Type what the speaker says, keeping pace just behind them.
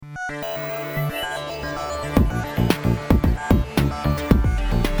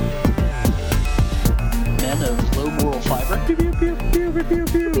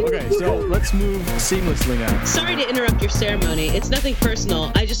Okay, so let's move seamlessly now. Sorry to interrupt your ceremony. It's nothing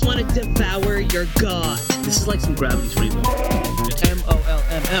personal. I just want to devour your god. This is like some Gravity's Reload.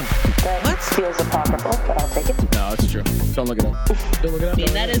 MOLMM. What? Feels apocryphal, but I'll take it. No, it's true. Don't look it up. Don't look it up. I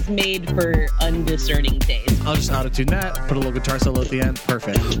mean, that is made for undiscerning taste. I'll just auto-tune that, put a little guitar solo at the end.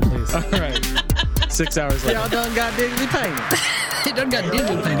 Perfect. Please. All right. 6 hours later. Y'all done got digitally painted. It done got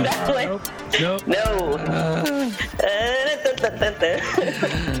digitally painted. Nope. No.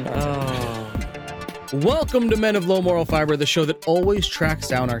 Welcome to Men of Low Moral Fiber, the show that always tracks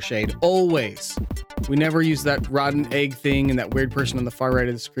down our shade. Always. We never use that rotten egg thing and that weird person on the far right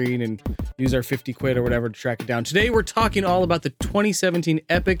of the screen and use our 50 quid or whatever to track it down. Today, we're talking all about the 2017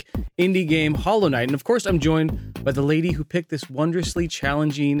 epic indie game Hollow Knight. And of course, I'm joined by the lady who picked this wondrously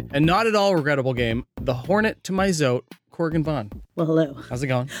challenging and not at all regrettable game, the Hornet to my Zote, Corrigan Vaughn. Well, hello. How's it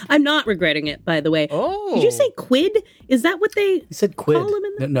going? I'm not regretting it, by the way. Oh. Did you say quid? Is that what they You said quid. call them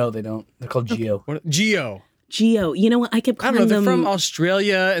in the... No, they don't. They're called Geo. What? Geo. Geo. You know what? I kept I don't calling know. They're them... from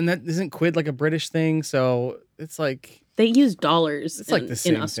Australia, and that isn't quid like a British thing, so it's like... They use dollars It's like the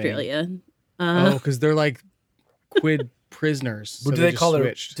same in Australia. Oh, because they're like quid prisoners. So What do they call their?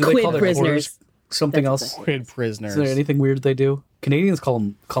 switched. Do they Quid call their prisoners. quarters something That's else? Quid prisoners. Is there anything weird they do? Canadians call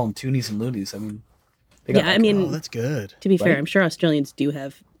them toonies and loonies. I mean, they got Yeah, I mean, Oh, that's good. to be fair, Right? I'm sure Australians do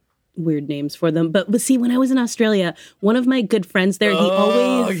have weird names for them. But see, when I was in Australia, one of my good friends there, he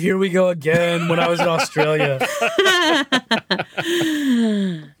Oh, always... here we go again. When I was in Australia,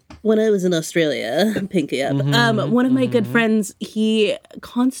 When I was in Australia, pinky up. One of my good friends, he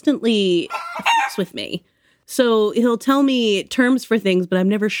constantly fucks with me. So he'll tell me terms for things, but I'm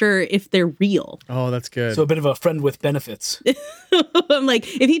never sure if they're real. Oh, that's good. so a bit of a friend with benefits. I'm like,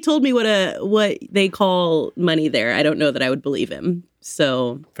 if he told me what they call money there, I don't know that I would believe him.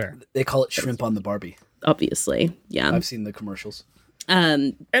 So Fair. They call it shrimp on the Barbie. obviously, yeah. I've seen the commercials.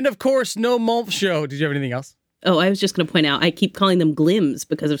 And of course, no Mulf show. Did you have anything else? Oh, I was just going to point out, I keep calling them glims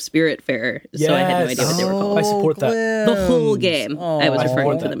because of Spirit Fair. So I had no Yes. idea what they were called. I support that. The whole game, I was Oh. referring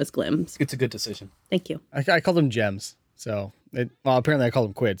support to that. them as glims. It's a good decision. Thank you. I call them gems. So, apparently I call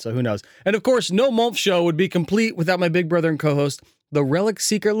them quid. So who knows? And of course, no Mulf show would be complete without my big brother and co-host, the Relic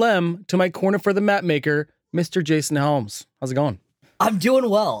Seeker Lem, to my corner for the map maker, Mr. Jason Helms. How's it going? I'm doing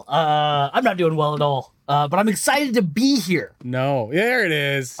well. I'm not doing well at all. But I'm excited to be here. No. Yeah, there it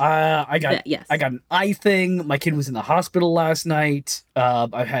is. I got Yes. I got an eye thing. My kid was in the hospital last night.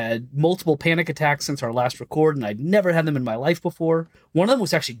 I've had multiple panic attacks since our last record, and I'd never had them in my life before. One of them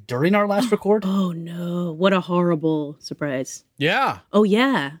was actually during our last record. Oh no, what a horrible surprise. Yeah. Oh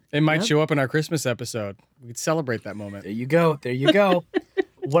yeah. It might Yep. show up in our Christmas episode. We could celebrate that moment. There you go. There you go.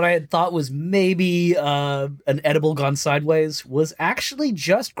 What I had thought was maybe an edible gone sideways was actually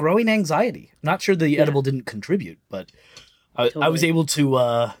just growing anxiety. Not sure the edible didn't contribute, but I was Totally. able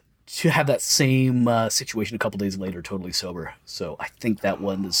to have that same situation a couple days later, totally sober. So I think that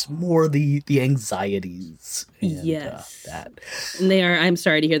one is more the anxieties. And, Yes. that. And they are, I'm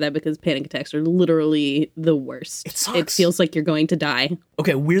sorry to hear that because panic attacks are literally the worst. It sucks. feels like you're going to die.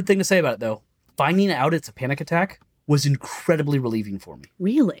 Okay, weird thing to say about it though. Finding out it's a panic attack was incredibly relieving for me.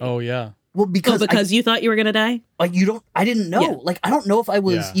 Really? Oh, yeah. Well, Oh, because because you thought you were going to die? I didn't know. Yeah. Like, I don't know if I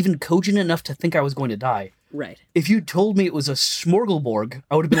was Yeah. even cogent enough to think I was going to die. Right. If you told me it was a Smorgleborg,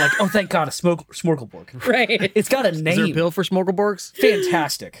 I would have been like, oh, thank God, a Smorgleborg. Right. It's got a Is there a name. pill for Smorgleborgs?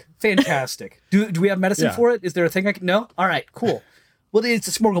 Fantastic. Fantastic. Do we have medicine Yeah. for it? Is there a thing I can... No? All right, cool. Well, it's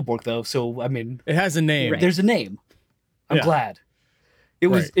a Smorgleborg, though, so, I mean, It has a name. Right. there's a name. I'm Yeah. glad. I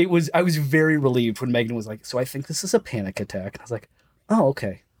was very relieved when Megan was like, so I think this is a panic attack. And I was like, oh,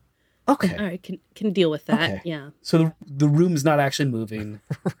 okay. Okay. All right, can deal with that. Okay. Yeah. So the room's not actually moving.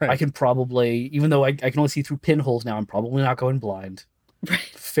 Right. I can probably, even though I can only see through pinholes now, I'm probably not going blind. Right.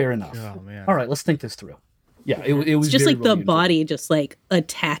 Fair enough. Oh, man. All right, let's think this through. Yeah, it was It's just very like the relieving. body just like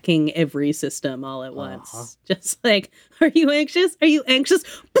attacking every system all at once. Uh-huh. Just like, are you anxious? Are you anxious?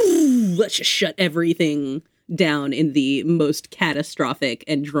 Boom! Let's just shut everything down in the most catastrophic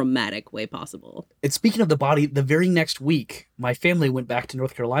and dramatic way possible. And speaking of the body, the very next week, my family went back to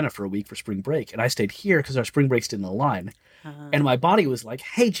North Carolina for a week for spring break, and I stayed here because our spring breaks didn't align. And my body was like,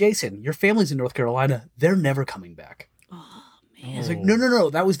 hey, Jason, your family's in North Carolina. They're never coming back. I was like, no,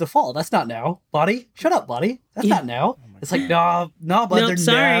 that was the fall. That's not now. Body, shut up, body. That's not now. It's like, no, but Nope, they're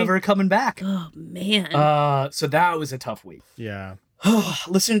sorry. never coming back. Oh man. So that was a tough week. Yeah.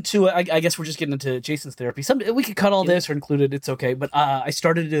 Listen to it. I guess we're just getting into Jason's therapy. We could cut all this or include it. It's okay. But I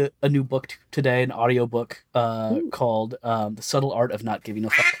started a new book today, an audio book called The Subtle Art of Not Giving a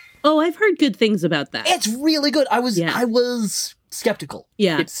Fuck. Oh, I've heard good things about that. It's really good. I was skeptical.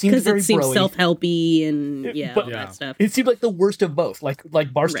 Yeah, It seemed because very it seems bro-y. self-helpy and But- all that stuff. It seemed like the worst of both. Like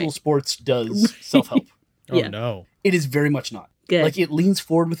Barstool Right. Sports does self-help. Oh Yeah. no. It is very much not. Good. Like, it leans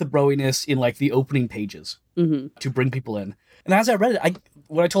forward with the broiness in like the opening pages to bring people in. And as I read it,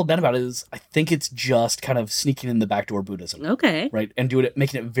 what I told Ben about it is I think it's just kind of sneaking in the backdoor Buddhism. Okay. Right, and doing it,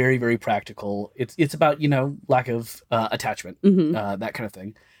 making it very, very practical. It's about lack of attachment, that kind of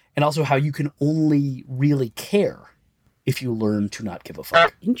thing, and also how you can only really care if you learn to not give a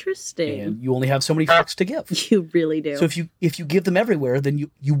fuck, Interesting. and you only have so many fucks to give. You really do. So if you give them everywhere, then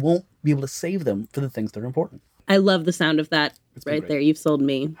you won't be able to save them for the things that are important. I love the sound of that been right great. there. You've sold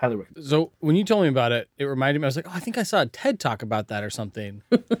me. Highly recommend. So when you told me about it, it reminded me, I was like, oh, I think I saw a TED Talk about that or something.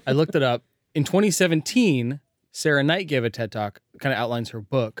 I looked it up. In 2017, Sarah Knight gave a TED Talk, kind of outlines her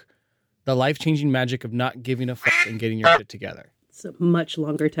book, The Life-Changing Magic of Not Giving a Fuck and Getting Your Shit Together. It's a much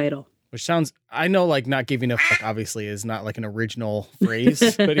longer title. Which sounds, I know like not giving a fuck obviously is not like an original phrase,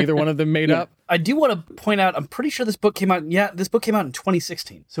 but either one of them made up. I do want to point out, I'm pretty sure this book came out. Yeah, this book came out in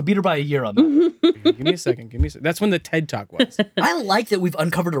 2016. So beat her by a year on that. Give me a second. That's when the TED Talk was. I like that we've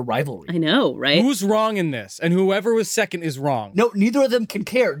uncovered a rivalry. I know, right? Who's wrong in this? And whoever was second is wrong. No, neither of them can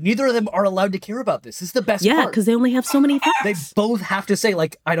care. Neither of them are allowed to care about this. This is the best Yeah, part. because they only have so many They facts. both have to say,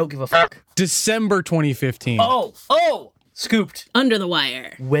 like, I don't give a fuck. December 2015. Oh, scooped. Under the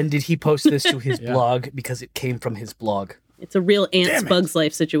wire. When did he post this to his blog? Because it came from his blog. It's a real Ants Bugs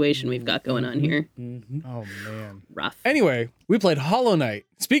Life situation we've got going on here. Oh, man. Rough. Anyway, we played Hollow Knight.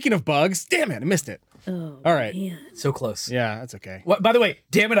 Speaking of bugs, damn it, I missed it. Oh, All right. man. So close. Yeah, that's okay. What, by the way,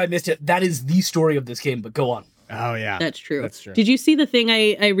 damn it, I missed it. That is the story of this game, but go on. Oh, yeah. That's true. That's true. Did you see the thing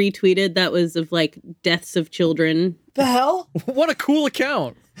I retweeted that was of like deaths of children? The hell? What a cool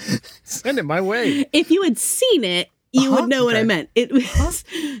account. Send it my way. If you had seen it, you would know what I Okay. meant. It was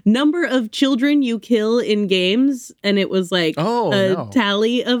number of children you kill in games, and it was like Oh, a no.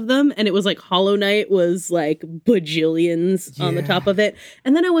 tally of them, and it was like Hollow Knight was like bajillions on the Yeah. top of it.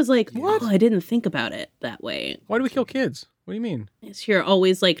 And then I was like, oh, I didn't think about it that way. Why do we kill kids? What do you mean? It's you're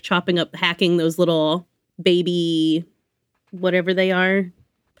always like chopping up, hacking those little baby, whatever they are.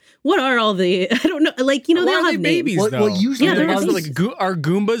 What are all the? I don't know. Like they Why all are have they names. babies, Well, though? usually Yeah, they're they're not babies. like, are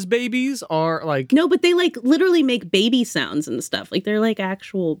Goombas babies? Are like... No, but they like literally make baby sounds and stuff. Like they're like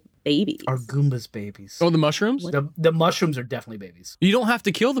actual babies. Are Goombas babies? Oh, the mushrooms? The mushrooms are definitely babies. You don't have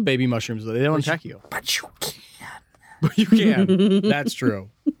to kill the baby mushrooms, though. They don't attack you. But you can. But you can. That's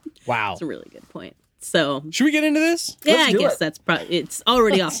true. Wow. That's a really good point. So Should we get into this? yeah, Let's I do guess it. that's probably it's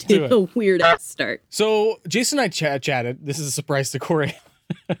already off do to a weird ass start. So Jason and I chatted. This is a surprise to Corey.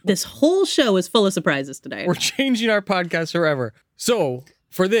 This whole show is full of surprises today. We're changing our podcast forever. So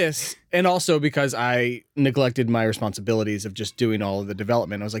for this, and also because I neglected my responsibilities of just doing all of the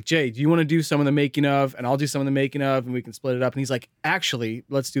development, I was like, Jay, do you want to do some of the making of, and I'll do some of the making of, and we can split it up. And he's like, actually,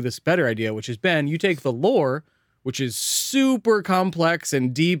 let's do this better idea, which is, Ben, you take the lore, which is super complex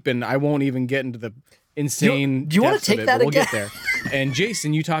and deep, and I won't even get into the insane. Do you wanna depths of take it, that but we'll again? get there. And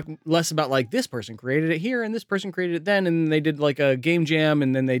Jason, you talk less about like this person created it here and this person created it then, and they did like a game jam,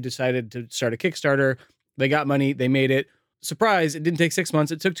 and then they decided to start a Kickstarter. They got money, they made it. Surprise! It didn't take 6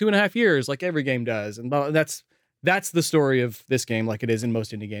 months. It took 2.5 years, like every game does. And that's the story of this game, like it is in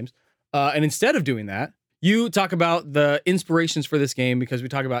most indie games. And instead of doing that, you talk about the inspirations for this game because we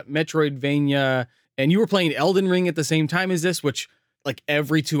talk about Metroidvania, and you were playing Elden Ring at the same time as this, which like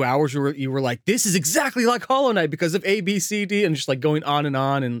every 2 hours you were like, this is exactly like Hollow Knight because of A, B, C, D, and just like going on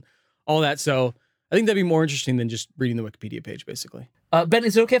and all that. So I think that'd be more interesting than just reading the Wikipedia page, basically. Ben,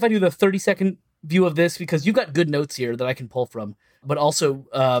 is it okay if I do the 30-second view of this? Because you got good notes here that I can pull from. But also,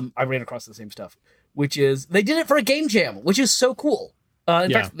 I ran across the same stuff, which is they did it for a game jam, which is so cool. In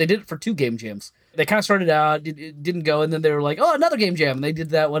Yeah. fact, they did it for 2 game jams. They kind of started out, it didn't go, and then they were like, oh, another game jam. And they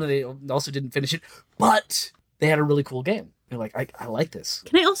did that one, and they also didn't finish it. But they had a really cool game. They're like, I like this.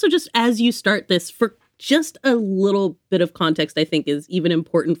 Can I also just, as you start this, for just a little bit of context, I think is even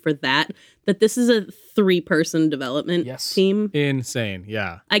important for that this is a 3-person development Yes. team. Insane.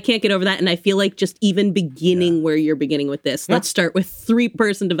 Yeah. I can't get over that. And I feel like just even beginning where you're beginning with this, let's start with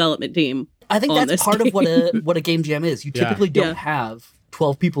 3-person development team. I think on that's this part of game. what a game jam is. You Yeah. typically don't Yeah. have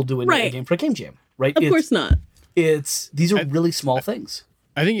 12 people doing a Right. game for a game jam, right? Of course not. These are really small things.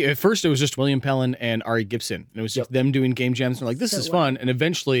 I think at first it was just William Pellin and Ari Gibson. And it was just them doing game jams. And they're like, this is fun. And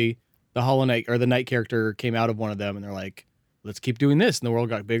eventually the Hollow Knight or the Knight character came out of one of them. And they're like, let's keep doing this. And the world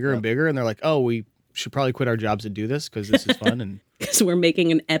got bigger and bigger. And they're like, oh, we should probably quit our jobs and do this because this is fun. And Because we're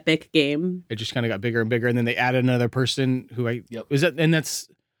making an epic game. it just kind of got bigger and bigger. And then they added another person who I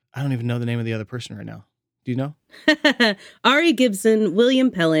don't even know the name of the other person right now. Do you know? Ari Gibson, William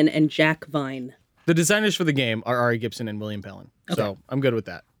Pellin, and Jack Vine. The designers for the game are Ari Gibson and William Pellin. So I'm good with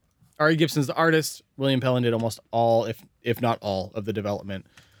that. Ari Gibson's the artist. William Pellin did almost all, if not all, of the development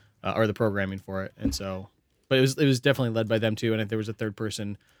or the programming for it. And so, but it was definitely led by them too. And if there was a third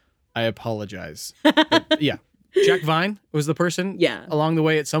person, I apologize. But, yeah. Jack Vine was the person along the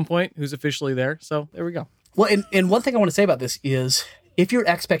way at some point who's officially there. So there we go. Well, and one thing I want to say about this is if your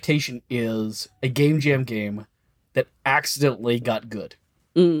expectation is a Game Jam game that accidentally got good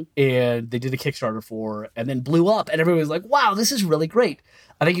and they did a Kickstarter for and then blew up and everybody was like, wow, this is really great,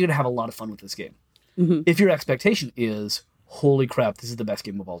 I think you're going to have a lot of fun with this game. Mm-hmm. If your expectation is, holy crap, this is the best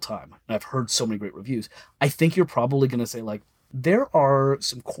game of all time, and I've heard so many great reviews, I think you're probably going to say, like, there are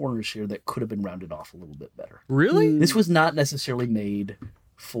some corners here that could have been rounded off a little bit better. Really? This was not necessarily made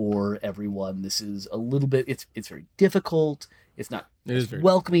for everyone. This is a little bit, it's very difficult. It's not as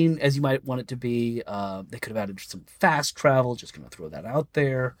welcoming as you might want it to be. They could have added some fast travel, just going to throw that out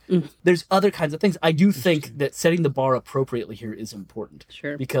there. There's other kinds of things. I do think that setting the bar appropriately here is important.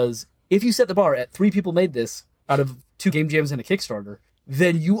 Sure. Because if you set the bar at 3 people made this out of 2 game jams and a Kickstarter,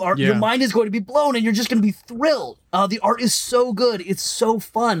 then your mind is going to be blown and you're just going to be thrilled. The art is so good. It's so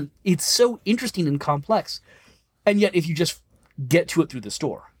fun. It's so interesting and complex. And yet if you just get to it through the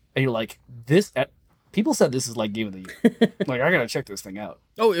store and you're like, people said this is like Game of the Year. Like, I got to check this thing out.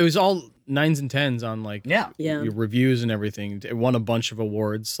 Oh, it was all 9s and 10s on like your reviews and everything. It won a bunch of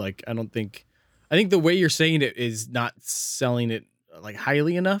awards. Like, I think the way you're saying it is not selling it like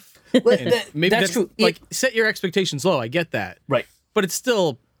highly enough. Maybe that's true. Like, set your expectations low. I get that. Right. But it's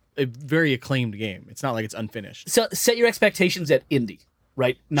still a very acclaimed game. It's not like it's unfinished. So set your expectations at indie,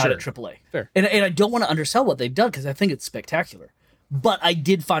 right? Not at AAA. Fair. And I don't want to undersell what they've done because I think it's spectacular. But I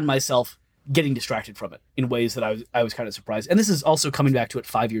did find myself getting distracted from it in ways that I was kind of surprised. And this is also coming back to it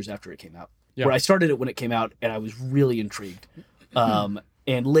 5 years after it came out. Yeah. Where I started it when it came out and I was really intrigued. And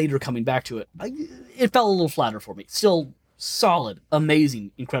later coming back to it, it fell a little flatter for me. Still solid,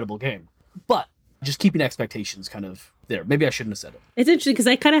 amazing, incredible game. But just keeping expectations kind of there. Maybe I shouldn't have said it. It's interesting because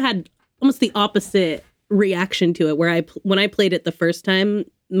I kind of had almost the opposite reaction to it, where when I played it the first time,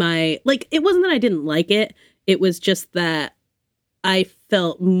 it wasn't that I didn't like it. It was just that I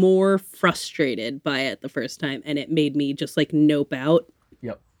felt more frustrated by it the first time, and it made me just like nope out.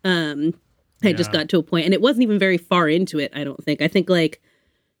 Yep. I just got to a point, and it wasn't even very far into it, I don't think. I think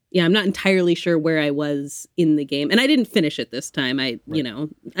I'm not entirely sure where I was in the game. And I didn't finish it this time.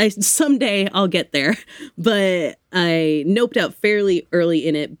 Someday I'll get there. But I noped out fairly early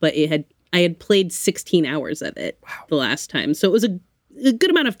in it, but I had played 16 hours of it the last time. So it was a good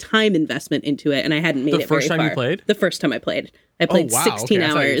amount of time investment into it, and I hadn't made it very far. The first time you played? The first time I played. I played 16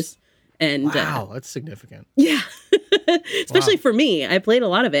 hours. And wow, that's significant. Yeah. Especially for me. I played a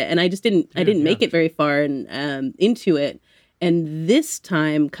lot of it, and I just didn't make it very far and into it. And this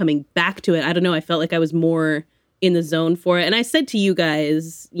time coming back to it, I don't know, I felt like I was more in the zone for it. And I said to you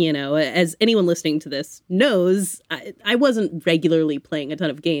guys, as anyone listening to this knows, I wasn't regularly playing a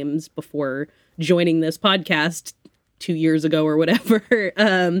ton of games before joining this podcast 2 years ago or whatever.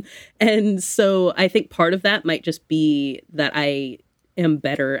 And so I think part of that might just be that I am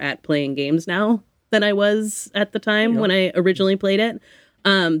better at playing games now than I was at the time when I originally played it.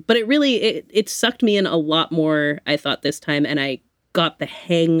 But it really, it sucked me in a lot more, I thought, this time, and I got the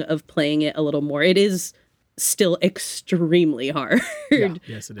hang of playing it a little more. It is still extremely hard. Yeah.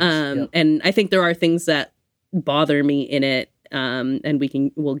 Yes, it is. And I think there are things that bother me in it, and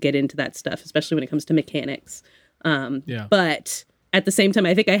we'll get into that stuff, especially when it comes to mechanics. But at the same time,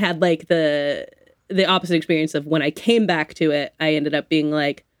 I think I had like the opposite experience of when I came back to it, I ended up being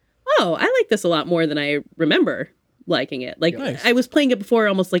like, oh, I like this a lot more than I remember liking it. Like, nice. I was playing it before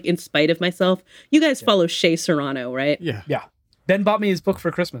almost like in spite of myself. You guys follow Shea Serrano, right? Yeah. Ben bought me his book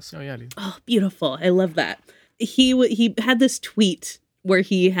for Christmas. Oh yeah, dude. Oh, beautiful. I love that. He had this tweet where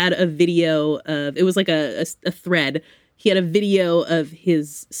he had a video of, it was like a thread. He had a video of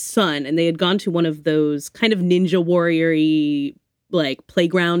his son, and they had gone to one of those kind of Ninja Warrior-y like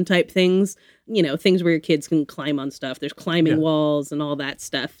playground type things, things where your kids can climb on stuff. There's climbing walls and all that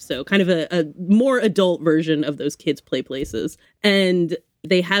stuff. So kind of a more adult version of those kids' play places. And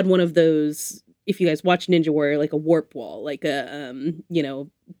they had one of those, if you guys watch Ninja Warrior, like a warp wall, like a,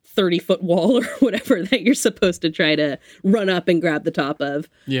 30-foot wall or whatever that you're supposed to try to run up and grab the top of.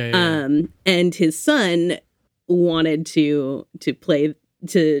 And his son wanted to play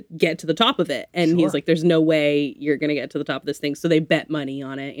to get to the top of it, and he's like, there's no way you're gonna get to the top of this thing. So they bet money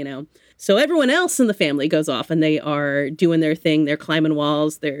on it, so everyone else in the family goes off and they are doing their thing. They're climbing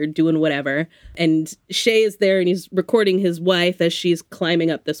walls, they're doing whatever, and Shea is there and he's recording his wife as she's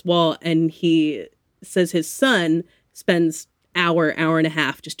climbing up this wall, and he says his son spends hour and a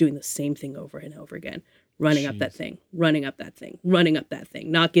half just doing the same thing over and over again. Running up that thing, running up that thing, running up that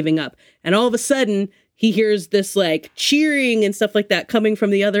thing, not giving up. And all of a sudden, he hears this like cheering and stuff like that coming from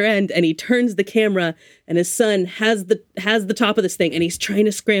the other end, and he turns the camera, and his son has the top of this thing, and he's trying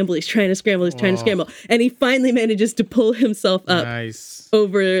to scramble, and he finally manages to pull himself up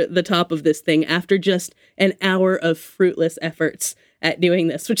over the top of this thing after just an hour of fruitless efforts at doing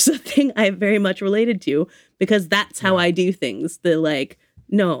this, which is a thing I very much related to, because that's how I do things. The like,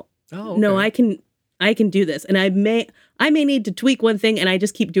 no, I can do this. And I may need to tweak one thing, and I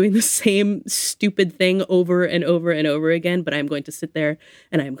just keep doing the same stupid thing over and over and over again, but I'm going to sit there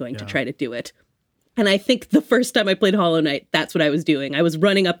and I'm going to try to do it. And I think the first time I played Hollow Knight, that's what I was doing. I was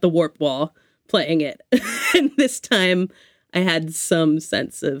running up the warp wall playing it. And this time I had some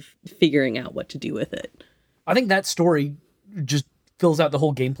sense of figuring out what to do with it. I think that story just fills out the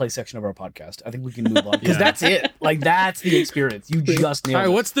whole gameplay section of our podcast. I think we can move on because that's it. Like, that's the experience. You just nailed it. All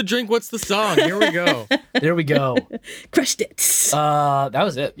right, what's the drink? What's the song? Here we go. There we go. Crushed it. That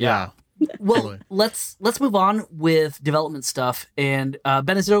was it. Yeah. Well, let's move on with development stuff. And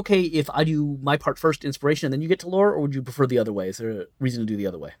Ben, is it okay if I do my part first, inspiration, and then you get to lore, or would you prefer the other way? Is there a reason to do the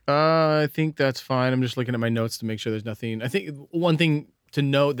other way? I think that's fine. I'm just looking at my notes to make sure there's nothing. I think one thing to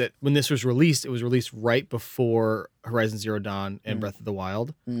note that when this was released, it was released right before Horizon Zero Dawn and Breath of the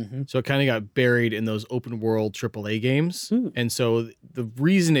Wild. Mm-hmm. So it kind of got buried in those open world AAA games. And so the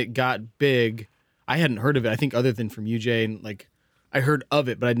reason it got big, I hadn't heard of it, I think, other than from UJ, and like I heard of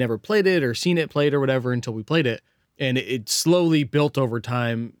it, but I'd never played it or seen it played or whatever until we played it. And it slowly built over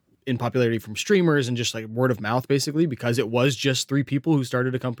time in popularity from streamers and just like word of mouth, basically, because it was just 3 people who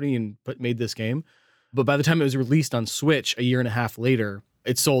started a company and made this game. But by the time it was released on Switch a year and a half later,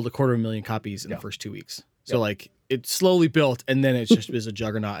 it sold 250,000 copies in the first 2 weeks. So like it slowly built, and then it just is a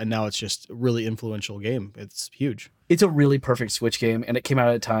juggernaut, and now it's just a really influential game. It's huge. It's a really perfect Switch game, and it came out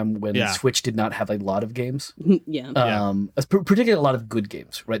at a time when Switch did not have a lot of games. Particularly a lot of good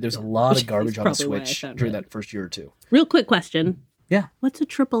games, right? There's a lot of garbage on the Switch during that first year or two. Real quick question. Yeah. What's a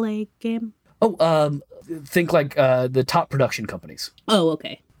AAA game? Oh, think like the top production companies. Oh,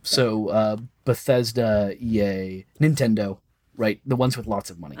 okay. So Bethesda, EA, Nintendo, right? The ones with lots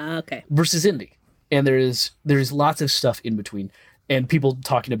of money. Okay. Versus indie. And there's lots of stuff in between. And people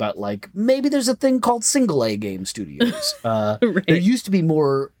talking about like, maybe there's a thing called single A game studios. Right. There used to be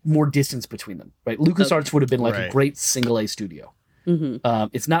more distance between them, right? LucasArts would have been like a great single A studio. Mm-hmm.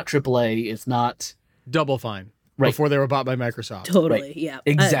 It's not AAA. It's not Double Fine. Right. Before they were bought by Microsoft. Totally. Right. Yeah.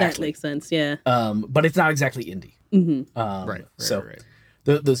 Exactly. That makes sense. Yeah. But it's not exactly indie. Mm-hmm. Right.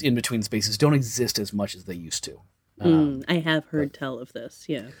 Those in-between spaces don't exist as much as they used to. I have heard tell of this,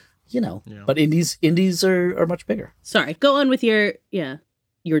 But indies are much bigger. Sorry, go on with your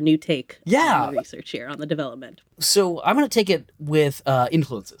new take on the research here on the development. So I'm going to take it with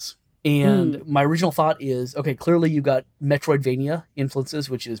influences. And my original thought is, okay, clearly you've got Metroidvania influences,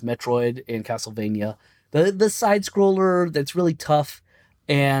 which is Metroid and Castlevania. The side-scroller that's really tough.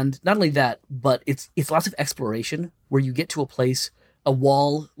 And not only that, but it's lots of exploration where you get to a place, a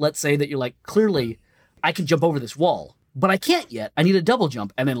wall, let's say that you're like, clearly I can jump over this wall, but I can't yet. I need a double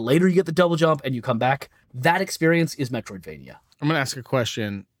jump. And then later you get the double jump and you come back. That experience is Metroidvania. I'm going to ask a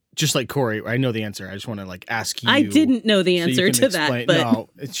question, just like Corey. I know the answer. I just want to like ask you. I didn't know the answer to explain. That. But... No,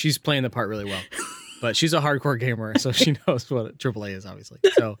 she's playing the part really well. But she's a hardcore gamer, so she knows what AAA is, obviously.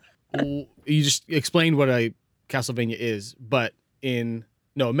 So you just explained what a Castlevania is, but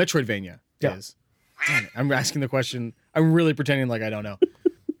Metroidvania is. Damn it, I'm asking the question. I'm really pretending like I don't know.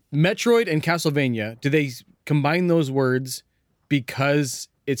 Metroid and Castlevania, do they combine those words because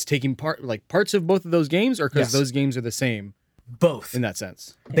it's taking parts of both of those games, or because those games are the same? Both. In that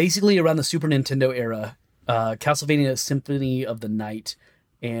sense. Basically, around the Super Nintendo era, Castlevania Symphony of the Night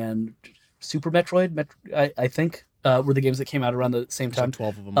and Super Metroid, I think, were the games that came out around the same time.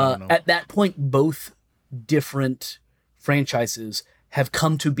 12 of them, I don't know. At that point, both different franchises have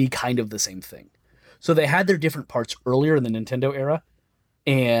come to be kind of the same thing. So they had their different parts earlier in the Nintendo era,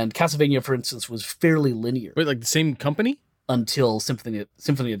 and Castlevania, for instance, was fairly linear. Wait, like the same company? Until Symphony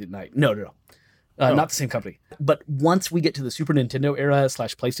of the Night. No. Not the same company. But once we get to the Super Nintendo era /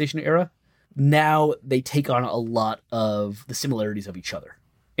 PlayStation era, now they take on a lot of the similarities of each other.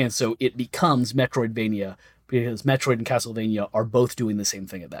 And so it becomes Metroidvania, because Metroid and Castlevania are both doing the same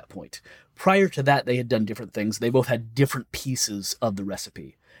thing at that point. Prior to that, they had done different things. They both had different pieces of the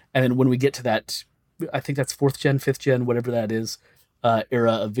recipe. And then when we get to that, I think that's 4th gen, 5th gen, whatever that is,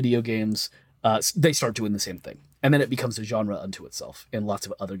 era of video games, they start doing the same thing. And then it becomes a genre unto itself, and lots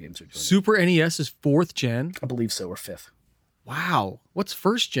of other games are doing Super NES is 4th gen? I believe so, or 5th. Wow. What's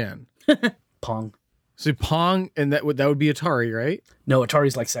 1st gen? Pong. So Pong, and that would be Atari, right? No,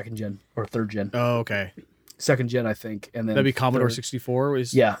 Atari's like second gen or third gen. Oh, okay. Second gen, I think, and then That'd be Commodore third- 64.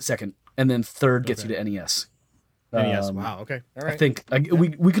 Was Yeah, second, and then third gets you to NES. NES. Wow. Okay. All right. I think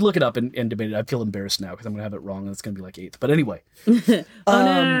we could look it up and debate it. I feel embarrassed now because I'm gonna have it wrong and it's gonna be like 8th. But anyway, Oh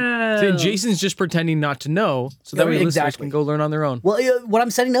no. So Jason's just pretending not to know, so that way listeners Exactly. can go learn on their own. well, what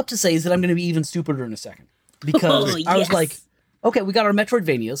I'm setting up to say is that I'm gonna be even stupider in a second because Oh, I was yes. like, okay, we got our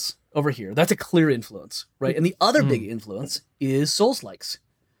Metroidvanias over here. That's a clear influence, right? And the other big influence is Souls-likes,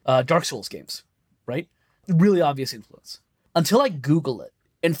 Dark Souls games, right? Really obvious influence. Until I Google it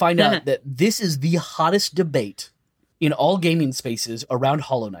and find out that this is the hottest debate in all gaming spaces around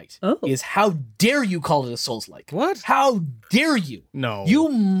Hollow Knight Oh. is how dare you call it a Souls-like? What? How dare you? No. You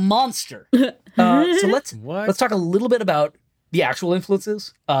monster. So let's What? talk a little bit about the actual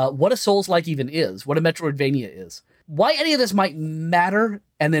influences, what a Souls-like even is, what a Metroidvania is, why any of this might matter,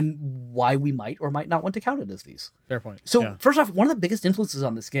 and then why we might or might not want to count it as these. Fair point. So Yeah. first off, one of the biggest influences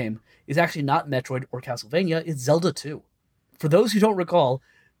on this game is actually not Metroid or Castlevania, it's Zelda 2. For those who don't recall,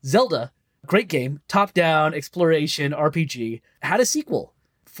 Zelda, great game, top-down exploration RPG, had a sequel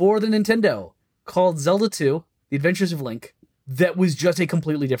for the Nintendo called Zelda 2: The Adventures of Link that was just a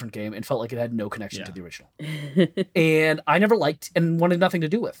completely different game and felt like it had no connection to the original. And I never liked and wanted nothing to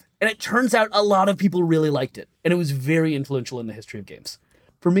do with. And it turns out a lot of people really liked it, and it was very influential in the history of games.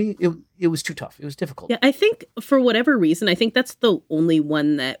 For me, it was too tough. It was difficult. Yeah, I think for whatever reason, I think that's the only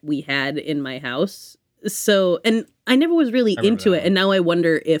one that we had in my house. So, and I never was really into it. And now I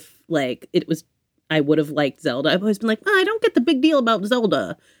wonder if like I would have liked Zelda. I've always been like, I don't get the big deal about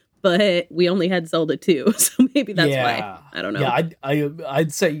Zelda, but we only had Zelda 2. So maybe that's why. I don't know. Yeah,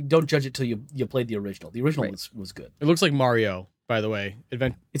 I'd say don't judge it till you played the original. The original Right. was good. It looks like Mario, by the way.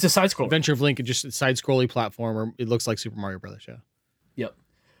 It's a side scroller. Adventure of Link, and just a side-scrolling platformer. It looks like Super Mario Brothers. Yeah. Yep.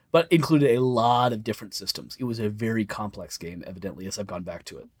 But included a lot of different systems. It was a very complex game, evidently, as I've gone back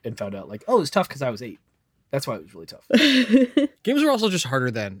to it and found out, like, oh, it was tough because I was 8. That's why it was really tough. Games were also just harder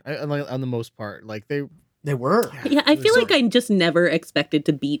then, on the most part. Like they were. Yeah, I feel like I just never expected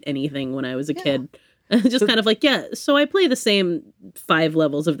to beat anything when I was a kid. Just kind of like, so I play the same 5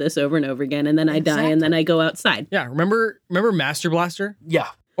 levels of this over and over again, and then I die, and then I go outside. Yeah, remember Master Blaster? Yeah.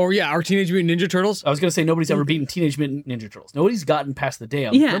 Or yeah, our Teenage Mutant Ninja Turtles? I was going to say nobody's ever beaten Teenage Mutant Ninja Turtles. Nobody's gotten past the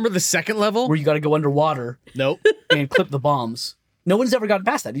dam. Yeah. Remember the second level? Where you got to go underwater Nope. and clip the bombs. No one's ever gotten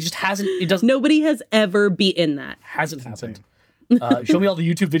past that. He just hasn't. It doesn't. Nobody has ever beaten that. Hasn't happened. Show me all the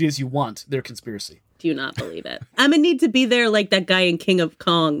YouTube videos you want. They're conspiracy. Do not believe it. I'm gonna need to be there like that guy in King of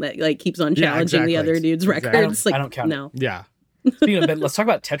Kong that like keeps on Yeah, challenging the exactly. other dude's Exactly. records. I don't count it. No. Yeah. Speaking of Ben, let's talk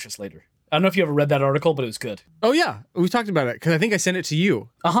about Tetris later. I don't know if you ever read that article, but it was good. Oh yeah, we talked about it because I think I sent it to you.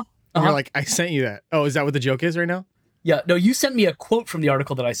 Uh-huh. And you're like, I sent you that. Oh, is that what the joke is right now? Yeah, no, you sent me a quote from the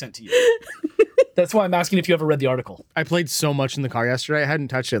article that I sent to you. That's why I'm asking if you ever read the article. I played so much in the car yesterday. I hadn't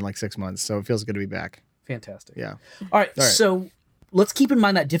touched it in like 6 months, so it feels good to be back. Fantastic. Yeah. All right, so let's keep in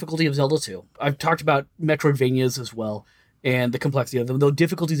mind that difficulty of Zelda 2. I've talked about Metroidvanias as well and the complexity of them, though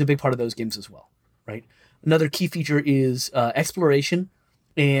difficulty is a big part of those games as well, right? Another key feature is exploration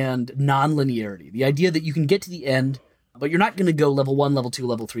and non-linearity. The idea that you can get to the end, but you're not going to go level 1, level 2,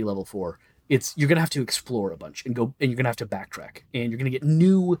 level 3, level 4. You're going to have to explore a bunch and you're going to have to backtrack, and you're going to get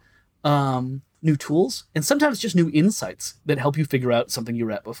new tools and sometimes just new insights that help you figure out something you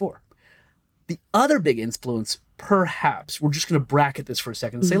were at before. The other big influence, perhaps, we're just going to bracket this for a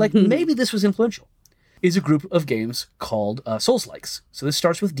second and say, like, maybe this was influential, is a group of games called Souls-likes. So this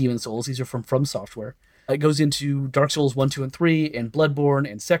starts with Demon Souls. These are from Software. It goes into Dark Souls 1, 2, and 3, and Bloodborne,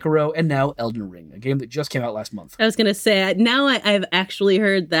 and Sekiro, and now Elden Ring, a game that just came out last month. I was gonna say now I've actually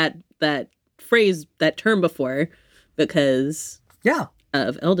heard that phrase, that term before, because Yeah.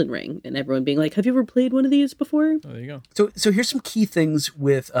 of Elden Ring and everyone being like, "Have you ever played one of these before?" Oh, there you go. So here's some key things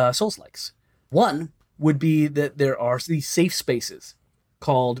with Souls-likes. One would be that there are these safe spaces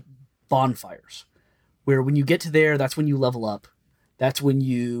called bonfires, where when you get to there, that's when you level up. That's when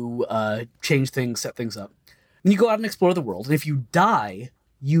you change things, set things up. And you go out and explore the world. And if you die,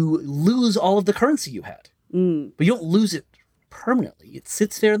 you lose all of the currency you had. But you don't lose it permanently. It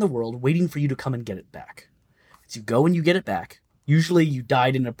sits there in the world waiting for you to come and get it back. So you go and you get it back. Usually you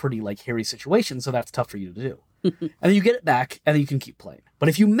died in a pretty hairy situation, so that's tough for you to do. And then you get it back, and then you can keep playing. But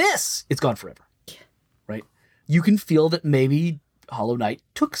if you miss, it's gone forever. Right? You can feel that maybe Hollow Knight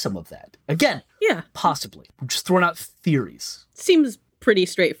took some of that. Again, Yeah, possibly. I'm just throwing out theories. seems pretty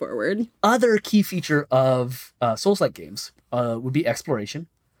straightforward. Other key feature of Souls-like games would be exploration,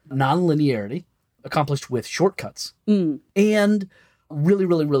 non-linearity, accomplished with shortcuts, and really,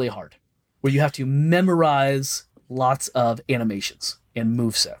 really, really hard, where you have to memorize lots of animations and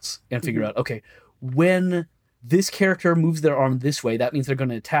movesets and figure out, okay, when this character moves their arm this way, that means they're going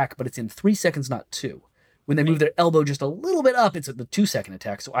to attack, but it's in 3 seconds, not 2. When they move their elbow just a little bit up, it's at the 2-second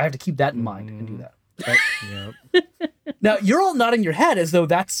attack. So I have to keep that in mind and do that. Right? Yep. Now, you're all nodding your head as though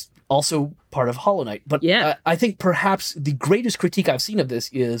that's also part of Hollow Knight. But Yeah. I think perhaps the greatest critique I've seen of this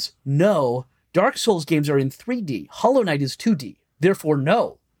is, no, Dark Souls games are in 3D. Hollow Knight is 2D. Therefore,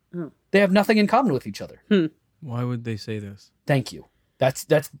 no. Oh. They have nothing in common with each other. Why would they say this? Thank you. That's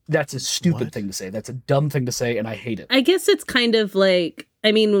a stupid What? thing to say. That's a dumb thing to say, and I hate it. I guess it's kind of like,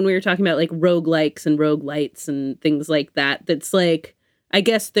 I mean, when we were talking about like roguelikes and roguelites and things like that, that's like, I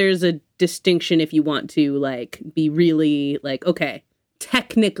guess there's a distinction if you want to like be really like, okay,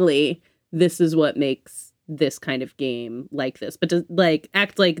 technically this is what makes this kind of game like this, but to like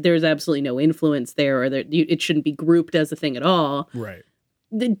act like there's absolutely no influence there, or that it shouldn't be grouped as a thing at all. Right.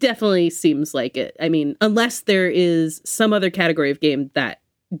 It definitely seems like it. I mean, unless there is some other category of game that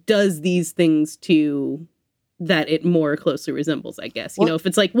does these things to that it more closely resembles, I guess. You Well- know, if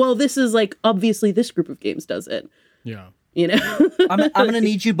it's like, well, this is like, obviously this group of games does it, Yeah. you know? I'm going to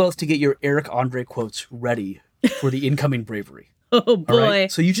need you both to get your Eric Andre quotes ready for the incoming bravery. Oh All boy,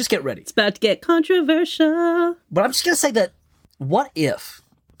 right? So you just get ready. it's about to get controversial. But I'm just going to say that, what if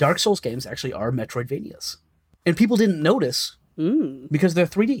Dark Souls games actually are Metroidvanias? And people didn't notice because they're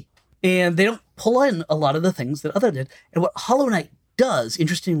 3D. And they don't pull in a lot of the things that other did. And what Hollow Knight does,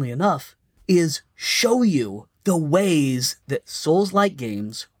 interestingly enough, is show you the ways that Souls-like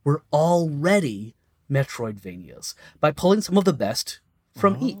games were already Metroidvanias by pulling some of the best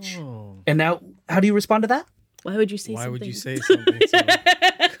from each. Oh. And now, how do you respond to that? Why would you say Why something? would you say something so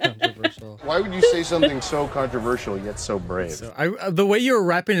controversial? Why would you say something so controversial yet so brave? So the way you were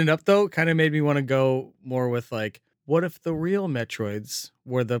wrapping it up though kind of made me want to go more with like, what if the real Metroids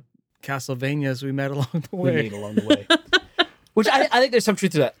were the Castlevanias we met along the We way? made along the way. Which I think there's some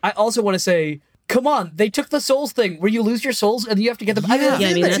truth to that. I also want to say, come on, they took the souls thing where you lose your souls and you have to get them. Yeah, Yeah,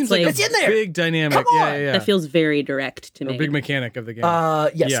 I mean, that that's seems like- it's in there. Big dynamic. Come Yeah, on! yeah, yeah. That feels very direct to Or me. big mechanic of the game.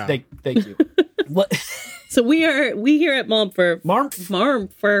 Yes, Yeah. thank you. What? So we here at Mom for Nailed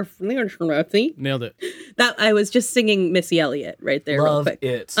Nailed it. that. I was just singing Missy Elliott right there. Love real quick.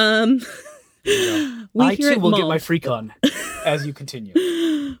 it. We I here too at will get Mom, my freak on as you continue.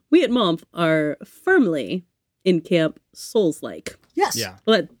 we at Mom are firmly in camp Souls-like. Yes. Yeah.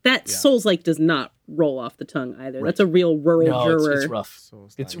 But that Yeah. Souls-like does not roll off the tongue either. Right. That's a real rural No, juror. it's rough.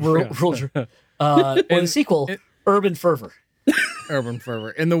 Souls It's like. rural. Yeah. rural or the And sequel, Urban Fervor. Urban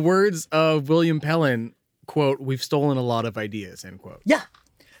fervor. In the words of William Pellin, quote, "We've stolen a lot of ideas," end quote. Yeah.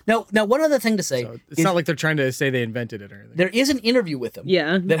 Now, one other thing to say. So it's is not like they're trying to say they invented it or anything. there is an interview with them.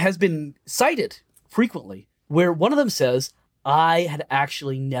 Yeah. That has been cited frequently, where one of them says, "I had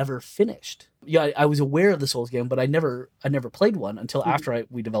actually never finished. Yeah, I was aware of the Souls game, but I never played one until after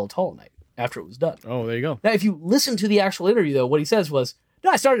we developed Hollow Knight, after it was done." Oh, there you go. Now, if you listen to the actual interview, though, what he says was,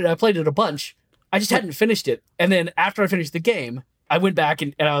 "No, I played it a bunch. I just hadn't finished it. And then after I finished the game, I went back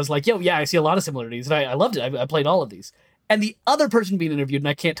and I was like, yo, yeah, I see a lot of similarities. And I loved it. I played all of these." And the other person being interviewed, and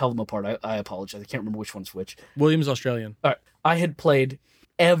I can't tell them apart. I apologize. I can't remember which one's which. William's Australian. All right. I had played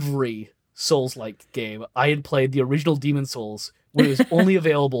every Souls-like game. I had played the original Demon Souls when it was only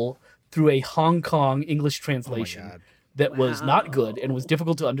available through a Hong Kong English translation God. that was not good and was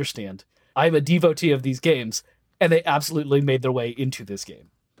difficult to understand. I'm a devotee of these games, and they absolutely made their way into this game.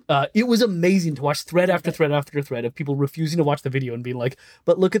 It was amazing to watch thread after thread after thread of people refusing to watch the video and being like,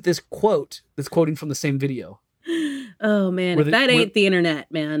 but look at this quote that's quoting from the same video, Oh man, Where if the- that where- ain't the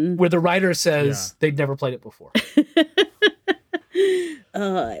internet, man. where the writer says they'd never played it before.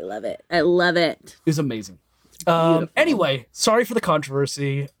 Oh, I love it. I love it. It was amazing. beautiful. Anyway, sorry for the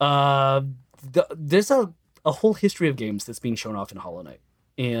controversy. There's a whole history of games that's being shown off in Hollow Knight.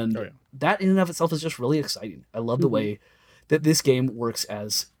 And Oh, yeah. that in and of itself is just really exciting. I love the way that this game works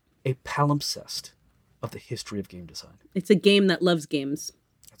as a palimpsest of the history of game design. It's a game that loves games.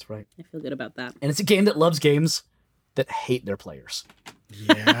 That's right. I feel good about that. And it's a game that loves games that hate their players.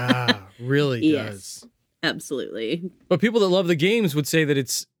 Yeah, really Yes. does. Absolutely. But people that love the games would say that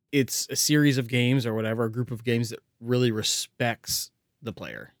it's a series of games or whatever, a group of games that really respects the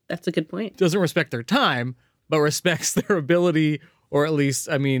player. That's a good point. Doesn't respect their time, but respects their ability, or at least,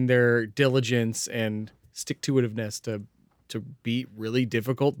 I mean, their diligence and stick-to-itiveness to beat really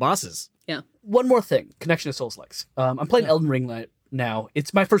difficult bosses. Yeah. One more thing, connection to Souls-likes. I'm playing Elden Ring now.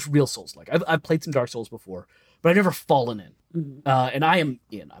 It's my first real Souls-like. I've played some Dark Souls before, but I've never fallen in. And I am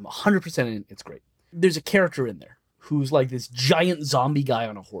in. I'm 100% in. It's great. There's a character in there who's like this giant zombie guy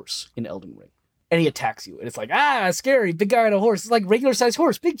on a horse in Elden Ring. And he attacks you. And it's like, scary, big guy on a horse. It's like regular sized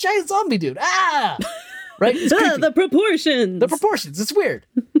horse, big giant zombie dude. Right? It's creepy. The proportions. The proportions. It's weird.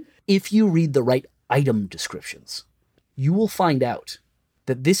 If you read the right item descriptions, you will find out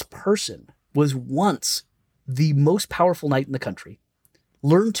that this person was once the most powerful knight in the country,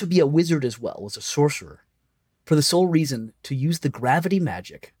 learned to be a wizard as well, was a sorcerer, for the sole reason to use the gravity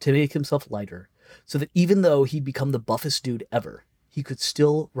magic to make himself lighter, so that even though he'd become the buffest dude ever, he could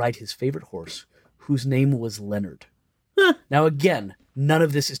still ride his favorite horse, whose name was Leonard. Now again, none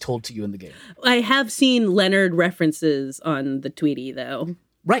of this is told to you in the game. I have seen Leonard references on the Tweety, though.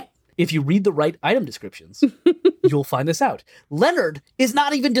 Right. If you read the right item descriptions, you'll find this out. Leonard is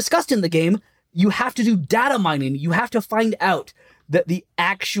not even discussed in the game. You have to do data mining. You have to find out that the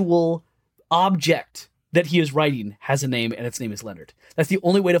actual object that he is riding has a name, and its name is Leonard. That's the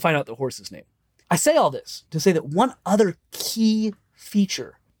only way to find out the horse's name. I say all this to say that one other key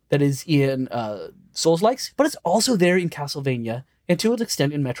feature that is in Souls-likes, but it's also there in Castlevania, and to an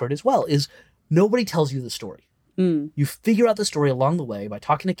extent in Metroid as well, is nobody tells you the story. You figure out the story along the way by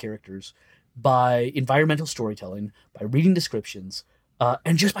talking to characters, by environmental storytelling, by reading descriptions,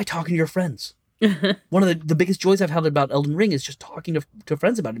 and just by talking to your friends. One of the biggest joys I've had about Elden Ring is just talking to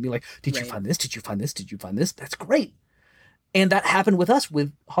friends about it and being like, did you find this? Did you find this? Did you find this? That's great. And that happened with us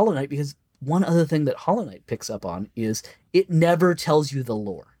with Hollow Knight, because one other thing that Hollow Knight picks up on is it never tells you the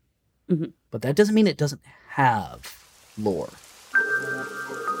lore. But that doesn't mean it doesn't have lore.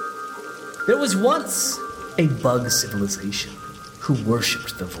 There was once a bug civilization who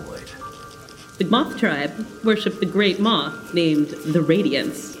worshipped the void. The Moth tribe worshipped the great moth named the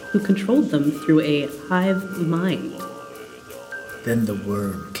Radiance, who controlled them through a hive mind. Then the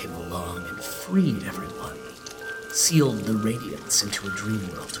worm came along and freed everyone, sealed the Radiance into a dream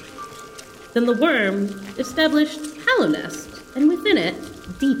world. Then the worm established Hallow Nest, and within it,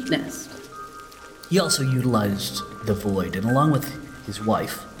 Deep Nest. He also utilized the void, and along with his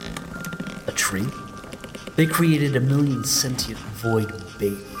wife, a tree, they created 1 million sentient void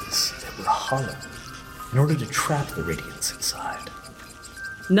babies that were hollow in order to trap the Radiance inside.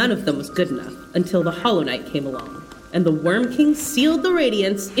 None of them was good enough until the Hollow Knight came along, and the Worm King sealed the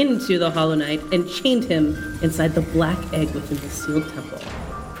Radiance into the Hollow Knight and chained him inside the black egg within the sealed temple,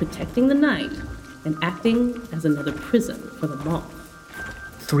 protecting the knight and acting as another prison for the moth.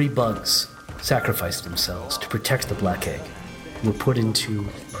 3 bugs sacrificed themselves to protect the black egg and were put into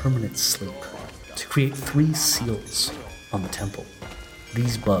permanent sleep to create 3 seals on the temple.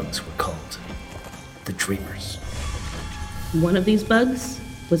 These bugs were called the Dreamers. One of these bugs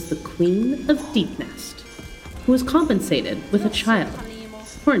was the Queen of Deep Nest, who was compensated with a child,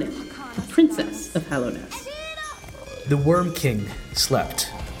 Hornet, the princess of Hallow Nest. The Worm King slept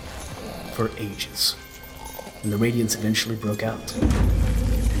for ages, and the Radiance eventually broke out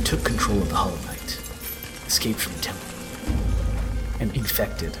and took control of the Hollow Knight, escaped from the temple, and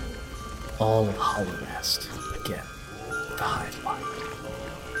infected all of Hollow Nest again with the hive mind.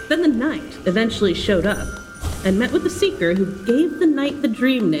 Then the knight eventually showed up and met with the Seeker, who gave the knight the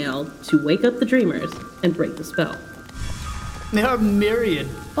Dream Nail to wake up the Dreamers and break the spell. There are myriad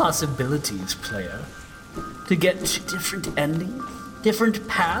possibilities, player, to get to different endings, different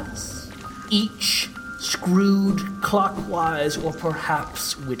paths, each screwed clockwise or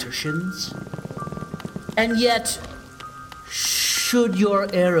perhaps Wittershins. And yet, should your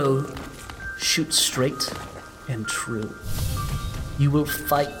arrow shoot straight and true, you will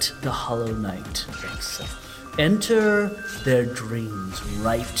fight the Hollow Knight himself. Enter their dreams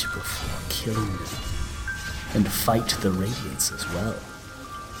right before killing them, and fight the Radiance as well.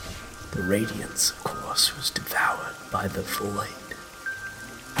 The Radiance, of course, was devoured by the void.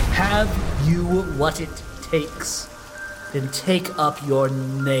 Have you what it takes? Then take up your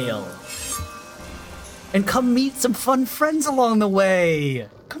nail and come meet some fun friends along the way.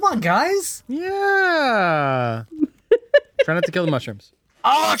 Come on, guys. Yeah. Try not to kill the mushrooms.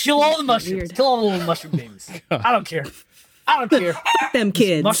 Oh, kill all the mushrooms. Weird. Kill all the little mushroom babies. I don't care. I don't care. Them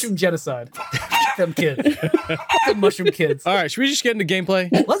kids. Mushroom genocide. Them kids. Them mushroom kids. All right, should we just get into gameplay?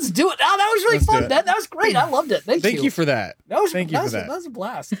 Let's do it. Oh, that was really Let's do fun. it. That was great. I loved it. Thank you. Thank you for that. Thank you for that. That was a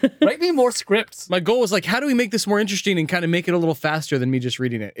blast. Write me more scripts. My goal was like, how do we make this more interesting and kind of make it a little faster than me just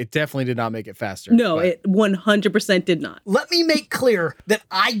reading it? It definitely did not make it faster. No, but- it 100% did not. Let me make clear that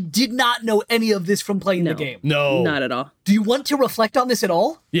I did not know any of this from playing No. the game. No. Not at all. Do you want to reflect on this at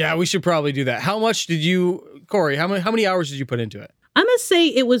all? Yeah, we should probably do that. How much did you, Corey, how many hours did you put into it? I'm going to say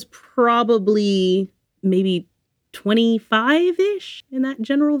it was probably maybe 25-ish in that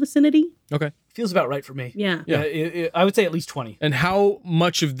general vicinity. Okay. Feels about right for me. Yeah. Yeah. I would say at least 20. And how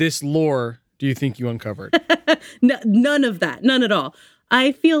much of this lore do you think you uncovered? None of that. None at all.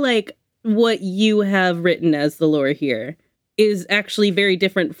 I feel like what you have written as the lore here is actually very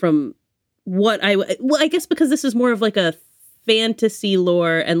different from what I guess because this is more of like a fantasy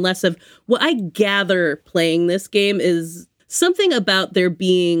lore and less of what I gather playing this game is something about there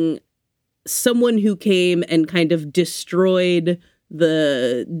being someone who came and kind of destroyed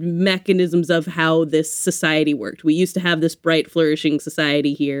the mechanisms of how this society worked. We used to have this bright, flourishing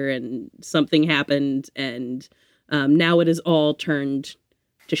society here, and something happened, and now it is all turned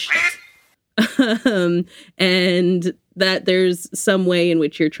to shit. And that there's some way in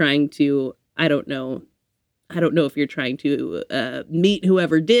which you're trying to, I don't know if you're trying to meet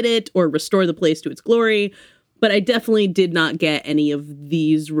whoever did it or restore the place to its glory, but I definitely did not get any of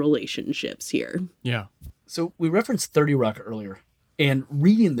these relationships here. Yeah. So we referenced 30 Rock earlier, and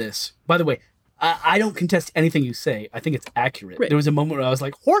reading this, by the way, I don't contest anything you say. I think it's accurate. Right. There was a moment where I was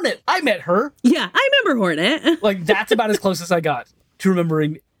like, Hornet, I met her. Yeah, I remember Hornet. Like, that's about as close as I got to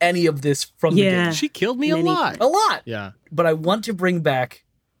remembering any of this from the Yeah. game. She killed me a Many- lot. A lot. Yeah. But I want to bring back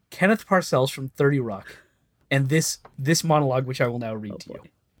Kenneth Parcells from 30 Rock and this monologue, which I will now read to you.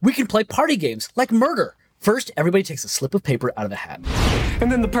 We can play party games like murder. First, everybody takes a slip of paper out of the hat.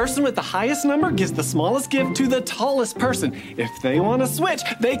 And then the person with the highest number gives the smallest gift to the tallest person. If they want to switch,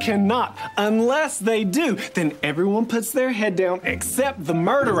 they cannot. Unless they do, then everyone puts their head down except the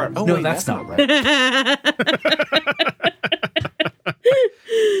murderer. Oh, No, wait, that's not right.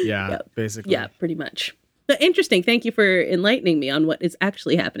 Yeah. Basically. Yeah, pretty much. But interesting. Thank you for enlightening me on what is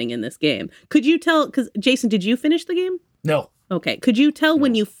actually happening in this game. Could you tell, because Jason, did you finish the game? No. Okay. Could you tell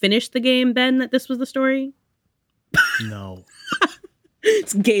when you finished the game, Ben, that this was the story? No.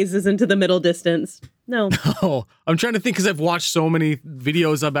 Gazes into the middle distance. No. Oh, I'm trying to think because I've watched so many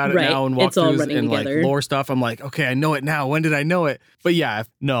videos about it Right. now and It's all walkthroughs running and like together. lore stuff. I'm like, okay, I know it now. When did I know it? But yeah,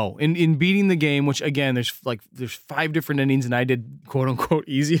 no. In beating the game, which again, there's 5 different endings, and I did quote unquote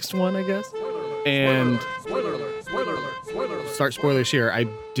easiest one, I guess. And start spoilers here. I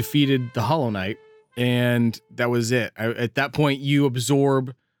defeated the Hollow Knight, and that was it. At that point, you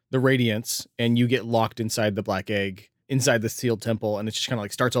absorb the radiance, and you get locked inside the black egg, inside the sealed temple, and it just kind of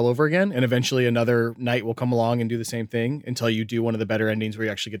like starts all over again. And eventually, another knight will come along and do the same thing until you do one of the better endings where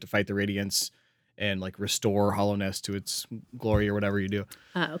you actually get to fight the radiance and like restore Hollowness to its glory or whatever you do.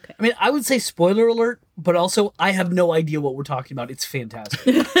 Okay. I mean, I would say spoiler alert, but also I have no idea what we're talking about. It's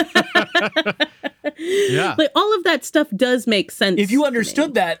fantastic. Yeah. Like all of that stuff does make sense. If you to me.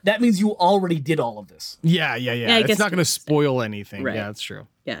 understood that, that means you already did all of this. Yeah. I It's guess not going to that's spoil anything. Right. Yeah, that's true.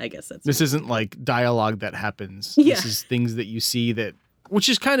 Yeah, I guess that's This isn't like dialogue that happens. Yeah. This is things that you see that, which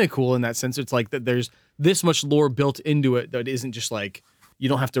is kind of cool in that sense. It's like that there's this much lore built into it that isn't just like you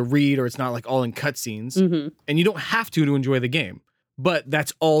don't have to read or it's not like all in cutscenes, and you don't have to enjoy the game. But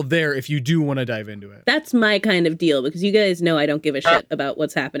that's all there if you do want to dive into it. That's my kind of deal, because you guys know I don't give a shit about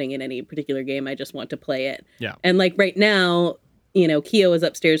what's happening in any particular game. I just want to play it. Yeah. And like right now, you know, Keo is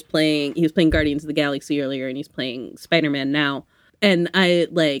upstairs playing, he was playing Guardians of the Galaxy earlier, and he's playing Spider-Man now. And I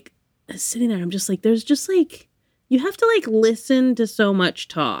like sitting there, I'm just like, there's just like, you have to like listen to so much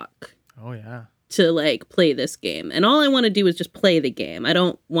talk Oh yeah. to like play this game. And all I want to do is just play the game. I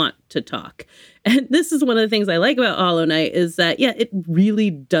don't want to talk. And this is one of the things I like about Hollow Knight is that, yeah, it really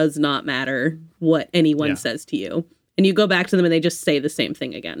does not matter what anyone says to you. And you go back to them and they just say the same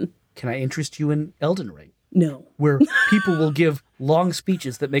thing again. Can I interest you in Elden Ring? No. Where people will give long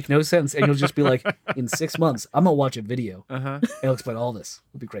speeches that make no sense, and you'll just be like, in 6 months, I'm going to watch a video, and I'll explain all this.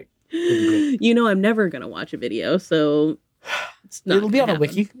 It'll be great. It'll be great. You know I'm never going to watch a video, so it's not It'll be on gonna a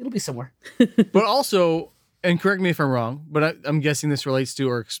happen. wiki. It'll be somewhere. But also, and correct me if I'm wrong, but I'm guessing this relates to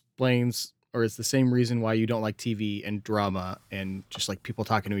or explains, or it's the same reason why you don't like TV and drama and just like people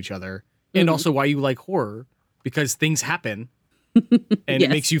talking to each other, and also why you like horror, because things happen. And Yes. it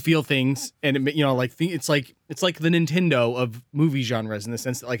makes you feel things, and it, you know, like it's like the Nintendo of movie genres in the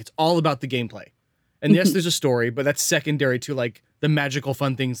sense that like it's all about the gameplay. And yes, there's a story, but that's secondary to like the magical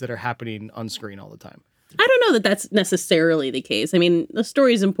fun things that are happening on screen all the time. I don't know that that's necessarily the case. I mean, the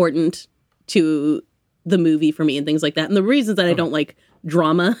story is important to the movie for me and things like that. And the reasons that I don't like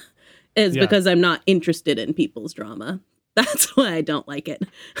drama is Yeah. because I'm not interested in people's drama. That's why I don't like it.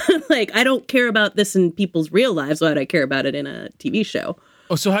 Like, I don't care about this in people's real lives. Why would I care about it in a TV show?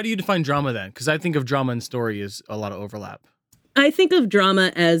 Oh, so how do you define drama then? Because I think of drama and story as a lot of overlap. I think of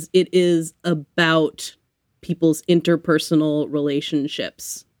drama as it is about people's interpersonal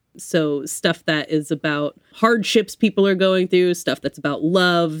relationships. So stuff that is about hardships people are going through, stuff that's about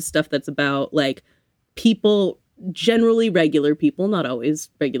love, stuff that's about like people, generally regular people, not always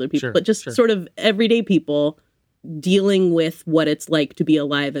regular people, Sure, but just sure. sort of everyday people dealing with what it's like to be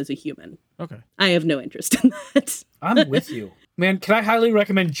alive as a human. Okay. I have no interest in that. I'm with you. Man, can I highly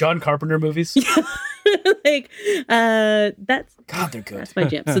recommend John Carpenter movies? Like, that's God, they're good. that's my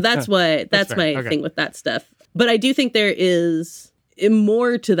jam. So that's what that's fair. my Okay. thing with that stuff. But I do think there is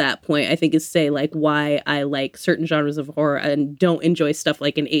more to that point, I think, is say like why I like certain genres of horror and don't enjoy stuff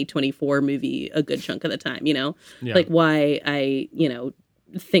like an A24 movie a good chunk of the time, you know? Yeah. Like why I, you know,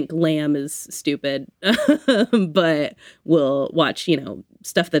 think Lamb is stupid, but will watch, you know,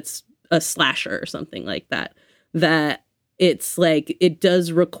 stuff that's a slasher or something like that. That it's like, it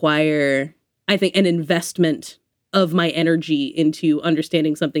does require, I think, an investment of my energy into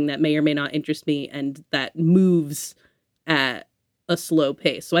understanding something that may or may not interest me and that moves at a slow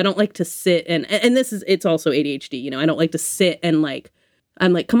pace. So I don't like to sit and this is, it's also ADHD, you know, I don't like to sit and like,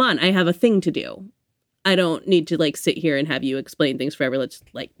 I'm like, come on, I have a thing to do. I don't need to like sit here and have you explain things forever. Let's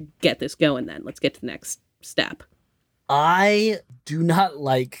like get this going then. Let's get to the next step. I do not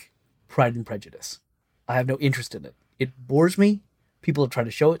like Pride and Prejudice. I have no interest in it. It bores me. People have tried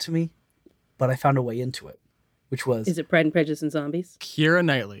to show it to me, but I found a way into it, which was... Is it Pride and Prejudice and Zombies? Keira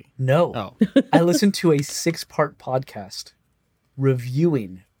Knightley. No. Oh. I listened to a 6-part podcast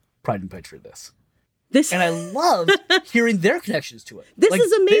reviewing Pride and Prejudice. And I loved hearing their connections to it. This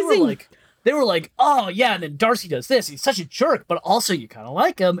is amazing. They were like, oh yeah, and then Darcy does this. He's such a jerk, but also you kind of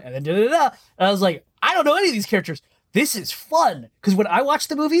like him. And then da-da-da. And I was like, I don't know any of these characters. This is fun. Because when I watch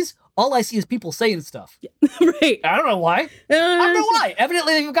the movies, all I see is people saying stuff. Right. I don't know why. I don't know why.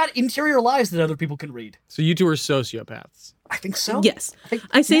 Evidently, they've got interior lives that other people can read. So you two are sociopaths. I think so. Yes.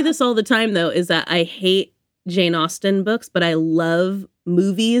 I say this all the time, though, is that I hate Jane Austen books, but I love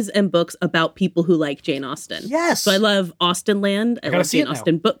movies and books about people who like Jane Austen. Yes. So I love Austenland. I love Jane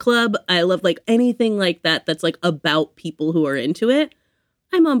Austen Book Club. I love like anything like that that's like about people who are into it.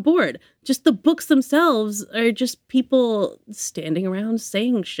 I'm on board. Just the books themselves are just people standing around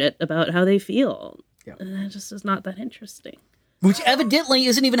saying shit about how they feel. Yeah. And that just is not that interesting. Which evidently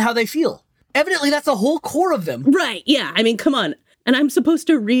isn't even how they feel. Evidently, that's the whole core of them. Right. Yeah. I mean, come on. And I'm supposed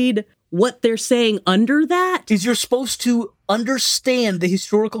to read what they're saying under that? Is you're supposed to understand the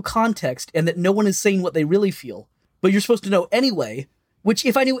historical context and that no one is saying what they really feel. But you're supposed to know anyway, which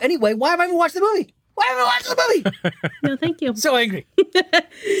if I knew anyway, why have I even watched the movie? Why haven't I watched the movie? No, thank you. So angry.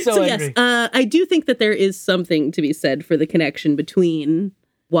 So yes, I do think that there is something to be said for the connection between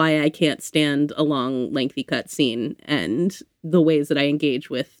why I can't stand a long, lengthy cutscene and the ways that I engage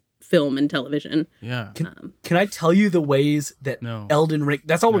with film and television. Yeah. Can I tell you the ways that Elden Ring...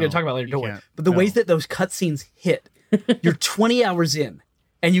 That's all we're going to talk about later, don't worry. But the ways that those cutscenes hit. You're 20 hours in,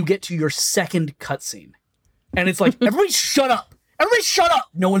 and you get to your second cutscene. And it's like, everybody shut up! Everybody shut up!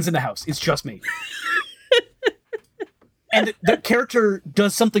 No one's in the house. It's just me. And the character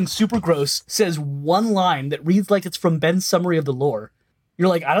does something super gross, says one line that reads like it's from Ben's summary of the lore. You're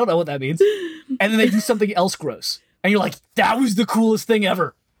like, I don't know what that means. And then they do something else gross. And you're like, that was the coolest thing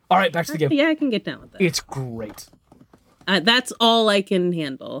ever. All right, back to the game. Yeah, I can get down with that. It's great. That's all I can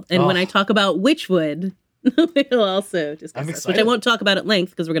handle. And when I talk about Witchwood, we'll also discuss this, which I won't talk about at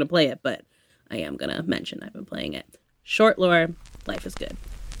length because we're going to play it, but I am going to mention I've been playing it. Short lore, life is good.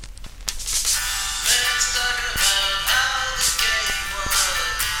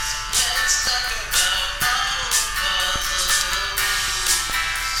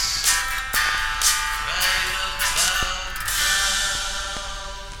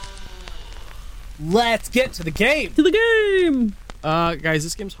 Let's get to the game. To the game. Guys,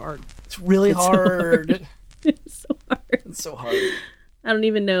 this game's hard. It's really hard. It's so hard. It's so hard. I don't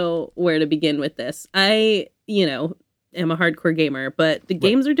even know where to begin with this. I, am a hardcore gamer, but the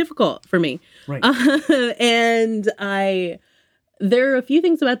games are difficult for me. Right. And there are a few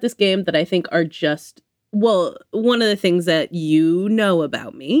things about this game that I think are just, well, one of the things that you know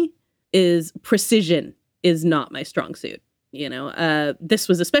about me is precision is not my strong suit. This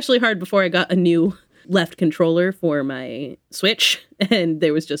was especially hard before I got a new left controller for my Switch, and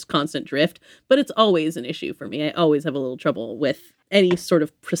there was just constant drift, but it's always an issue for me. I always have a little trouble with any sort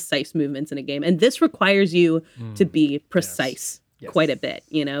of precise movements in a game, and this requires you to be precise quite a bit,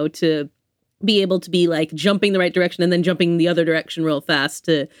 to be able to be like jumping the right direction and then jumping the other direction real fast,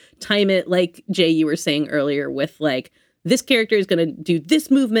 to time it like Jay, you were saying earlier, with like, this character is going to do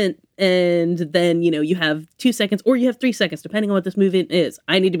this movement, and then, you have 2 seconds or you have 3 seconds, depending on what this movement is.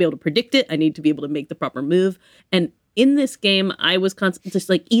 I need to be able to predict it. I need to be able to make the proper move. And in this game, I was just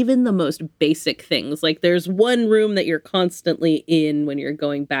like, even the most basic things, like there's one room that you're constantly in when you're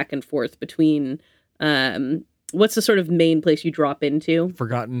going back and forth between, what's the sort of main place you drop into?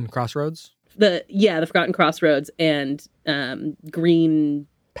 Forgotten Crossroads? The Forgotten Crossroads and Green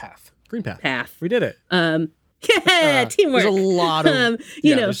Path. Green Path. We did it. Teamwork. There's a lot of,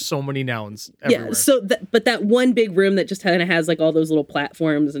 there's so many nouns everywhere. Yeah, so but that one big room that just kind of has like all those little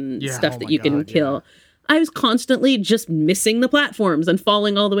platforms and stuff that you can kill. I was constantly just missing the platforms and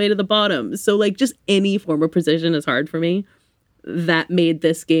falling all the way to the bottom. So like just any form of precision is hard for me. That made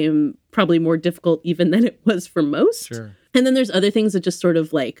this game probably more difficult even than it was for most. Sure. And then there's other things that just sort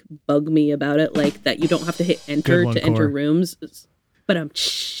of like bug me about it, like that you don't have to hit enter to enter rooms. But I'm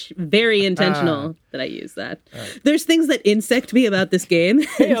very intentional that I use that. Right. There's things that insect me about this game.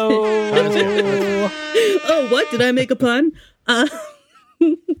 Oh, what? Did I make a pun?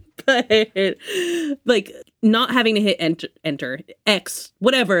 But like not having to hit enter X,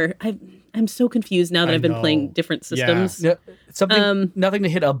 whatever. I'm so confused now that I've been playing different systems. Yeah. Something, nothing to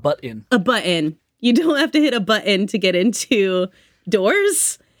hit a button. A button. You don't have to hit a button to get into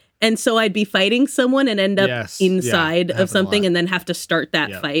doors. And so I'd be fighting someone and end up inside of something and then have to start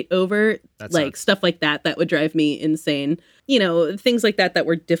that fight over. Like stuff like that would drive me insane. You know, things like that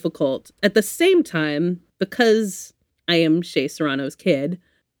were difficult. At the same time, because I am Shea Serrano's kid,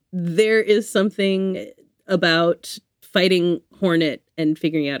 there is something about fighting Hornet and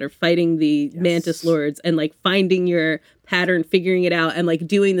figuring out, or fighting the Mantis Lords and like finding your pattern, figuring it out, and like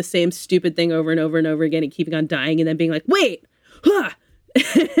doing the same stupid thing over and over and over again and keeping on dying and then being like, wait,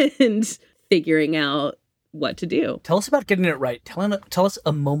 and figuring out what to do. Tell us about getting it right. Tell us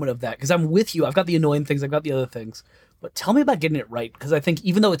a moment of that, because I'm with you. I've got the annoying things, I've got the other things, but tell me about getting it right, because I think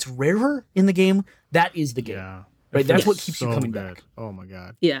even though it's rarer in the game, that is the game. Yeah. Right, that's what keeps you coming back. Oh my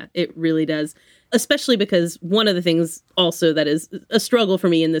God. Yeah, it really does. Especially because one of the things also that is a struggle for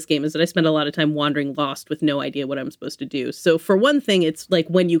me in this game is that I spend a lot of time wandering lost with no idea what I'm supposed to do. So for one thing, it's like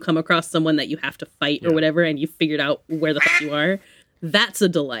when you come across someone that you have to fight or whatever, and you figured out where the fuck you are, that's a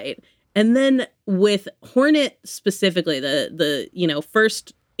delight. And then with Hornet specifically, the you know,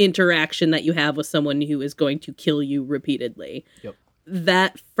 first interaction that you have with someone who is going to kill you repeatedly,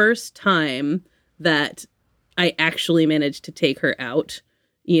 that first time that I actually managed to take her out,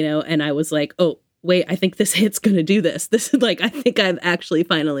 you know, and I was like, oh, wait, I think this hit's going to do this. This is like, I think I've actually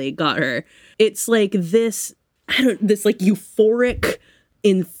finally got her. It's like this like euphoric,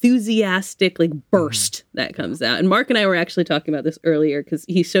 enthusiastic, like burst that comes out. And Mark and I were actually talking about this earlier because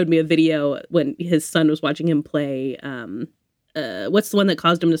he showed me a video when his son was watching him play, what's the one that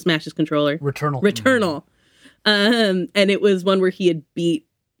caused him to smash his controller? Returnal. And it was one where he had beat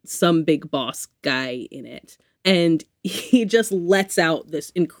some big boss guy in it, and he just lets out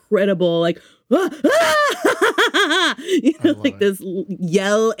this incredible like you know, like this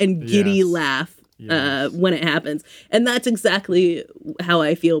yell and giddy laugh when it happens. And that's exactly how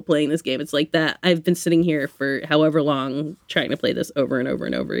I feel playing this game. It's like that. I've been sitting here for however long trying to play this over and over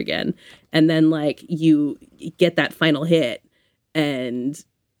and over again, and then like you get that final hit and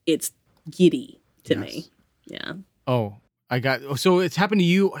it's giddy to me. So it's happened to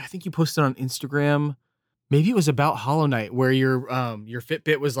you. I think you posted on Instagram. Maybe it was about Hollow Knight, where your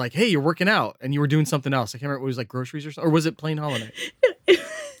Fitbit was like, "Hey, you're working out," and you were doing something else. I can't remember. It was like groceries or something, or was it playing Hollow Knight?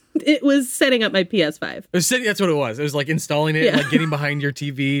 It was setting up my PS5. That's what it was. It was like installing it, and like getting behind your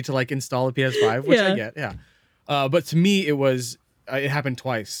TV to like install a PS5, which I get. Yeah, but to me, it happened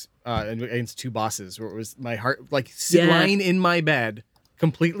twice against two bosses, where it was my heart like lying in my bed,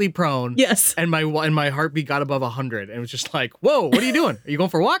 completely prone. Yes. And my heartbeat got above 100, and it was just like, whoa, what are you doing? Are you going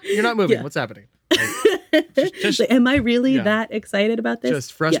for a walk? You're not moving. What's happening? Like, just am I really that excited about this?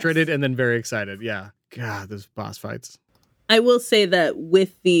 Just frustrated and then very excited. Yeah. God, those boss fights. I will say that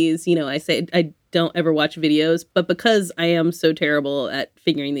with these, you know, I say I don't ever watch videos, but because I am so terrible at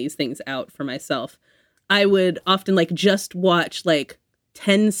figuring these things out for myself, I would often like just watch like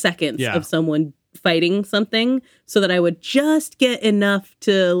 10 seconds of someone fighting something so that I would just get enough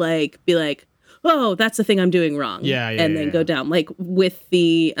to like be like, oh, that's the thing I'm doing wrong. And then go down. Like with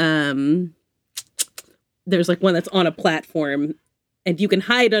the there's like one that's on a platform and you can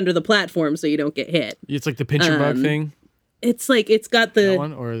hide under the platform so you don't get hit. It's like the pincher bug thing. It's like it's got the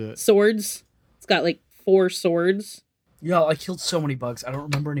one or the swords. It's got like 4 swords. Yeah, I killed so many bugs. I don't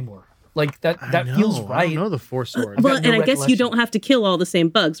remember anymore. Like that feels right. I don't know the 4 swords. Well, and I guess you don't have to kill all the same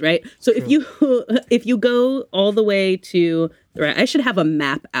bugs, right? So if you go all the way to the right, I should have a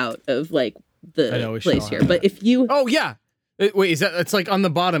map out of like the place here. But if you wait, is that it's like on the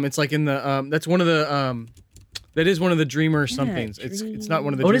bottom? It's like in the that's one of the that is one of the Dreamer somethings. It's not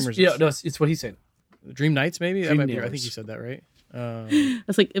one of the Dreamers. It's what he said. Dream Knights, maybe. I think you said that right. I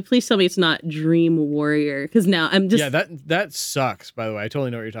was like, please tell me it's not Dream Warrior, because now I'm just that sucks. By the way, I totally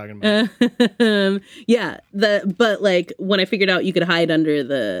know what you're talking about. But like when I figured out you could hide under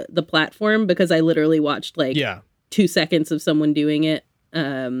the platform, because I literally watched like 2 seconds of someone doing it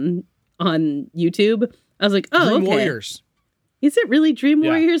on YouTube. I was like, oh, Dream okay. Warriors. Is it really Dream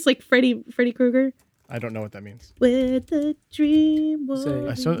Warriors like Freddy Krueger? I don't know what that means. Where the dream was.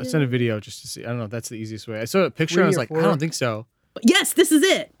 I sent a video just to see. I don't know if that's the easiest way. I saw a picture and I was Three or like, four. I don't think so. Yes, this is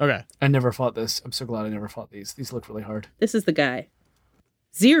it. Okay. I never fought this. I'm so glad I never fought these. These look really hard. This is the guy.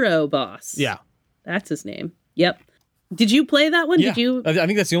 Zero Boss. Yeah. That's his name. Yep. Did you play that one? Yeah. Did you? I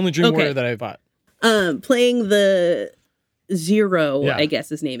think that's the only Dream Okay. Warrior that I bought. Playing the Zero, Yeah. I guess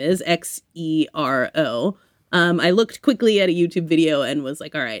his name is Xero. I looked quickly at a YouTube video and was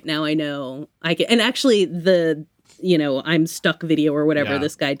like, all right, now I know I can. And actually, the I'm stuck video or whatever Yeah.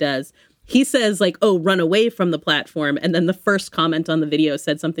 this guy does, he says like, oh, run away from the platform. And then the first comment on the video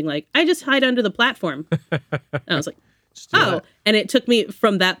said something like, I just hide under the platform. And I was like, oh. And it took me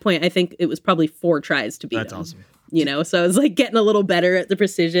from that point, I think it was probably 4 tries to beat That's him. awesome. So I was like getting a little better at the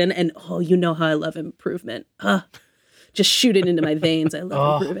precision. And you know how I love improvement. Just shoot it into my veins. I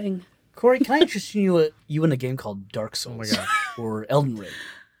love improving. Corey, can I interest you in a game called Dark Souls? Oh my God. Or Elden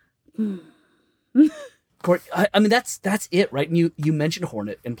Ring? Corey, I mean that's it, right? And you mentioned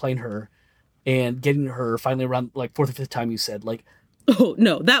Hornet and playing her, and getting her finally around like 4th or 5th time. You said like, Oh,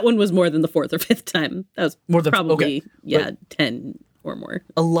 no, that one was more than the 4th or 5th time. That was More than- probably, okay. 10 or more.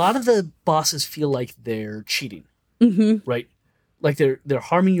 a lot of the bosses feel like they're cheating, right? Like they're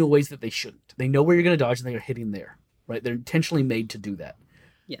harming you in ways that they shouldn't. They know where you're going to dodge and they're hitting there, right? They're intentionally made to do that.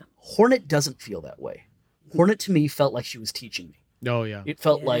 Yeah. Hornet doesn't feel that way. Hornet to me felt like she was teaching me. Oh, yeah. It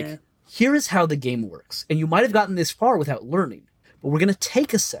felt like, here is how the game works. And you might have gotten this far without learning, but we're going to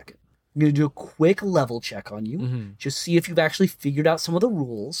take a second. I'm going to do a quick level check on you. Just see if you've actually figured out some of the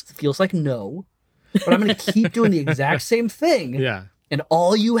rules. It feels like no. But I'm going to keep doing the exact same thing. Yeah. And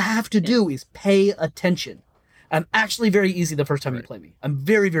all you have to do is pay attention. I'm actually very easy the first time you play me. I'm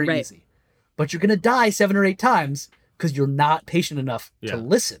very, very Right. easy. But you're going to die 7 or 8 times because you're not patient enough Yeah. to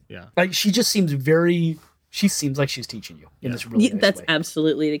listen. Yeah. Like, she seems like she's teaching you in this really nice That's way.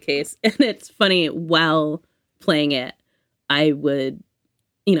 absolutely the case. And it's funny, while playing it, I would,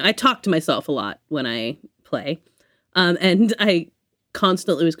 I talk to myself a lot when I play. And I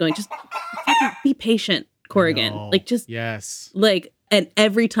constantly was going, just fucking be patient, Corrigan. No. Like, just Yes. like, and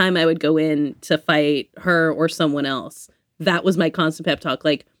every time I would go in to fight her or someone else, that was my constant pep talk.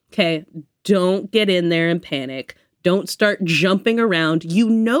 Like, okay, don't get in there and panic. Don't start jumping around. You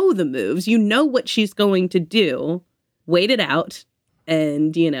know the moves. You know what she's going to do. Wait it out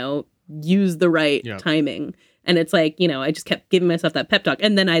and, use the right Yeah. timing. And it's like, I just kept giving myself that pep talk.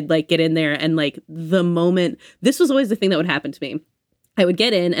 And then I'd like get in there and like the moment, this was always the thing that would happen to me. I would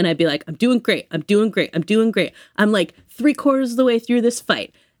get in and I'd be like, I'm doing great. I'm doing great. I'm doing great. I'm like 3/4 of the way through this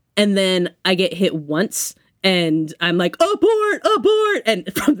fight. And then I get hit once and I'm like, abort.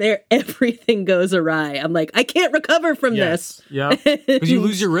 And from there, everything goes awry. I'm like, I can't recover from this. Yeah. Because you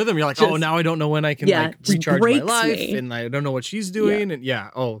lose your rhythm. You're like, oh, Just- now I don't know when I can yeah, like just recharge my breaks life, me. and I don't know what she's doing, and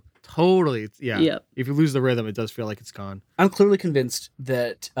totally. Yeah. Yep. If you lose the rhythm, it does feel like it's gone. I'm clearly convinced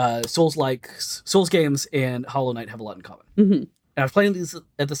that Souls games and Hollow Knight have a lot in common. Mm-hmm. And I was playing these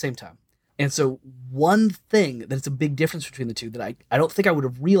at the same time. And so one thing that is a big difference between the two that I don't think I would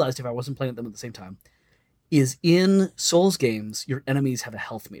have realized if I wasn't playing them at the same time is in Souls games, your enemies have a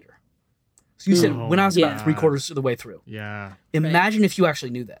health meter. So you said when I was about Yeah. 3/4 of the way through. Yeah. Imagine if you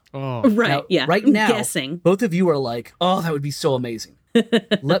actually knew that. Oh. Right. Now, Yeah. Right I'm now, guessing. both of you are like, oh, that would be so amazing.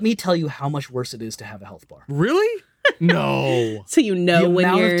 Let me tell you how much worse it is to have a health bar. Really? No. So you know The when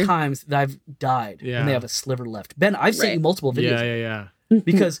amount you're of times that I've died Yeah. when they have a sliver left. Ben, I've sent Right. you multiple videos Yeah.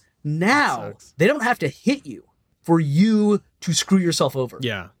 because now sucks. they don't have to hit you for you to screw yourself over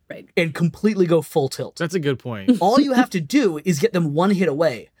Yeah. right. and completely go full tilt. That's a good point. All you have to do is get them one hit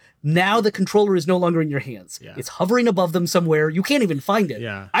away. Now the controller is no longer in your hands. Yeah. It's hovering above them somewhere. You can't even find it.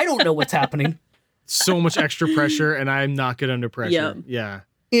 Yeah. I don't know what's happening. So much extra pressure, and I'm not good under pressure. Yep. Yeah.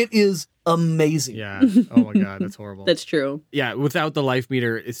 It is amazing. Yeah. Oh my God, that's horrible. That's true. Yeah. Without the life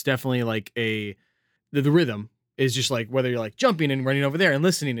meter, it's definitely like the rhythm is just like whether you're like jumping and running over there and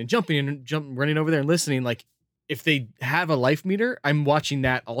listening and jumping and running over there and listening. Like if they have a life meter, I'm watching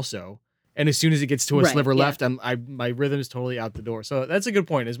that also. And as soon as it gets to a Right, sliver yeah. left, my rhythm is totally out the door. So that's a good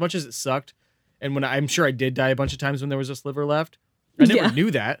point. As much as it sucked, and when I'm sure I did die a bunch of times when there was a sliver left, I never Yeah.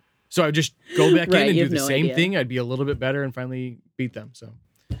 knew that. So I would just go back Right, in and you do have the no same idea. thing. I'd be a little bit better and finally beat them. So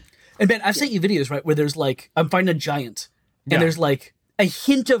And Ben, I've sent you videos, right, where there's like, I'm fighting a giant, and Yeah. there's like a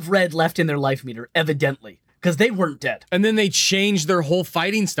hint of red left in their life meter, evidently, because they weren't dead. and then they changed their whole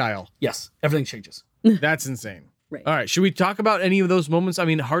fighting style. Yes, everything changes. That's insane. Right. All right. Should we talk about any of those moments? I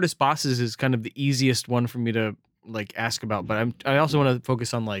mean, hardest bosses is kind of the easiest one for me to like ask about, but I also want to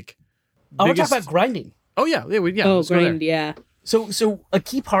focus on like. I want to biggest- talk about grinding. Oh yeah, yeah, Oh, let's go there. grind. Yeah. So a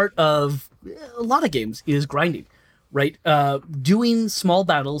key part of a lot of games is grinding. right? Doing small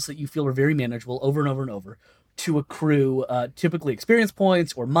battles that you feel are very manageable over and over and over to accrue typically experience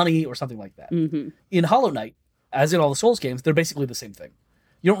points or money or something like that. In Hollow Knight, as in all the Souls games, they're basically the same thing.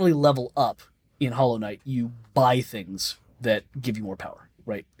 You don't really level up in Hollow Knight. You buy things that give you more power,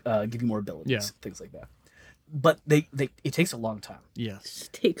 right? Give you more abilities, things like that. But it takes a long time. Yes.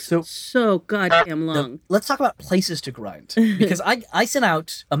 It takes so goddamn long. Let's talk about places to grind. Because I sent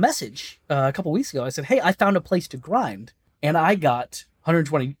out a message a couple weeks ago. I said, hey, I found a place to grind, and I got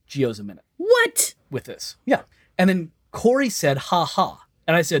 120 geos a minute. What? With this. Yeah. And then Corey said, ha ha.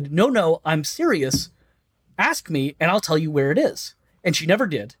 And I said, no, I'm serious. Ask me, and I'll tell you where it is. And she never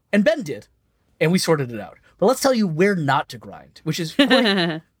did. And Ben did. And we sorted it out. But let's tell you where not to grind, which is,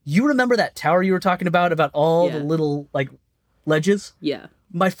 Corey, you remember that tower you were talking about all the little, like, ledges? Yeah.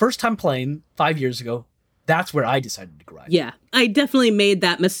 My first time playing 5 years ago, that's where I decided to grind. Yeah. I definitely made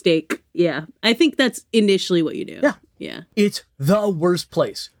that mistake. Yeah. I think that's initially what you do. Yeah. Yeah. It's the worst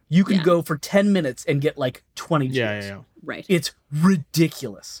place. You can go for 10 minutes and get, like, 20 gems. Yeah. Right. It's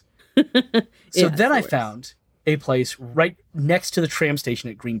ridiculous. So then I found a place right next to the tram station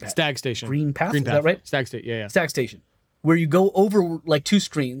at Green Path. Stag Station. Green Path, is that right? Stag Station, yeah. Stag Station, where you go over like 2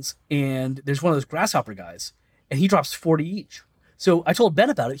 screens, and there's one of those grasshopper guys, and he drops 40 each. So I told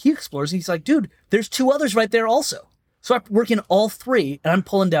Ben about it. He explores, and he's like, dude, there's 2 others right there also. So I'm working all 3, and I'm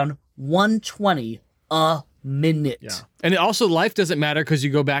pulling down 120 a minute. Yeah. And also, life doesn't matter because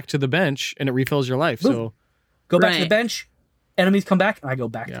you go back to the bench, and it refills your life. Boom. So go back to the bench, enemies come back, and I go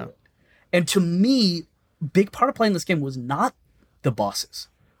back to it. And to me, big part of playing this game was not the bosses,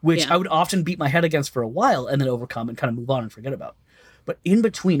 which I would often beat my head against for a while and then overcome and kind of move on and forget about. But in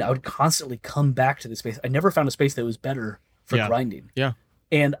between, I would constantly come back to this space. I never found a space that was better for grinding. Yeah.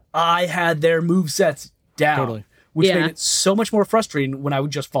 And I had their movesets down, which made it so much more frustrating when I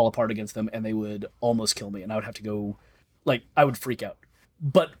would just fall apart against them and they would almost kill me and I would have to go, like, I would freak out.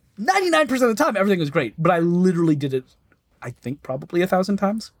 But 99% of the time, everything was great. But I literally did it, I think, probably 1,000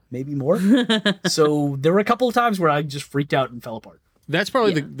 times, maybe more. So there were a couple of times where I just freaked out and fell apart. That's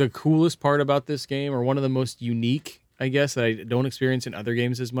probably the coolest part about this game, or one of the most unique, I guess, that I don't experience in other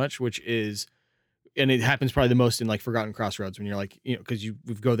games as much, which is, and it happens probably the most in like Forgotten Crossroads when you're like, you know, because you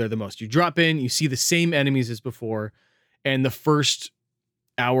go there the most. You drop in, you see the same enemies as before, and the first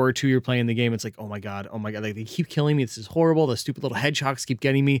hour or 2 you're playing the game, it's like, oh my god, like they keep killing me. This is horrible. The stupid little hedgehogs keep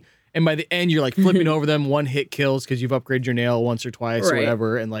getting me. And by the end, you're like flipping over them, 1-hit kills because you've upgraded your nail once or twice or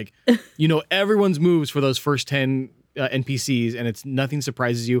whatever. And like, you know, everyone's moves for those first 10 NPCs, and it's nothing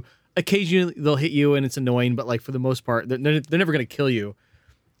surprises you. Occasionally they'll hit you and it's annoying, but like for the most part, they're never going to kill you.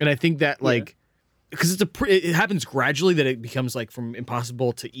 And I think that like, because it happens gradually that it becomes like from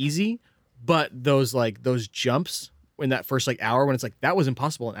impossible to easy, but those jumps in that first like hour when it's like, that was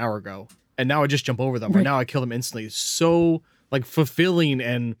impossible an hour ago, and now I just jump over them, or now I kill them instantly. It's so like fulfilling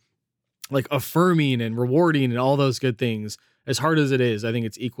and like affirming and rewarding and all those good things. As hard as it is, I think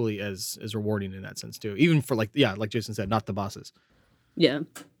it's equally as rewarding in that sense too. Even for like Jason said, not the bosses. Yeah,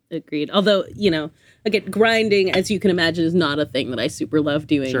 agreed. Although, you know, again, grinding, as you can imagine, is not a thing that I super love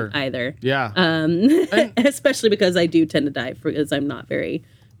doing either. Yeah. Especially because I do tend to die because I'm not very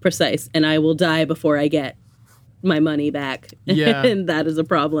precise, and I will die before I get my money back. Yeah. And that is a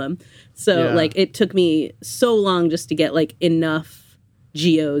problem. So like it took me so long just to get like enough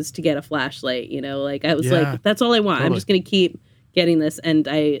geos to get a flashlight, you know, like I was like, that's all I want. I'm just going to keep getting this. And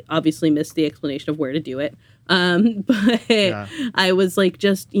I obviously missed the explanation of where to do it. But I was like,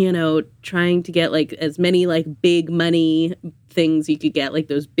 just, you know, trying to get like as many like big money things you could get, like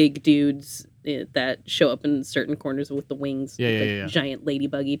those big dudes that show up in certain corners with the wings, giant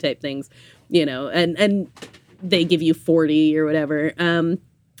ladybuggy type things, you know, and they give you 40 or whatever.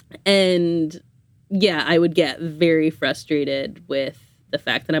 And yeah, I would get very frustrated with the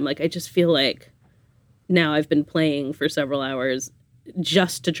fact that I'm like, I just feel like now I've been playing for several hours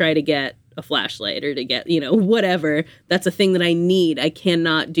just to try to get a flashlight or to get, you know, whatever. That's a thing that I need. I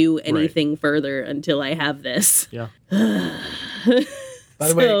cannot do anything further until I have this. Yeah. By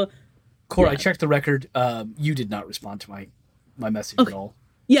the way, Cora, I checked the record. You did not respond to my message at all.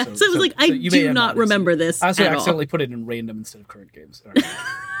 Yeah, so I was like, I do not remember this. I also at accidentally put it in random instead of current games.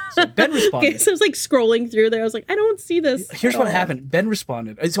 So Ben responded. Okay, so I was like scrolling through there. I was like, I don't see this. Here's what happened. Ben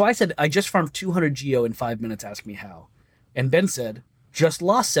responded. So I said, I just farmed 200 geo in 5 minutes. Ask me how. And Ben said, just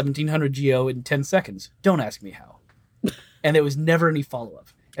lost 1,700 geo in 10 seconds. Don't ask me how. And there was never any follow-up.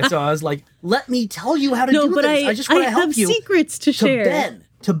 And so I was like, let me tell you how to do this. I just want to help you. I have secrets to share.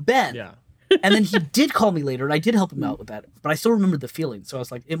 To Ben. Yeah. And then he did call me later, and I did help him out with that. But I still remembered the feeling. So I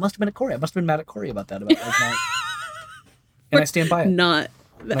was like, it must have been at Corey. I must have been mad at Corey about that. And I stand by it. Not.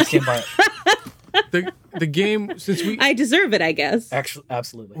 And I stand by it. the game, since I deserve it, I guess. Actually,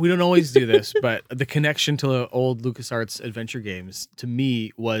 absolutely. we don't always do this, but the connection to the old LucasArts adventure games to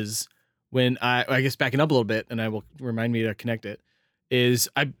me was when I guess backing up a little bit, and I will remind me to connect it, is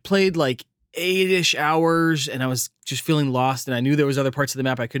I played like 8-ish hours and I was just feeling lost, and I knew there was other parts of the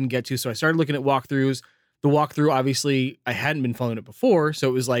map I couldn't get to. So I started looking at walkthroughs. The walkthrough, obviously, I hadn't been following it before. So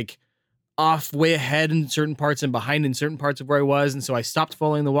it was like off way ahead in certain parts and behind in certain parts of where I was. And so I stopped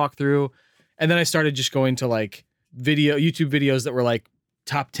following the walkthrough. And then I started just going to like YouTube videos that were like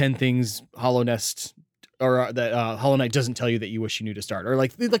top 10 things Hollow Nest or that Hollow Knight doesn't tell you that you wish you knew to start, or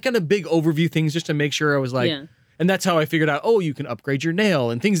like the kind of big overview things just to make sure I was like, and that's how I figured out, oh, you can upgrade your nail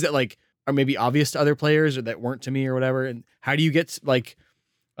and things that like are maybe obvious to other players or that weren't to me or whatever. And how do you get like,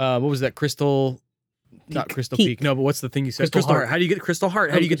 what was that? Not Crystal Peak. No, but what's the thing you said? Crystal Heart. How do you get Crystal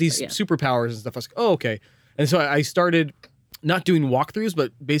Heart? How do you get these superpowers and stuff? I was like, oh, okay. And so I started not doing walkthroughs,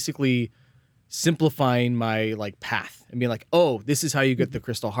 but basically simplifying my like path and being like, oh, this is how you get the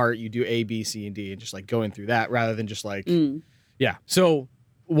Crystal Heart. You do A, B, C, and D, and just like going through that rather than just like, yeah. So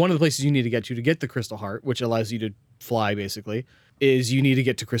one of the places you need to get the Crystal Heart, which allows you to fly basically, is you need to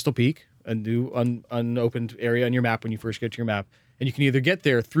get to Crystal Peak, a new unopened area on your map when you first get to your map. And you can either get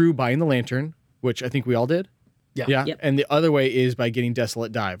there through buying the lantern, which I think we all did. Yeah. Yep. And the other way is by getting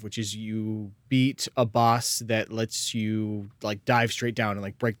Desolate Dive, which is you beat a boss that lets you like dive straight down and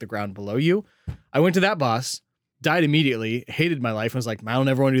like break the ground below you. I went to that boss, died immediately, hated my life, and was like, I don't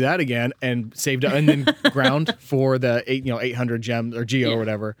ever want to do that again, and saved and then ground for the 800 gems or Geo or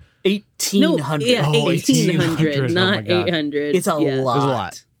whatever. 1,800. No, yeah, 1,800, not oh 800. It's a lot. It was a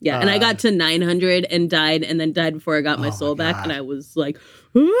lot. Yeah, and I got to 900 and then died before I got my soul back, and I was like,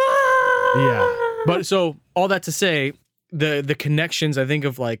 yeah. But so all that to say, the connections I think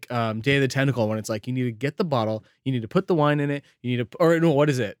of like Day of the Tentacle, when it's like you need to get the bottle, you need to put the wine in it, you need to, or no,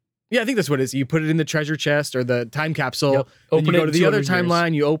 what is it? Yeah, I think that's what it is. You put it in the treasure chest or the time capsule. Then you go to the other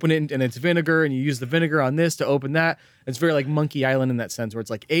timeline, you open it, and it's vinegar, and you use the vinegar on this to open that. It's very like Monkey Island in that sense, where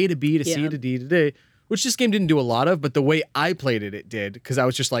it's like A to B to C to D to D, which this game didn't do a lot of, but the way I played it, it did, because I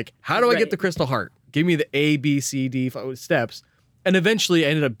was just like, how do I get the Crystal Heart? Give me the A, B, C, D steps. And eventually I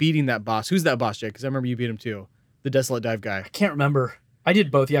ended up beating that boss. Who's that boss, Jake? Because I remember you beat him too. The Desolate Dive guy. I can't remember. I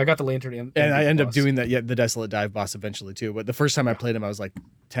did both. Yeah, I got the lantern and I ended up doing that. Yeah, the Desolate Dive boss eventually too. But the first time I played him, I was like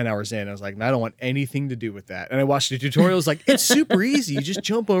 10 hours in. I was like, I don't want anything to do with that. And I watched the tutorials. Like, it's super easy. You just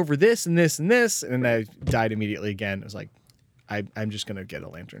jump over this and this and this. And I died immediately again. I was like, I'm just gonna get a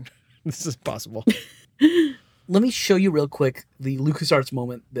lantern. This is possible. Let me show you real quick the LucasArts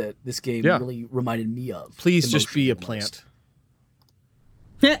moment that this game really reminded me of. Please just be a plant.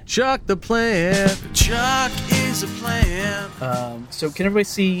 Chuck the plant. Chuck is a plant. So can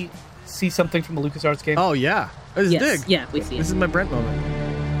everybody see something from a LucasArts game? Oh yeah. This is Dig. Yeah, we see it. This is my Brent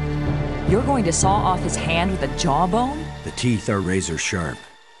moment. You're going to saw off his hand with a jawbone? The teeth are razor sharp.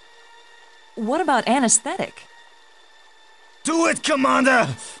 What about anesthetic? Do it, Commander!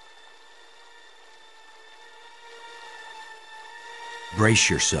 Brace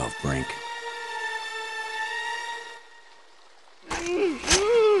yourself, Brink.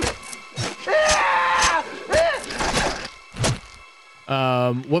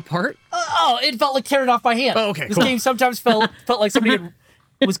 What part? It felt like tearing off my hand. Oh, okay, This cool. game sometimes felt like somebody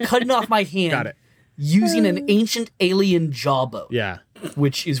was cutting off my hand. Got it. Using an ancient alien jawbone. Yeah.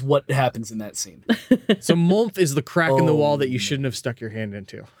 Which is what happens in that scene. So Molth is the crack in the wall that you shouldn't have stuck your hand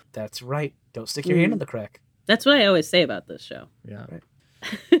into. That's right. Don't stick your hand in the crack. That's what I always say about this show. Yeah. Right.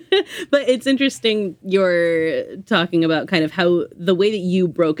 But it's interesting you're talking about kind of how the way that you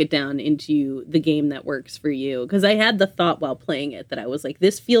broke it down into the game that works for you. Because I had the thought while playing it that I was like,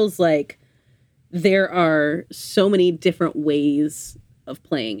 this feels like there are so many different ways of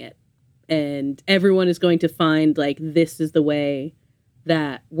playing it. And everyone is going to find like, this is the way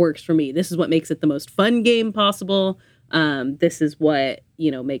that works for me. This is what makes it the most fun game possible. This is what,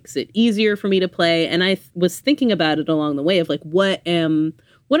 makes it easier for me to play. And I was thinking about it along the way of like, what am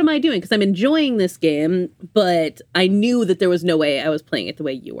I doing? Because I'm enjoying this game, but I knew that there was no way I was playing it the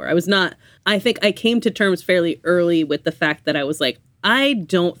way you were. I think I came to terms fairly early with the fact that I was like, I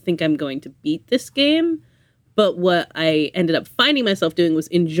don't think I'm going to beat this game. But what I ended up finding myself doing was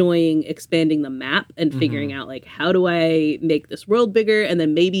enjoying expanding the map and figuring out like, how do I make this world bigger? And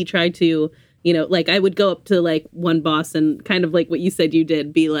then maybe try to, like I would go up to like one boss and kind of like what you said you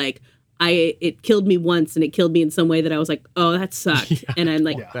did, be like, it killed me once and it killed me in some way that I was like, oh, that sucked. Yeah, and I'm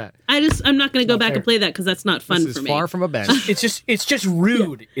like, I'm not going to go back and play that because that's not fun for me. Far from a bench. It's just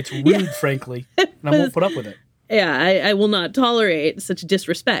rude. Yeah. It's rude, frankly. And I won't put up with it. Yeah, I will not tolerate such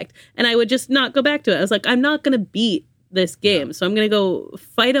disrespect. And I would just not go back to it. I was like, I'm not going to beat this game. So I'm going to go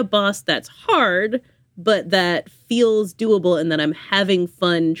fight a boss that's hard, but that feels doable and that I'm having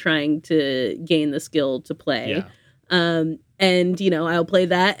fun trying to gain the skill to play. Yeah. And, you know, I'll play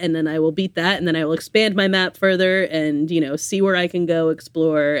that and then I will beat that and then I will expand my map further and, you know, see where I can go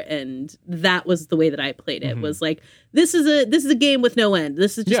explore. And that was the way that I played it. Was like, this is a game with no end.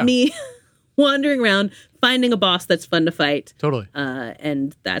 This is just me wandering around, finding a boss that's fun to fight. Totally.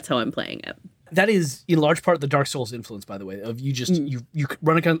 And that's how I'm playing it. That is in large part the Dark Souls influence, by the way, of you just you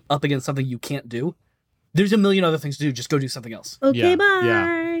run up against something you can't do. There's a million other things to do. Just go do something else. Okay, bye.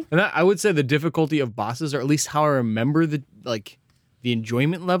 Yeah. And I would say the difficulty of bosses, or at least how I remember the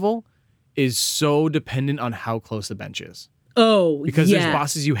enjoyment level, is so dependent on how close the bench is. Oh, because there's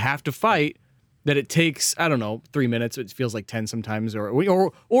bosses you have to fight that it takes, I don't know, 3 minutes. It feels like 10 sometimes,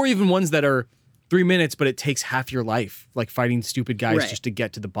 or even ones that are 3 minutes, but it takes half your life, like fighting stupid guys just to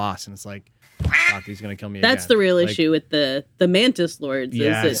get to the boss, and it's like, fuck, he's gonna kill me. That's again. the real Like, issue with the Mantis Lords.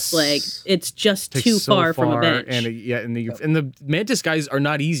 Yes. Is it's like it's just takes too so far from a bench. and the Mantis guys are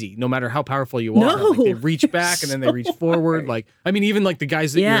not easy, no matter how powerful you are. No. Like, they reach back and then they reach forward. Like, I mean, even like the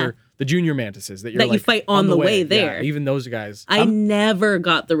guys that you're the junior mantises that you're That you like, fight on the way there. Yeah, even those guys. I never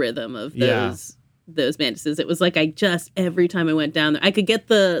got the rhythm of those mantises. It was like every time I went down there, I could get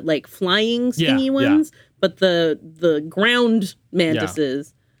the like flying stingy ones, but the ground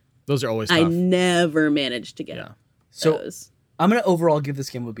mantises. Those are always tough. I never managed to get those. So I'm going to overall give this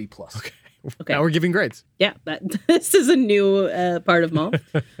game a B+. Okay. Now we're giving grades. Yeah, this is a new part of Mall.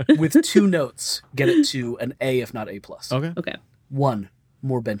 With 2 notes, get it to an A, if not A+. Okay. 1,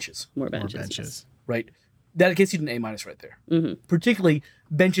 more benches. More benches. Right? That gets you to an A- right there. Mm-hmm. Particularly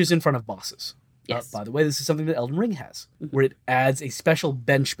benches in front of bosses. Yes. By the way, this is something that Elden Ring has, where it adds a special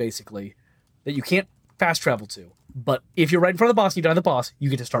bench, basically, that you can't fast travel to. But if you're right in front of the boss and you die the boss, you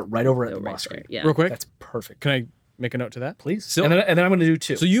get to start right over at the boss screen. Yeah. Real quick. That's perfect. Can I make a note to that? Please. And then I'm going to do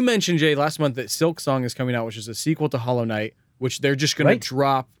 2. So you mentioned, Jay, last month that Silk Song is coming out, which is a sequel to Hollow Knight, which they're just going to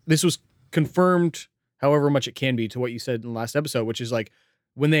drop. This was confirmed, however much it can be, to what you said in the last episode, which is like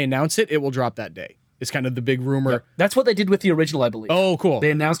when they announce it, it will drop that day. It's kind of the big rumor. Yeah. That's what they did with the original, I believe. Oh, cool.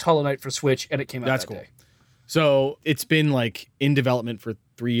 They announced Hollow Knight for Switch, and it came out That's that cool. day. So it's been like in development for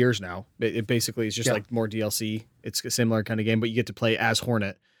 3 years now. It basically is just like more DLC. It's a similar kind of game, but you get to play as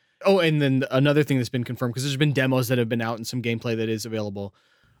Hornet. Oh, and then another thing that's been confirmed, because there's been demos that have been out and some gameplay that is available.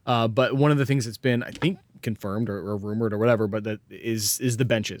 But one of the things that's been, I think, confirmed or rumored or whatever, but that is the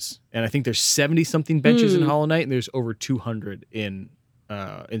benches. And I think there's 70 something benches in Hollow Knight, and there's over 200 in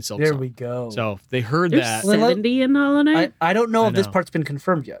Silk Song. There we go. So they heard There's that. 70 in Hollow Knight? I don't know if this know. part's been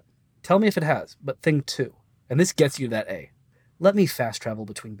confirmed yet. Tell me if it has. But thing 2, and this gets you that A. Let me fast travel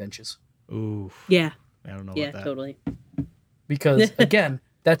between benches. Ooh. Yeah. I don't know Yeah, about that. totally. Because, again,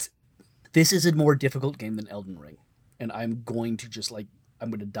 this is a more difficult game than Elden Ring. And I'm going to I'm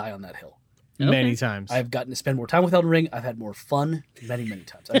going to die on that hill. Many times. I've gotten to spend more time with Elden Ring. I've had more fun many, many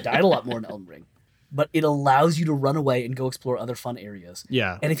times. I've died a lot more in Elden Ring. But it allows you to run away and go explore other fun areas.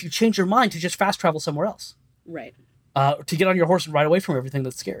 Yeah. And if you change your mind, to just fast travel somewhere else. Right. To get on your horse and ride away from everything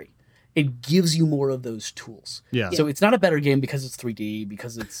that's scary. It gives you more of those tools. Yeah. So it's not a better game because it's 3D,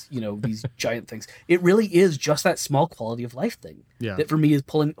 because it's, these giant things. It really is just that small quality of life thing. Yeah. That for me is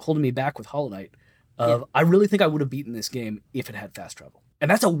holding me back with Hollow Knight. I really think I would have beaten this game if it had fast travel. And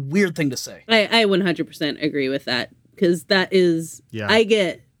that's a weird thing to say. I 100% agree with that, because that is, I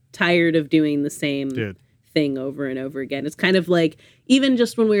get tired of doing the same thing over and over again. It's kind of like, even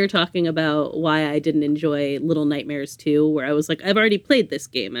just when we were talking about why I didn't enjoy Little Nightmares 2, where I was like, I've already played this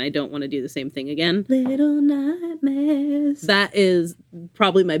game and I don't want to do the same thing again. Little Nightmares. That is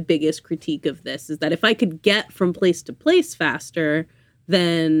probably my biggest critique of this, is that if I could get from place to place faster,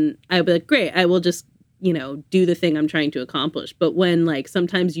 then I'd be like, great, I will just, do the thing I'm trying to accomplish. But when like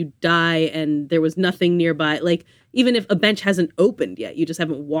sometimes you die and there was nothing nearby, like even if a bench hasn't opened yet, you just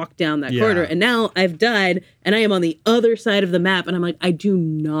haven't walked down that corridor, and now I've died and I am on the other side of the map, and I'm like, I do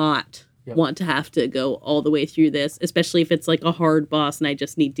not want to have to go all the way through this, especially if it's like a hard boss and I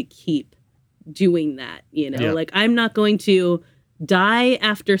just need to keep doing that, like I'm not going to die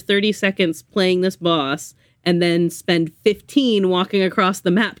after 30 seconds playing this boss and then spend 15 walking across the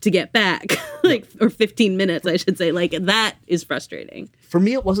map to get back, or 15 minutes, I should say. Like, that is frustrating. For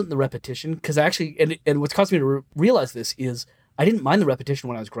me, it wasn't the repetition, because actually, and what's caused me to realize this is I didn't mind the repetition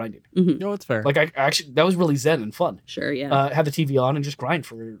when I was grinding. Mm-hmm. No, it's fair. Like, I actually, that was really zen and fun. Sure, yeah. Have the TV on and just grind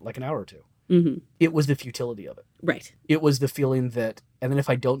for like an hour or 2. Mm-hmm. It was the futility of it. Right. It was the feeling that, and then if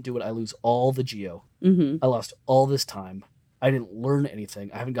I don't do it, I lose all the geo. Mm-hmm. I lost all this time. I didn't learn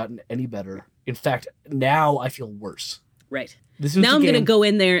anything. I haven't gotten any better. In fact, now I feel worse. Right. This was now the I'm going to game- go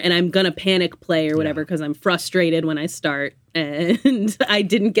in there and I'm going to panic play or whatever because I'm frustrated when I start and I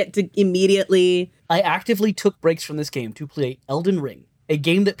didn't get to immediately. I actively took breaks from this game to play Elden Ring, a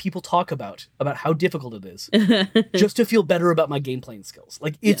game that people talk about how difficult it is, just to feel better about my game playing skills.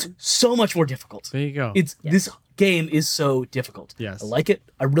 Like, it's so much more difficult. There you go. This game is so difficult. Yes. I like it.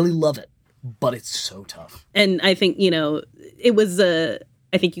 I really love it, but it's so tough. And I think, it was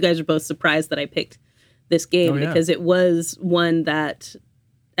I think you guys are both surprised that I picked this game because it was one that,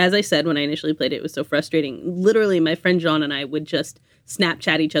 as I said, when I initially played it, it was so frustrating. Literally, my friend John and I would just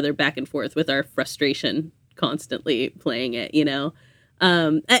Snapchat each other back and forth with our frustration constantly playing it,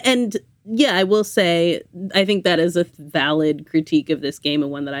 And yeah, I will say, I think that is a valid critique of this game, and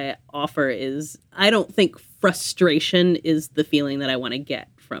one that I offer is I don't think frustration is the feeling that I want to get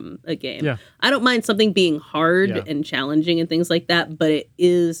from a game. Yeah. I don't mind something being hard and challenging and things like that, but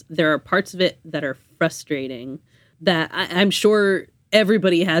there are parts of it that are frustrating that I'm sure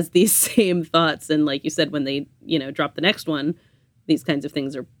everybody has these same thoughts. And like you said, when they, drop the next one, these kinds of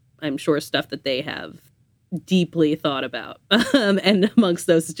things are, I'm sure, stuff that they have deeply thought about. And amongst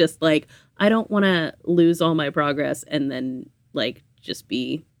those is just like, I don't want to lose all my progress and then like just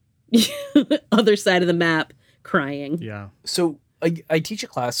be other side of the map crying. Yeah. So I teach a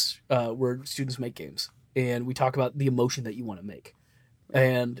class where students make games, and we talk about the emotion that you want to make.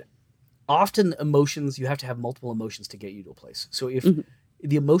 And often emotions, you have to have multiple emotions to get you to a place. So if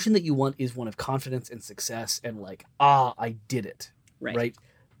the emotion that you want is one of confidence and success and like, I did it, right?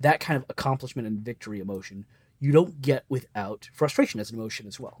 That kind of accomplishment and victory emotion, you don't get without frustration as an emotion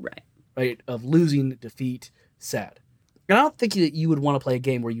as well. Right? Of losing, defeat, sad. And I don't think that you would want to play a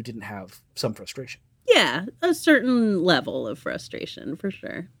game where you didn't have some frustration. Yeah, a certain level of frustration, for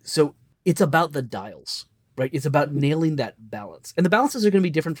sure. So it's about the dials, right? It's about nailing that balance. And the balances are going to be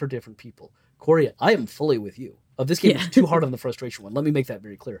different for different people. Corey, I am fully with you. This game is too hard on the frustration one. Let me make that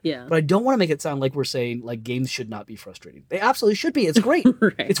very clear. Yeah. But I don't want to make it sound like we're saying like games should not be frustrating. They absolutely should be. It's great.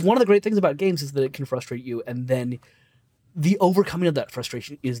 Right. It's one of the great things about games is that it can frustrate you, and then the overcoming of that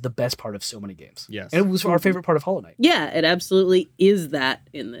frustration is the best part of so many games. Yes. And it was our favorite part of Hollow Knight. Yeah, it absolutely is that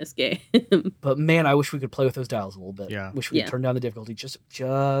in this game. But man, I wish we could play with those dials a little bit. Yeah. Wish we could turn down the difficulty just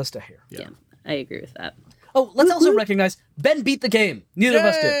a hair. Yeah, I agree with that. Oh, let's also recognize Ben beat the game. Neither of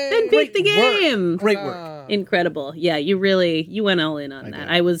us did. Ben beat the game. Great work. Incredible. Yeah, you went all in on that.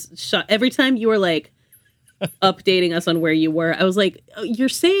 I was shocked. Every time you were like updating us on where you were, I was like, you're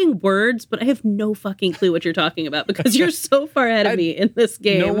saying words, but I have no fucking clue what you're talking about because you're so far ahead of me in this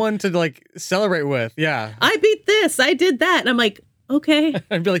game. No one to like celebrate with. Yeah. I beat this. I did that. And I'm like, okay.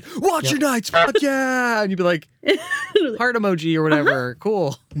 I'd be like, watch your nights. Fuck yeah. And you'd be like, heart emoji or whatever.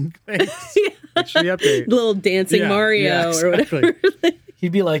 Cool. Thanks. Thanks for the update. Little dancing Mario or whatever.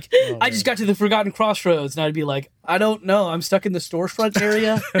 He'd be like, I just got to the Forgotten Crossroads. And I'd be like, I don't know. I'm stuck in the storefront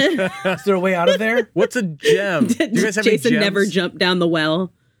area. Is there a way out of there? What's a gem? Do you guys have any Jason gems? never jumped down the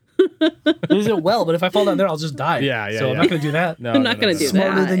well. There's a well, but if I fall down there, I'll just die. Yeah. So I'm not going to do that. No, I'm not going to do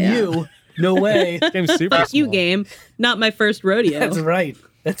that. Smarter than you. No way. This game's super Fuck you, small. game. Not my first rodeo. That's right.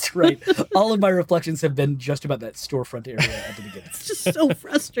 That's right. All of my reflections have been just about that storefront area at the beginning. It's just so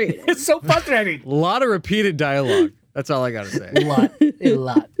frustrating. It's so frustrating. A lot of repeated dialogue. That's all I got to say. A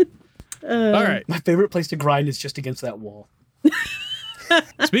lot. All right. My favorite place to grind is just against that wall.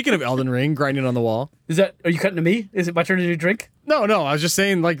 Speaking of Elden Ring, grinding on the wall. Are you cutting to me? Is it my turn to do drink? No. I was just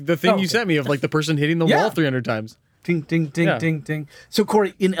saying like the thing you sent me of like the person hitting the wall 300 times. Ding, ding, ding, Yeah. ding, ding. So,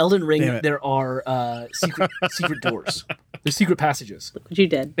 Corey, in Elden Ring, Damn it. there are secret doors. There's secret passages. What you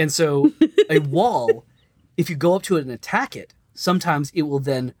did. And so a wall, if you go up to it and attack it, sometimes it will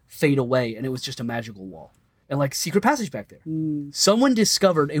then fade away and it was just a magical wall. And like secret passage back there. Someone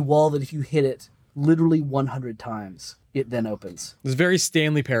discovered a wall that if you hit it literally 100 times, it then opens. It's very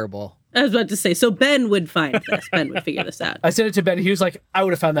Stanley Parable. I was about to say, so Ben would find this. Ben would figure this out. I sent it to Ben. He was like, I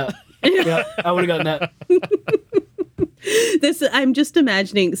would have found that. Yeah, I would have gotten that. I'm just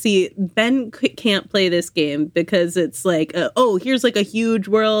imagining. See, Ben can't play this game because it's like, here's like a huge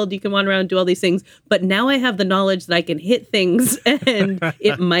world. You can wander around and do all these things. But now I have the knowledge that I can hit things and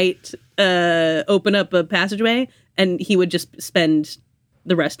it might open up a passageway. And he would just spend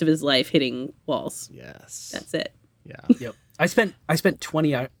the rest of his life hitting walls. Yes. That's it. Yeah. Yep. I spent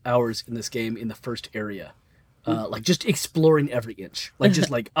 20 hours in this game in the first area. Like just exploring every inch. Like just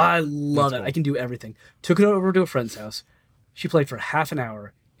like, I love it. I can do everything. Took it over to a friend's house. She played for half an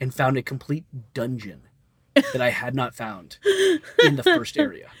hour and found a complete dungeon that I had not found in the first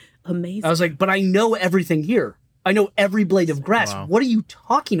area. Amazing. I was like, but I know everything here. I know every blade of grass. Wow. What are you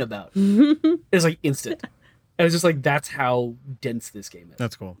talking about? It was like instant. And it's just like, that's how dense this game is.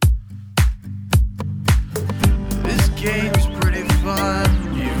 That's cool. This game's pretty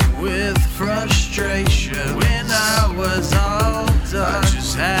spun you with frustration. When I was all done, I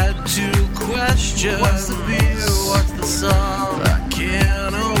just had to question, what's the beer, what's the song? I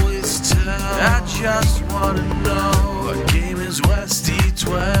can't always tell. I just wanna know, what game is Westy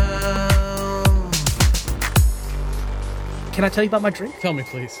 12? Can I tell you about my drink? Tell me,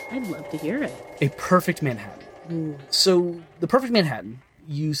 please. I'd love to hear it. A perfect Manhattan. So the perfect Manhattan,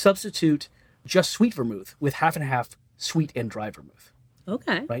 you substitute just sweet vermouth with half and half sweet and dry vermouth.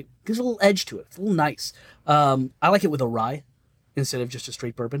 Okay. Right? Gives a little edge to it. It's a little nice. I like it with a rye instead of just a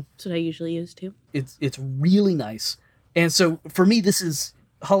straight bourbon. That's what I usually use too. It's really nice. And so for me, this is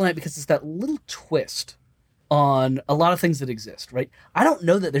Hollow Knight because it's that little twist on a lot of things that exist, right? I don't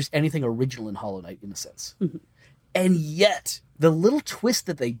know that there's anything original in Hollow Knight in a sense. Mm-hmm. And yet, the little twist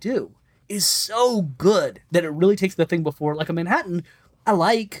that they do is so good that it really takes the thing before. Like a Manhattan, I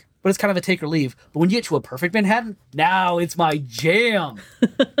like, but it's kind of a take or leave. But when you get to a perfect Manhattan, now it's my jam.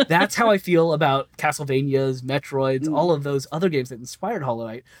 That's how I feel about Castlevanias, Metroids, all of those other games that inspired Hollow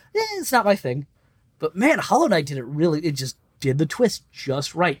Knight. It's not my thing. But man, Hollow Knight it just did the twist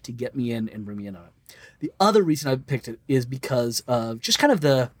just right to get me in and bring me in on it. The other reason I picked it is because of just kind of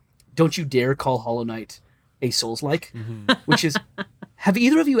the don't you dare call Hollow Knight a Souls-like, which is, have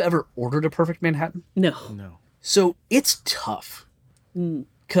either of you ever ordered a perfect Manhattan? No. So it's tough.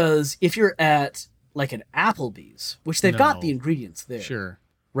 Because if you're at like an Applebee's, which they've got the ingredients there, Sure.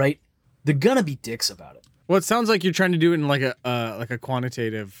 right? They're gonna be dicks about it. Well, it sounds like you're trying to do it in like a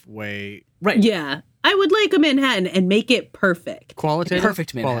quantitative way. Right. Yeah. I would like a Manhattan and make it perfect. Qualitative?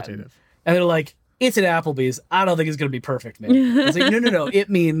 Perfect Manhattan. Qualitative. And they're like, it's an Applebee's. I don't think it's gonna be perfect, man. It's like, no.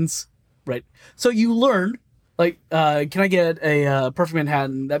 It means, right. So you learn, like, can I get a perfect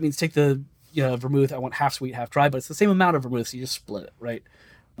Manhattan? That means take the vermouth. I want half sweet, half dry, but it's the same amount of vermouth, so you just split it, right?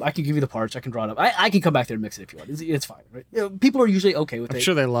 I can give you the parts. I can draw it up. I can come back there and mix it if you want. It's fine, right? People are usually okay with it. I'm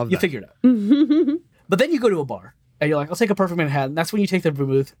sure they love You that. figure it out. But then you go to a bar, and you're like, I'll take a perfect Manhattan. That's when you take the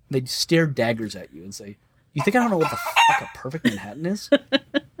vermouth, and they stare daggers at you and say, you think I don't know what the fuck a perfect Manhattan is?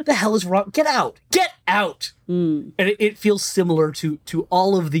 The hell is wrong? Get out! Get out! And it feels similar to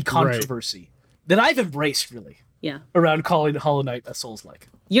all of the controversy that I've embraced, really. Yeah. Around calling Hollow Knight a Souls-like.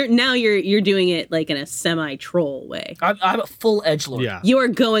 You're doing it like in a semi-troll way. I'm a full edgelord. Yeah. You are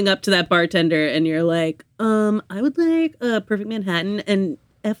going up to that bartender and you're like, I would like a perfect Manhattan, and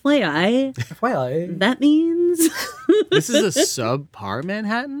FYI, that means This is a subpar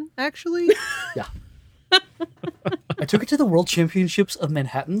Manhattan, actually? Yeah. I took it to the World Championships of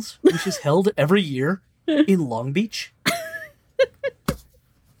Manhattans, which is held every year in Long Beach.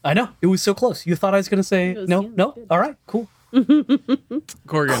 I know. It was so close. You thought I was going to say no? All right, cool.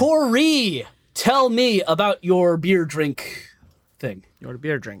 Corrigan. Corey, tell me about your beer drink thing. Your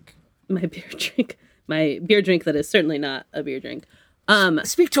beer drink. my beer drink that is certainly not a beer drink.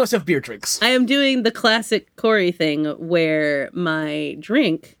 Speak to us of beer drinks. I am doing the classic Corey thing where my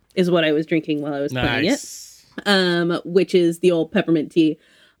drink is what I was drinking while I was playing it, which is the old peppermint tea.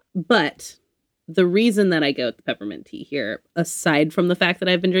 But the reason that I go with the peppermint tea here, aside from the fact that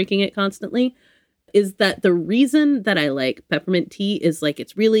I've been drinking it constantly, is that the reason that I like peppermint tea is like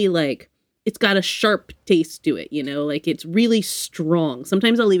it's really like it's got a sharp taste to it, like it's really strong.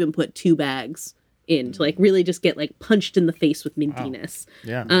 Sometimes I'll even put 2 bags in to like really just get like punched in the face with mintiness.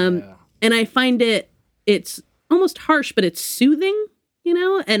 Yeah. And I find it's almost harsh, but it's soothing,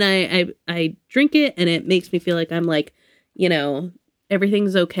 and I drink it and it makes me feel like I'm like,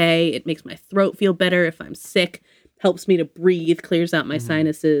 everything's okay. It makes my throat feel better if I'm sick, helps me to breathe, clears out my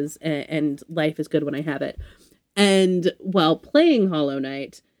sinuses, and life is good when I have it. And while playing Hollow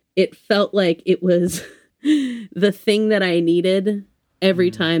Knight, it felt like it was the thing that I needed every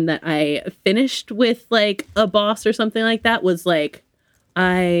time that I finished with like a boss or something like that. Was like,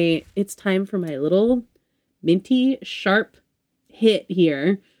 it's time for my little minty sharp hit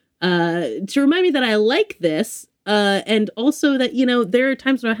here to remind me that I like this, and also that there are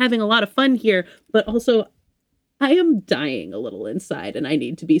times when I'm having a lot of fun here, but also I am dying a little inside and I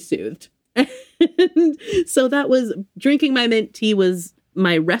need to be soothed. And so that was drinking my mint tea was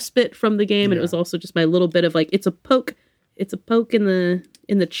my respite from the game, and it was also just my little bit of like it's a poke in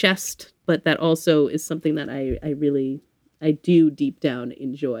the chest, but that also is something that I do deep down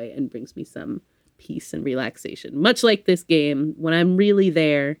enjoy and brings me some peace and relaxation. Much like this game, when I'm really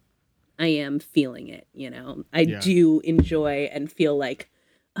there, I am feeling it, I do enjoy and feel like,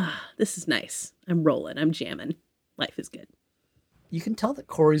 this is nice. I'm rolling. I'm jamming. Life is good. You can tell that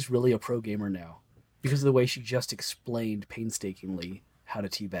Corey's really a pro gamer now because of the way she just explained painstakingly how to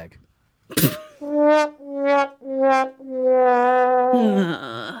teabag.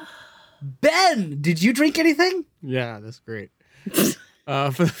 Ben, did you drink anything? Yeah, that's great.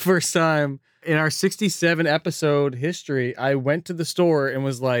 For the first time in our 67 episode history, I went to the store and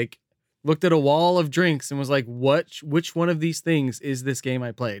was like, looked at a wall of drinks and was like, which one of these things is this game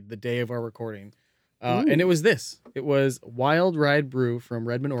I played the day of our recording? And it was this. It was Wild Ride Brew from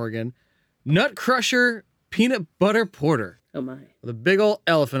Redmond, Oregon. Nut Crusher Peanut Butter Porter. Oh my. With a big old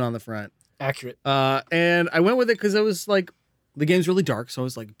elephant on the front. Accurate. And I went with it because I was like, the game's really dark. So it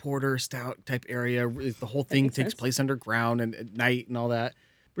was like porter, stout type area. The whole thing takes place underground and at night and all that.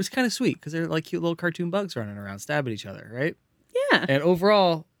 But it's kind of sweet because they're like cute little cartoon bugs running around, stabbing each other, right? Yeah. And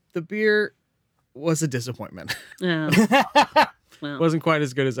overall, the beer was a disappointment. Oh. Well. Wasn't quite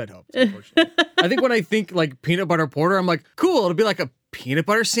as good as I'd hoped, unfortunately. I think when I think like peanut butter porter, I'm like, cool, it'll be like a peanut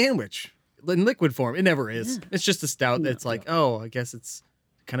butter sandwich in liquid form. It never is. Yeah. It's just a stout that's like, oh, I guess it's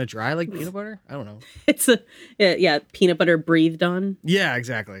kind of dry like peanut butter. I don't know. It's peanut butter breathed on. Yeah,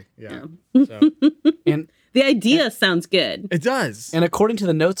 exactly. Yeah. So. And the idea sounds good. It does. And according to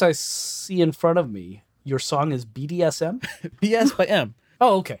the notes I see in front of me, your song is BDSM? BS by M.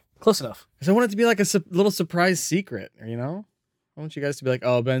 Oh, okay. Close enough. Because I want it to be like a little surprise secret, you know? I want you guys to be like,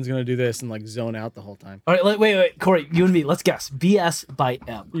 oh, Ben's going to do this and like zone out the whole time. All right, wait, Corey, you and me, let's guess. BS by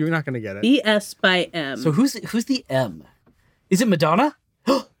M. You're not going to get it. BS by M. So who's the M? Is it Madonna?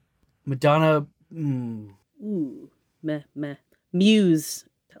 Madonna. Ooh, meh. Muse.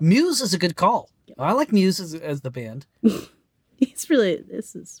 Muse is a good call. I like Muse as the band. We've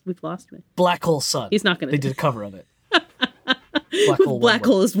lost me. Black Hole Sun. He's not going to. They did a cover of it. Black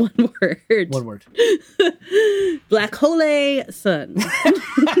hole is one word. One word. Black hole sun.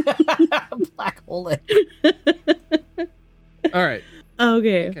 Black hole. All right.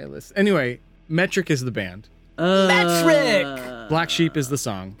 Okay, listen. Anyway, Metric is the band. Metric! Black Sheep is the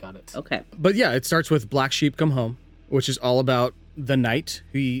song. Got it. Okay. But yeah, it starts with Black Sheep Come Home, which is all about the knight.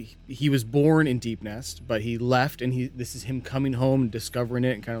 He was born in Deep Nest, but he left, and this is him coming home and discovering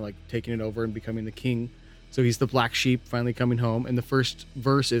it and kind of like taking it over and becoming the king. So he's the black sheep finally coming home. And the first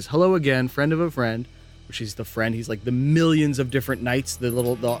verse is, hello again, friend of a friend, which is the friend. He's like the millions of different knights, the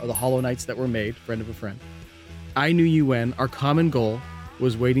hollow knights that were made, friend of a friend. I knew you when our common goal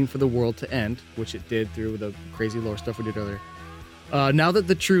was waiting for the world to end, which it did through the crazy lore stuff we did earlier. Now that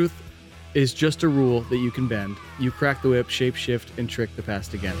the truth is just a rule that you can bend, you crack the whip, shape shift, and trick the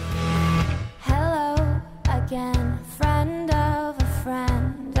past again. Hello again, friend of a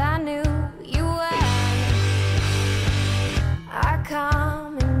friend. I knew you when our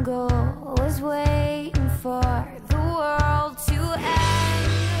common goal was waiting for the world to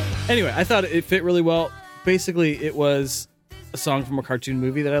end. Anyway, I thought it fit really well. Basically, it was a song from a cartoon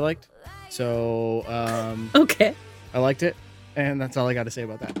movie that I liked. So, okay. I liked it, and that's all I got to say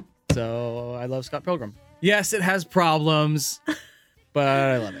about that. So, I love Scott Pilgrim. Yes, it has problems, but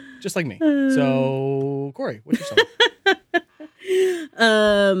I love it. Just like me. So, Corey, what's your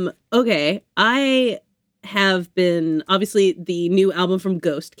song? Okay. I have been, obviously, the new album from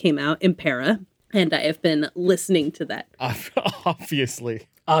Ghost came out, Impera, and I have been listening to that. Obviously.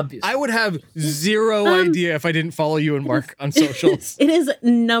 Obviously. I would have zero idea if I didn't follow you and Mark on socials. It is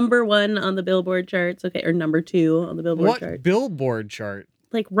 #1 on the Billboard charts, okay, or #2 on the Billboard chart. What Billboard chart?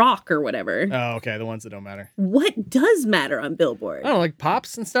 Like rock or whatever. Oh, okay, the ones that don't matter. What does matter on Billboard? I don't know, like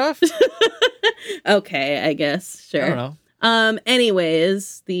pops and stuff? Okay, I guess, sure. I don't know.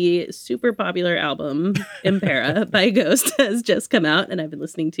 Anyways, the super popular album Impera by Ghost has just come out, and I've been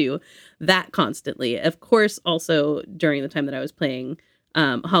listening to that constantly. Of course, also during the time that I was playing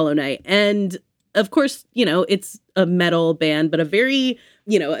Hollow Knight. And of course, you know, it's a metal band, but a very,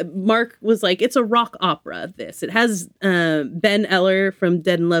 you know, Mark was like, it's a rock opera, this. It has Ben Eller from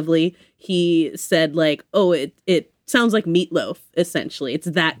Dead and Lovely. He said like, oh, it sounds like Meatloaf, essentially. It's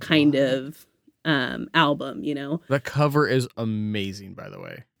that kind of album, you know. The cover is amazing, by the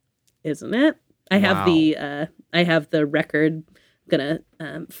way. Isn't it? I have the record. I'm gonna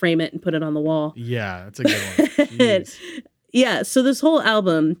frame it and put it on the wall. Yeah, that's a good one. Yeah, so this whole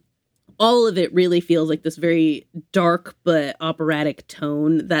album, all of it really feels like this very dark but operatic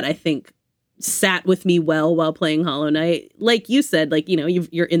tone that I think sat with me well while playing Hollow Knight. Like you said, like, you know,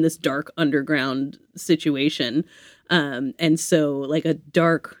 you're in this dark underground situation. And so like a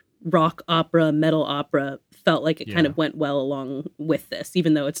dark rock opera, metal opera felt like it kind of went well along with this,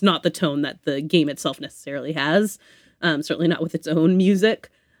 even though it's not the tone that the game itself necessarily has. Certainly not with its own music.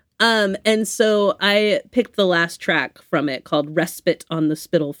 And so I picked the last track from it called Respite on the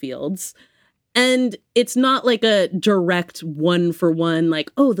Spitalfields. And it's not like a direct one-for-one,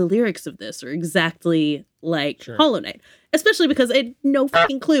 like, oh, the lyrics of this are exactly like Hollow Knight. Especially because I had no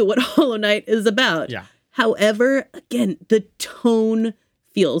fucking clue what Hollow Knight is about. Yeah. However, again, the tone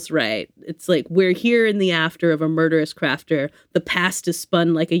feels right. It's like, we're here in the after of a murderous crafter. The past is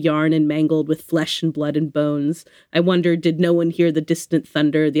spun like a yarn and mangled with flesh and blood and bones. I wonder, did no one hear the distant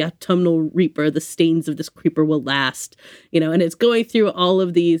thunder, the autumnal reaper, the stains of this creeper will last, and it's going through all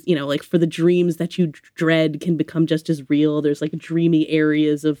of these, like, for the dreams that you dread can become just as real. There's like dreamy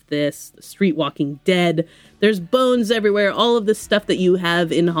areas of this, the street walking dead. There's bones everywhere, all of this stuff that you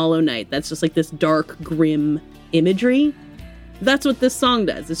have in Hollow Knight. That's just like this dark, grim imagery. That's what this song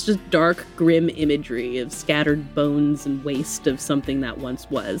does. It's just dark, grim imagery of scattered bones and waste of something that once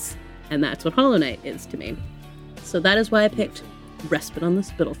was. And that's what Hollow Knight is to me. So that is why I picked Respite on the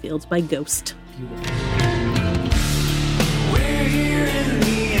Spittlefields by Ghost. We're here in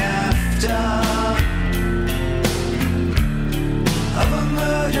the after of a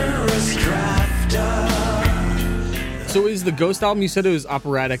murderous crafter. So is the Ghost album, you said it was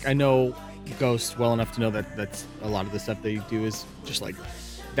operatic. I know Ghost well enough to know that that's a lot of the stuff they do is just like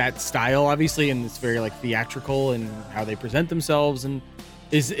that style, obviously, and it's very like theatrical and how they present themselves. And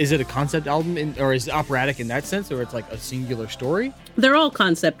is it a concept album or is it operatic in that sense, or it's like a singular story? They're all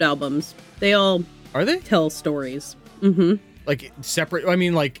concept albums. They all tell stories. Mm-hmm. Like separate, I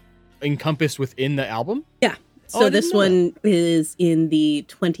mean, like encompassed within the album? Yeah. So this one is in the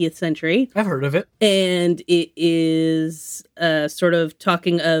 20th century. I've heard of it. And it is sort of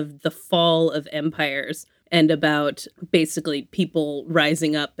talking of the fall of empires and about basically people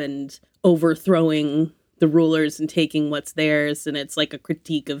rising up and overthrowing the rulers and taking what's theirs. And it's like a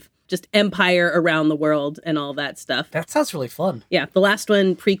critique of just empire around the world and all that stuff. That sounds really fun. Yeah. The last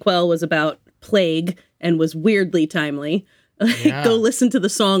one, Prequel, was about plague and was weirdly timely. Yeah. Go listen to the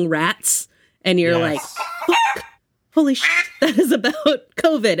song Rats. And you're like, fuck, holy shit, that is about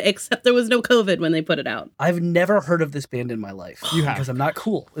COVID, except there was no COVID when they put it out. I've never heard of this band in my life. You have. Because I'm not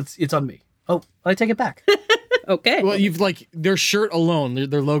cool. It's on me. Oh, I take it back. Okay. Well, you've like their shirt alone,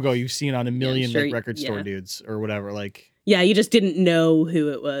 their logo you've seen on a million sure, like record store dudes or whatever. Like, yeah, you just didn't know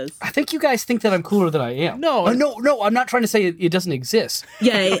who it was. I think you guys think that I'm cooler than I am. No. No, I'm not trying to say it doesn't exist.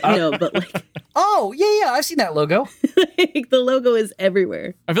 Yeah, no, but like... Oh, yeah, I've seen that logo. Like, the logo is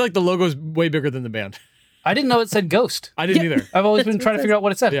everywhere. I feel like the logo is way bigger than the band. I didn't know it said Ghost. I didn't either. I've always been trying to figure out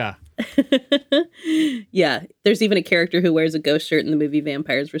what it said. Yeah. Yeah, there's even a character who wears a ghost shirt in the movie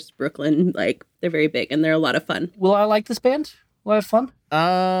Vampires vs. Brooklyn. Like, they're very big, and they're a lot of fun. Will I like this band? Will I have fun?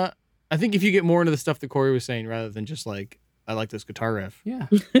 I think if you get more into the stuff that Corey was saying, rather than just like, I like this guitar riff. Yeah.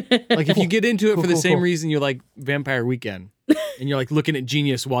 Like if you get into it for the same cool. reason you like Vampire Weekend, and you're like looking at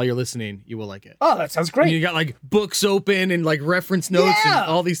Genius while you're listening, you will like it. Oh, that sounds great. And you got like books open and like reference notes and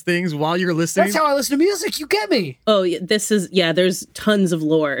all these things while you're listening. That's how I listen to music. You get me. Oh, yeah, there's tons of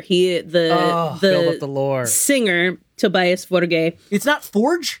lore. Filled up the lore. Singer, Tobias Forge. It's not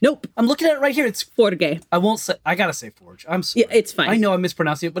Forge? Nope. I'm looking at it right here. It's Forge. I won't say, I gotta say Forge. I'm sorry. Yeah, it's fine. I know I'm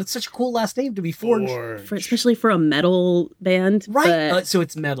mispronouncing it, but it's such a cool last name to be Forge. Especially for a metal band. Right. So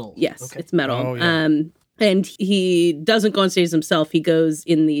it's metal. Yes, okay. It's metal. Oh, yeah. And he doesn't go on stage himself. He goes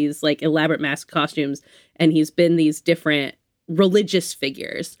in these like elaborate mask costumes, and he's been these different religious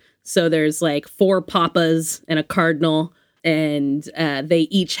figures. So there's like 4 papas and a cardinal, and they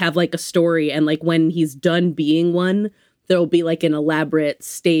each have like a story. And like when he's done being one, there'll be like an elaborate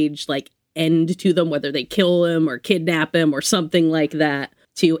stage like end to them, whether they kill him or kidnap him or something like that,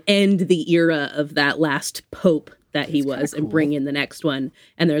 to end the era of that last pope that he was and bring in the next one.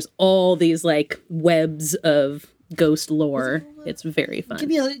 And there's all these like webs of ghost lore. It's very fun.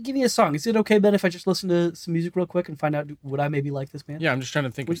 Give me a song. Is it okay, Ben, if I just listen to some music real quick and find out would I maybe like this band? Yeah, I'm just trying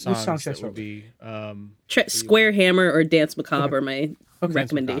to think of Which song songs should I that would start be. Square Hammer or Dance Macabre are my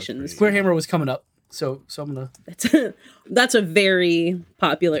recommendations. Square Hammer was coming up, so I'm gonna. That's a very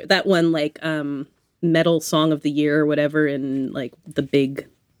popular, that one like metal song of the year or whatever in like the big,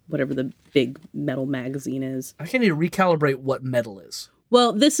 whatever the big metal magazine is. I need to recalibrate what metal is.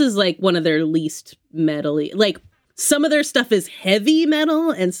 Well, this is like one of their least metal-y. Like some of their stuff is heavy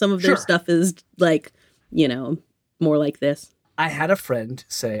metal and some of their stuff is like, more like this. I had a friend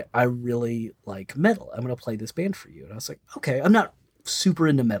say, I really like metal. I'm going to play this band for you. And I was like, okay, I'm not super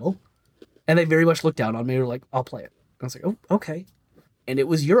into metal. And they very much looked down on me. They were like, I'll play it. And I was like, oh, okay. And it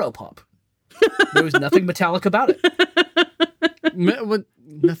was Europop. There was nothing metallic about it.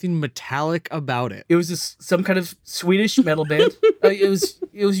 Nothing metallic about it. It was some kind of Swedish metal band. It was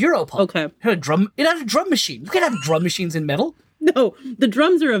Europop. Okay. It had a drum machine. You can't have drum machines in metal. No, the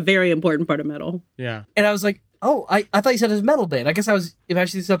drums are a very important part of metal. Yeah. And I was like, oh, I thought you said it was metal band. I guess I was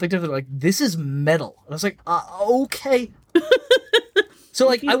imagining something different. Like, this is metal. And I was like, okay. So,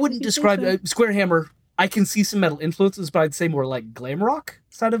 like, I wouldn't describe Square Hammer. I can see some metal influences, but I'd say more like glam rock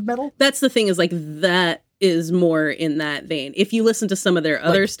side of metal. That's the thing is like that is more in that vein. If you listen to some of their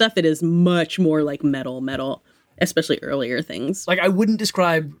other stuff, it is much more like metal, especially earlier things. Like, I wouldn't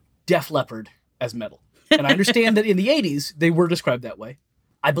describe Def Leppard as metal. And I understand that in the 80s, they were described that way.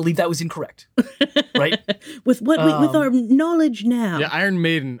 I believe that was incorrect. Right? With with our knowledge now. Yeah, Iron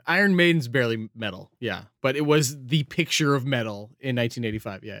Maiden's barely metal. Yeah. But it was the picture of metal in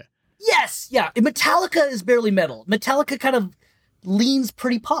 1985. Yeah. Yes, yeah. Metallica is barely metal. Metallica kind of leans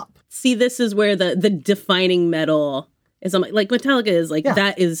pretty pop. See, this is where the defining metal is. Like Metallica is like,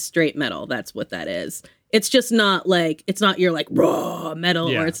 that is straight metal. That's what that is. It's just not like, it's not your like raw metal,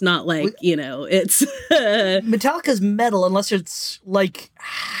 or it's not like, it's... Metallica's metal unless it's like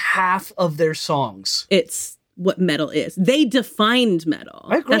half of their songs. It's what metal is. They defined metal.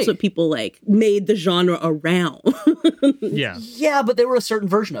 I agree. That's what people like made the genre around. Yeah. Yeah, but they were a certain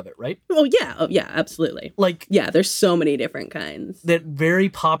version of it, right? Oh yeah, absolutely. Like, yeah, there's so many different kinds. That very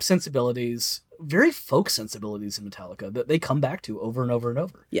pop sensibilities, very folk sensibilities in Metallica that they come back to over and over and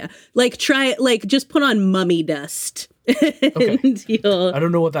over. Yeah. Like just put on Mummy Dust. Okay. And you'll, I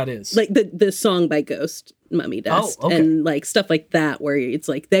don't know what that is. Like the song by Ghost, Mummy Dust. Oh, okay. And like stuff like that where it's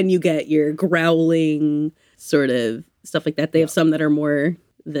like then you get your growling sort of stuff like that. They have some that are more,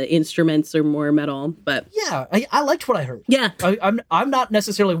 the instruments are more metal, but yeah, I liked what I heard. Yeah. I'm not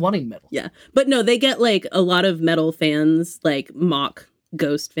necessarily wanting metal. Yeah. But no, they get like a lot of metal fans like mock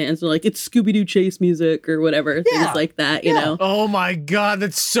Ghost fans. They're like, it's Scooby-Doo chase music or whatever, things like that, you know? Oh my God,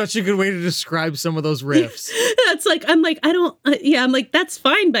 that's such a good way to describe some of those riffs. That's like, I'm like, I don't, I'm like, that's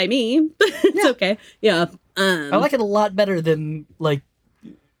fine by me. It's okay. Yeah. I like it a lot better than like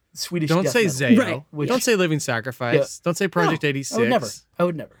Swedish Don't death say metal. Zayo. Right. Which, don't say Living Sacrifice. Yeah. Don't say Project No, 86. I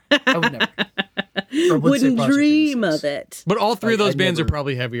would never. Or would say Wouldn't Project dream 86. of it. But all three of those I'd bands never- are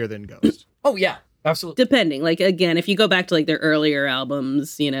probably heavier than Ghost. Oh yeah, absolutely. Depending, like again, if you go back to like their earlier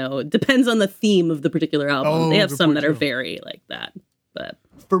albums, it depends on the theme of the particular album. Oh, they have good some point, that are too. very like that. But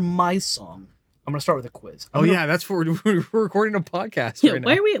For my song, I'm gonna start with a quiz. Oh yeah, that's for we're recording a podcast yeah, right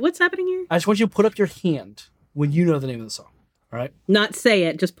why now. are we? What's happening here? I just want you to put up your hand when you know the name of the song. All right, Not say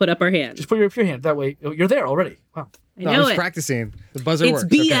it. Just put up our hand. just put up your hand. That way, you're there already. Wow. I No, I know was it. practicing. The buzzer It's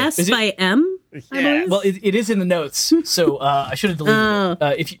works. BS Is it- by M. I believe. Well, it is in the notes, so I should have deleted Oh.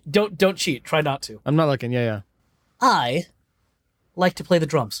 it. If you don't cheat, try not to. I'm not looking. Yeah. I like to play the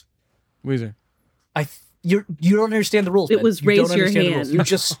drums. Weezer. You don't understand the rules. It Ben. was You raise don't your understand the hand. rules. You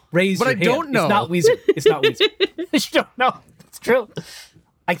just raise But your I hand. don't know. It's not Weezer. It's not Weezer. You don't know. It's true.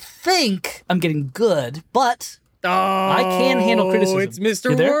 I think I'm getting good, but Oh, I can handle criticism. It's Mr.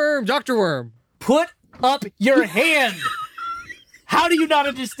 You there? Worm, Dr. Worm. put up your hand. How do you not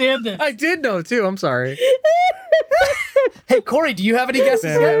understand this? I did know too. I'm sorry. Hey, Corey, do you have any guesses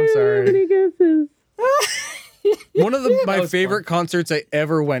Damn it, yet? I'm sorry. Any guesses? One of my was favorite concerts I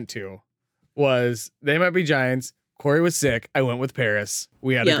ever went to was They Might Be Giants. Corey was sick. I went with Paris.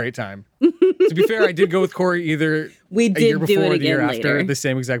 We had a Yeah. great time. To be fair, I did go with Corey either We a did year do before Oh, it or the year again after, later. the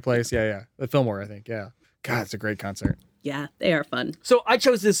same exact place. Yeah. The Fillmore, I think. Yeah. God, it's a great concert. Yeah, they are fun. So I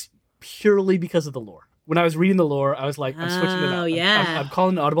chose this purely because of the lore. When I was reading the lore, I was like, I'm switching it Oh, out. yeah. I'm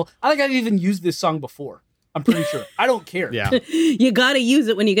calling it audible. I think I've even used this song before. I'm pretty sure. I don't care. Yeah. You got to use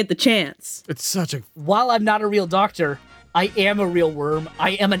it when you get the chance. It's such a While I'm not a real doctor, I am a real worm.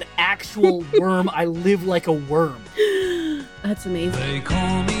 I am an actual worm. I live like a worm. That's amazing. They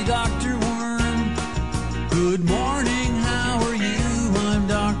call me Dr. Worm. Good morning, how are you? I'm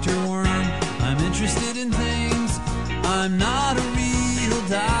Dr. Worm. I'm interested in things. I'm not a real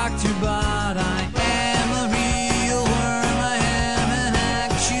doctor, but I am a real worm. I am an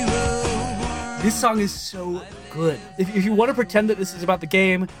actual worm. This song is so good. If you want to pretend that this is about the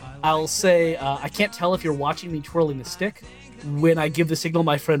game, I'll say I can't tell if you're watching me twirling the stick. When I give the signal,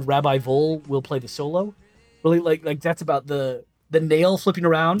 my friend Rabbi Vol will play the solo. Really, like that's about the nail flipping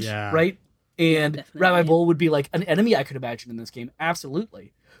around, Yeah. right? And Definitely. Rabbi Vol would be like an enemy I could imagine in this game,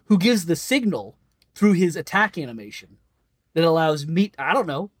 absolutely. Who gives the signal through his attack animation that allows me. I don't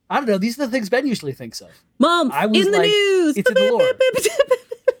know. These are the things Ben usually thinks of. Mom, I was in the like, news. it's in the lore.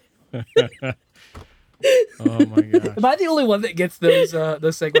 oh my gosh. Am I the only one that gets those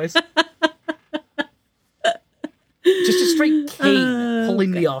segues? Just a straight cane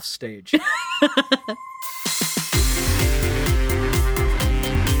pulling me off stage.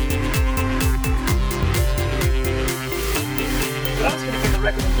 But I was going to pick a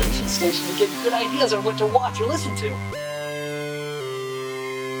recommendation station to give you good ideas on what to watch or listen to.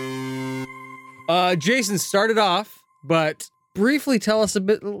 Jason started off, but briefly tell us a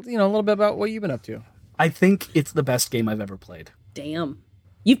little bit about what you've been up to. I think it's the best game I've ever played. Damn.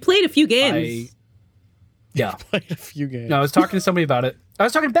 You've played a few games. Yeah. Played a few games. No, I was talking to somebody about it. I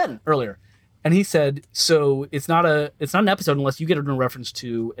was talking to Ben earlier. And he said, so it's not an episode unless you get it in reference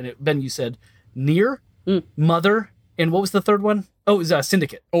to, and Ben, you said Nier, Mother, and what was the third one? Oh, it was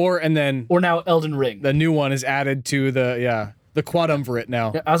Syndicate. Or now Elden Ring. The new one is added to the quadumvirate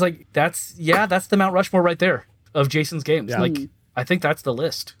now. I was like, that's the Mount Rushmore right there of Jason's games. Yeah. Like, I think that's the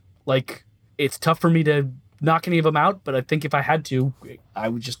list. Like, it's tough for me to knock any of them out, but I think if I had to, I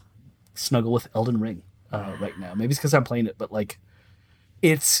would just snuggle with Elden Ring right now. Maybe it's because I'm playing it, but like,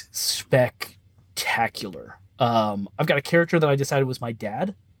 it's spectacular. I've got a character that I decided was my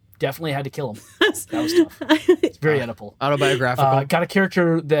dad. Definitely had to kill him. That was tough. It's very Oedipal. Autobiographical. Got a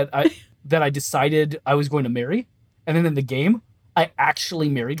character that I decided I was going to marry, and then in the game, I actually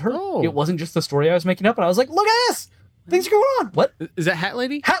married her. Oh. It wasn't just the story I was making up, and I was like, look at this! Things are going on. What? Is that Hat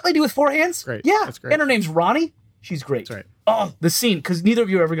Lady? Hat Lady with 4 hands? Great. Yeah. That's great. And her name's Ronnie. She's great. That's right. Oh, the scene, because neither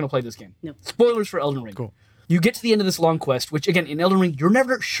of you are ever going to play this game. No. Spoilers for Elden Ring. Cool. You get to the end of this long quest, which again, in Elden Ring, you're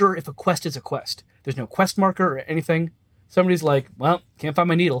never sure if a quest is a quest. There's no quest marker or anything. Somebody's like, well, can't find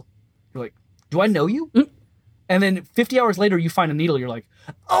my needle. You're like, do I know you? And then 50 hours later, you find a needle. You're like,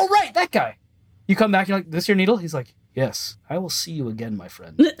 oh, right, that guy. You come back, you're like, this your needle? He's like, yes, I will see you again, my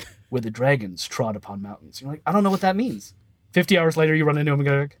friend, where the dragons trod upon mountains. You're like, I don't know what that means. 50 hours later, you run into him and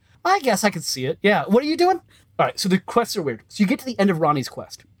go, I guess I can see it. Yeah, what are you doing? All right, so the quests are weird. So you get to the end of Ronnie's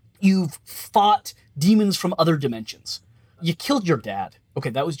quest. You've fought demons from other dimensions. You killed your dad. Okay,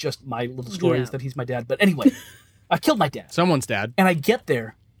 that was just my little story is that he's my dad. But anyway, I killed my dad. Someone's dad. And I get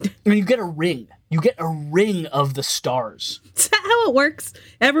there, and you get a ring. You get a ring of the stars. Is that how it works?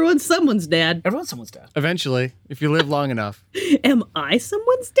 Everyone's someone's dad. Everyone's someone's dad. Eventually, if you live long enough. Am I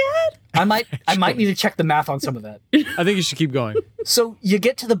someone's dad? I might need to check the math on some of that. I think you should keep going. So you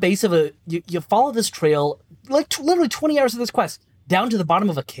get to the base of you follow this trail, like literally 20 hours of this quest, down to the bottom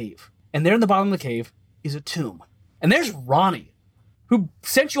of a cave. And there in the bottom of the cave is a tomb. And there's Ronnie, who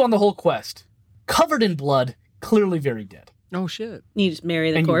sent you on the whole quest, covered in blood, clearly very dead. Oh, shit. You just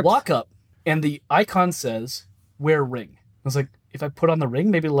marry the and corpse. You walk up, and the icon says, wear ring. I was like, if I put on the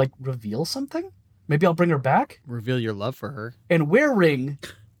ring, maybe it'll, like, reveal something? Maybe I'll bring her back? Reveal your love for her. And wear ring,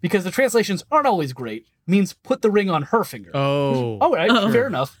 because the translations aren't always great, means put the ring on her finger. Oh. All right, fair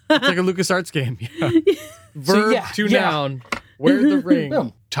enough. It's like a LucasArts game. Yeah. Verb to noun. Wear the ring.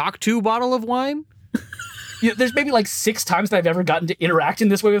 Boom. Talk to bottle of wine? There's maybe like 6 times that I've ever gotten to interact in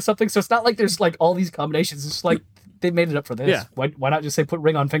this way with something, so it's not like there's like all these combinations. It's just like they made it up for this. Yeah. Why not just say put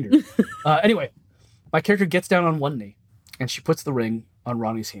ring on finger? Anyway, my character gets down on one knee, and she puts the ring on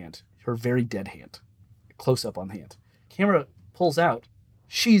Ronnie's hand, her very dead hand, close up on the hand. Camera pulls out.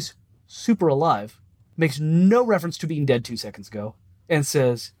 She's super alive, makes no reference to being dead 2 seconds ago, and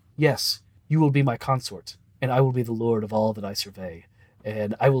says, yes, you will be my consort, and I will be the lord of all that I survey,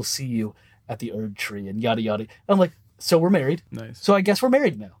 and I will see you at the Erd Tree, and yada yada. And I'm like, so we're married. Nice. So I guess we're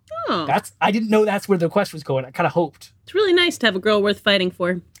married now. Oh. I didn't know that's where the quest was going. I kind of hoped. It's really nice to have a girl worth fighting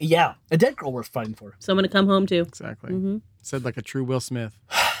for. Yeah, a dead girl worth fighting for. Someone to come home to. Exactly. Said like a true Will Smith.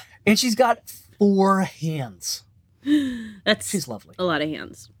 And she's got 4 hands. She's lovely. A lot of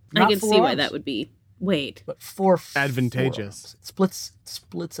hands. Not I can 4 see why arms. that would be. Wait. But 4 advantageous. Forearms.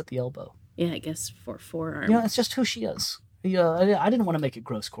 Splits at the elbow. Yeah, I guess for 4 arms. Yeah, it's just who she is. Yeah, I didn't want to make it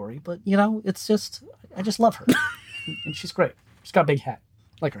gross, Corey, but it's just I just love her, and she's great. She's got a big hat,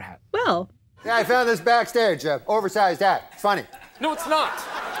 like her hat. Well, yeah, I found this backstage, oversized hat. It's funny. No, it's not.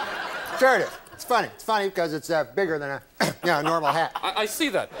 Sure it is. It's funny. It's funny because it's bigger than a normal hat. I see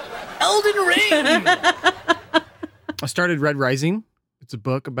that. Elden Ring. I started Red Rising. It's a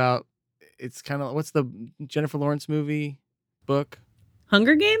book about. It's kind of what's the Jennifer Lawrence movie book?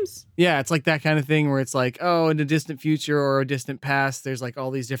 Hunger Games? Yeah, it's like that kind of thing where it's like, oh, in a distant future or a distant past, there's like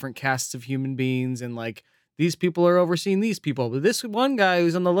all these different castes of human beings, and like these people are overseeing these people. But this one guy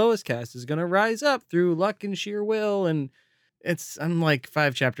who's on the lowest caste is going to rise up through luck and sheer will. And I'm like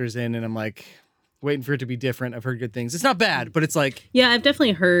 5 chapters in, and I'm like waiting for it to be different. I've heard good things. It's not bad, but it's like. Yeah, I've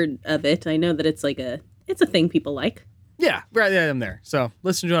definitely heard of it. I know that it's like it's a thing people like. Yeah, right. Yeah, I'm there. So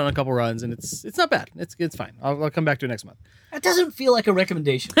listen to it on a couple runs, and it's not bad. It's fine. I'll come back to it next month. That doesn't feel like a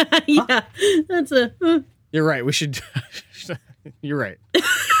recommendation. Yeah, that's a. You're right. We should. You're right.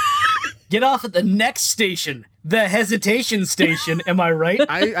 Get off at the next station, the hesitation station. Am I right?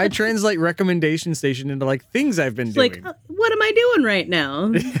 I translate recommendation station into like things I've been doing. Like, what am I doing right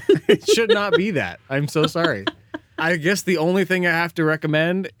now? It should not be that. I'm so sorry. I guess the only thing I have to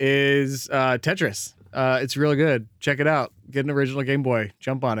recommend is Tetris. It's real good. Check it out. Get an original Game Boy.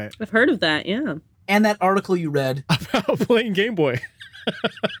 Jump on it. I've heard of that, yeah. And that article you read. About playing Game Boy.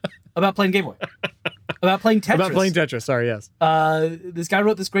 About playing Game Boy. About playing Tetris. About playing Tetris, sorry, yes. This guy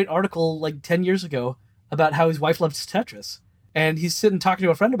wrote this great article like 10 years ago about how his wife loves Tetris. And he's sitting talking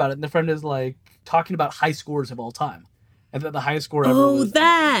to a friend about it, and the friend is like talking about high scores of all time. And then the highest score ever was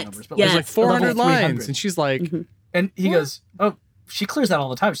that! numbers, but There's like like 400 level lines, 300. and she's like, And he goes, "Oh, she clears that all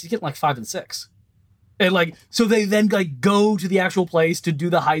the time. She's getting like 5 and 6." And like, so they then like go to the actual place to do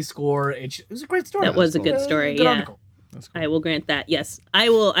the high score. And it was a great story. That was a good story. Good Yeah. article. I will grant that. Yes. I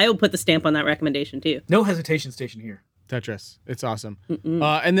will put the stamp on that recommendation too. No hesitation station here. Tetris. It's awesome.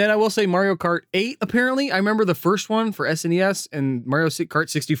 And then I will say Mario Kart 8, apparently. I remember the first one for SNES and Mario Kart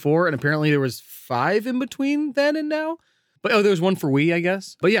 64, and apparently there was 5 in between then and now. But there was one for Wii, I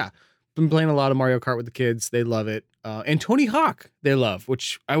guess. But yeah, been playing a lot of Mario Kart with the kids. They love it. And Tony Hawk, they love,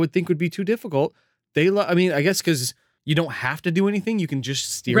 which I would think would be too difficult. They love, I mean, I guess because you don't have to do anything. You can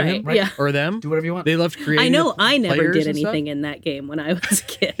just steer him Yeah. or them. Do whatever you want. They loved creating. I know I never players did and stuff. anything in that game when I was a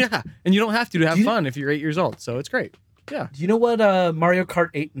kid. Yeah, and you don't have to have fun if you're 8 years old. So it's great. Yeah. Do you know what Mario Kart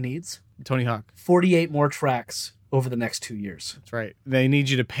 8 needs? Tony Hawk. 48 more tracks over the next 2 years. That's right. They need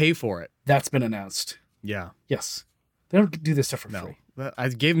you to pay for it. That's been announced. Yeah. Yes. They don't do this stuff for free. I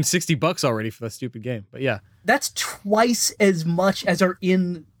gave him $60 already for that stupid game. But yeah. That's twice as much as are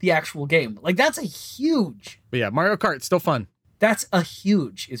in the actual game. Like, that's a huge. But yeah, Mario Kart, still fun. That's a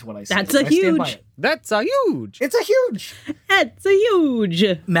huge, is what I say. That's a I stand by huge. it. That's a huge. It's a huge. That's a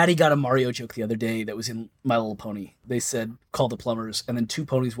huge. Maddie got a Mario joke the other day that was in My Little Pony. They said, "Call the plumbers," and then 2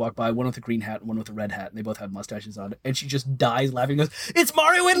 ponies walk by, one with a green hat and one with a red hat, and they both have mustaches on. And she just dies laughing and goes, "It's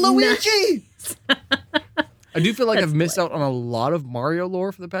Mario and Luigi!" I do feel like I've missed out on a lot of Mario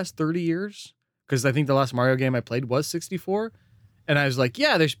lore for the past 30 years. Because I think the last Mario game I played was 64. And I was like,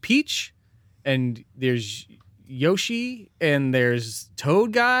 yeah, there's Peach, and there's Yoshi, and there's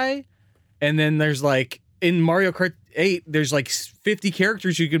Toad Guy. And then there's like, in Mario Kart 8, there's like 50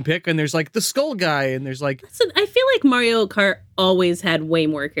 characters you can pick, and there's like the Skull Guy, and there's like... Listen, I feel like Mario Kart always had way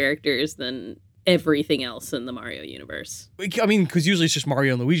more characters than everything else in the Mario universe. I mean, because usually it's just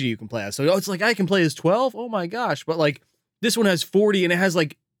Mario and Luigi you can play as. So it's like, I can play as 12? Oh my gosh. But like, this one has 40, and it has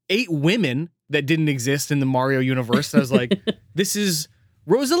like 8 women that didn't exist in the Mario universe. I was like, this is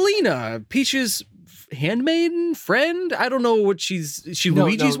Rosalina, Peach's handmaiden, friend? I don't know what she's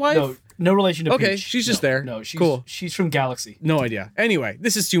Luigi's wife? No relation to Peach. Okay, she's just there. No, she's, cool. She's from Galaxy. No idea. Anyway,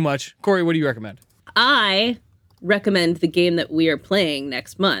 this is too much. Corey, what do you recommend? I recommend the game that we are playing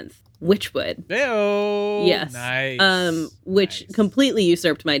next month, Witchwood. Heyo. Yes. Nice. Which completely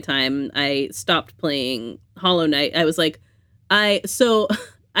usurped my time. I stopped playing Hollow Knight. I was like, I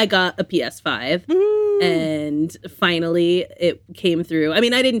got a PS5 and finally it came through. I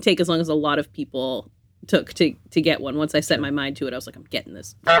mean, I didn't take as long as a lot of people took to get one. Once I set my mind to it, I was like, I'm getting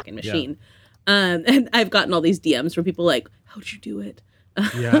this fucking machine. Yeah. And I've gotten all these DMs from people like, how'd you do it?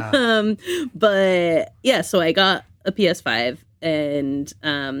 Yeah. But yeah, so I got a PS5 and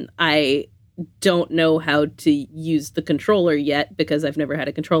I don't know how to use the controller yet because I've never had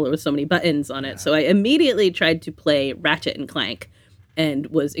a controller with so many buttons on it. Yeah. So I immediately tried to play Ratchet and Clank and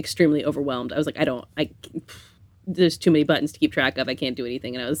was extremely overwhelmed. I was like, there's too many buttons to keep track of. I can't do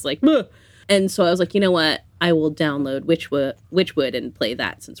anything. And I was like, ugh. And so I was like, you know what? I will download Witchwood and play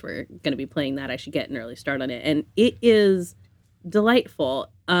that. Since we're going to be playing that, I should get an early start on it. And it is delightful.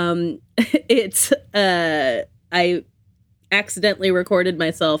 It's I accidentally recorded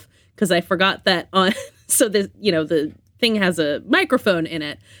myself because I forgot that on. So the thing has a microphone in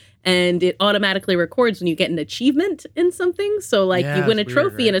it. And it automatically records when you get an achievement in something. So, like, you win a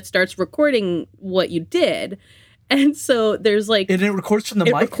trophy and it starts recording what you did. And so there's like... And it records from the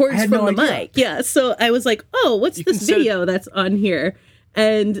mic? It records from the mic, yeah. So I was like, oh, what's this video that's on here?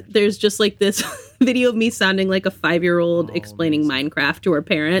 And there's just like this video of me sounding like a 5-year-old explaining Minecraft to her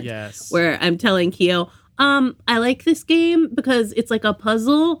parent. Yes. Where I'm telling Keo, I like this game because it's like a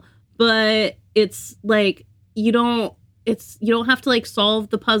puzzle, but it's like you don't have to like solve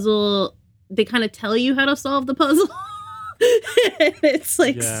the puzzle. They kind of tell you how to solve the puzzle. It's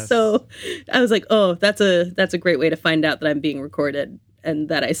like, so I was like, oh, that's a great way to find out that I'm being recorded and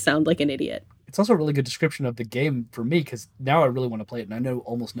that I sound like an idiot. It's also a really good description of the game for me because now I really want to play it and I know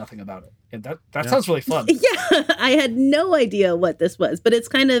almost nothing about it. And that sounds really fun. Yeah, I had no idea what this was, but it's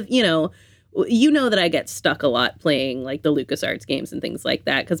kind of, you know that I get stuck a lot playing like the LucasArts games and things like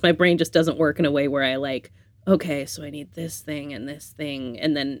that because my brain just doesn't work in a way where I like, okay, so I need this thing, and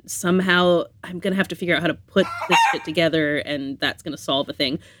then somehow I'm going to have to figure out how to put this shit together, and that's going to solve a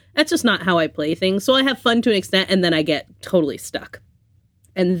thing. That's just not how I play things. So I have fun to an extent, and then I get totally stuck.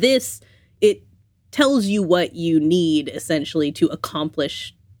 And this, it tells you what you need, essentially, to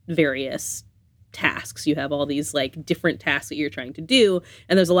accomplish various tasks. You have all these like different tasks that you're trying to do,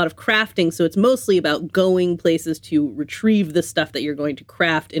 and there's a lot of crafting, so it's mostly about going places to retrieve the stuff that you're going to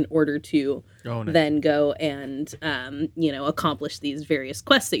craft in order to then go and accomplish these various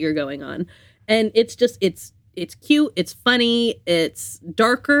quests that you're going on. And it's just it's cute, it's funny, it's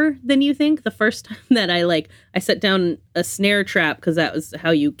darker than you think. The first time that I set down a snare trap, because that was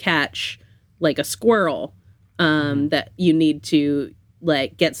how you catch like a squirrel, that you need to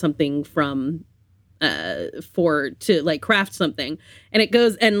like get something from to like craft something, and it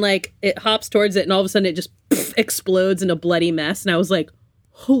goes and like it hops towards it, and all of a sudden it just explodes in a bloody mess, and I was like,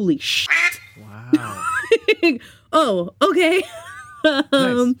 holy shit. Wow. Oh, okay.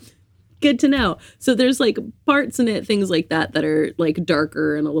 Nice. Good to know. So there's like parts in it, things like that are like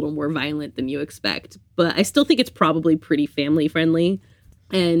darker and a little more violent than you expect, but I still think it's probably pretty family friendly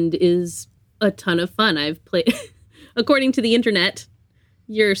and is a ton of fun. I've played according to the internet,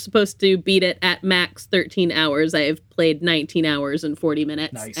 you're supposed to beat it at max 13 hours. I have played 19 hours and 40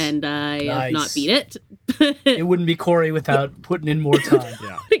 minutes, Nice. and I have not beat it. It wouldn't be Corey without putting in more time.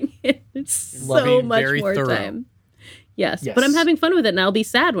 Yeah. It's so much more time. Yes, but I'm having fun with it, and I'll be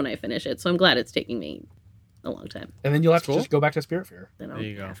sad when I finish it, so I'm glad it's taking me a long time. And then you'll have to just go back to Spiritfarer. Then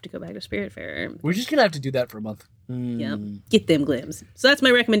I'll have to go back to Spiritfarer. We're just going to have to do that for a month. Yep. Get them glims. So that's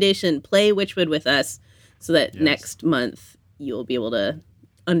my recommendation. Play Witchwood with us so that next month you'll be able to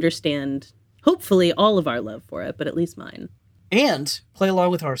understand, hopefully, all of our love for it, but at least mine. And play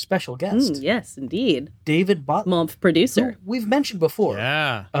along with our special guest. Yes, indeed. David Botman. Month producer. We've mentioned before.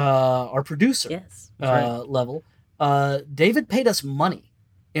 Yeah. Our producer. Yes. Level. David paid us money.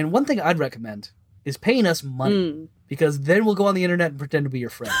 And one thing I'd recommend is paying us money, because then we'll go on the internet and pretend to be your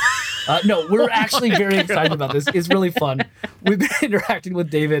friend. No, we're actually very excited about this. It's really fun. We've been interacting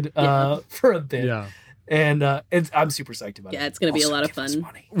with David for a bit. Yeah. And I'm super psyched about it. Yeah, it's going to be a lot of fun.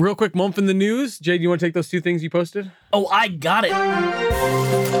 Real quick, Month in the news. Jay, do you want to take those two things you posted? Oh, I got it.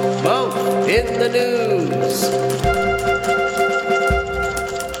 Month in the news.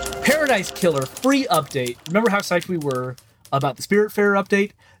 Paradise Killer free update. Remember how psyched we were about the Spiritfarer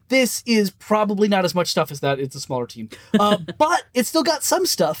update? This is probably not as much stuff as that. It's a smaller team. But it's still got some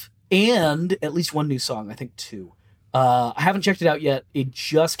stuff and at least one new song. I think 2. I haven't checked it out yet. It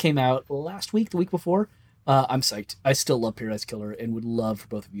just came out last week, the week before. I'm psyched. I still love Paradise Killer and would love for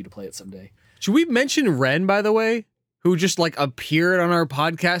both of you to play it someday. Should we mention Ren, by the way, who just like appeared on our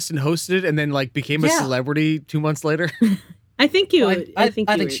podcast and hosted it and then like became a celebrity 2 months later? I think you. Well, I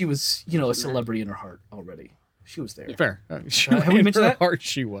think she was, a celebrity in her heart already. She was there. Fair. Have we mentioned that? Heart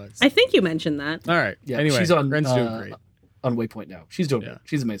she was. I think you mentioned that. All right. Yeah. Anyway, she's on Ren's doing great. On Waypoint now. She's doing great.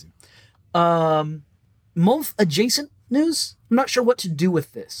 She's amazing. Month adjacent news. I'm not sure what to do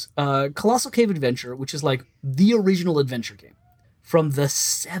with this. Colossal Cave Adventure, which is like the original adventure game from the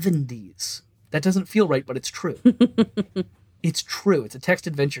 70s. That doesn't feel right, but it's true. It's true. It's a text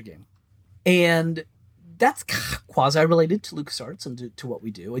adventure game. And that's quasi-related to LucasArts and to what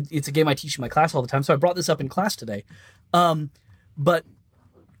we do. It's a game I teach in my class all the time, so I brought this up in class today. But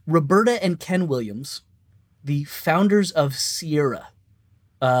Roberta and Ken Williams, the founders of Sierra,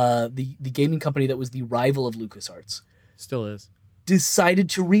 the gaming company that was the rival of LucasArts, still is, decided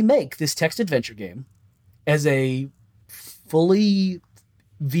to remake this text adventure game as a fully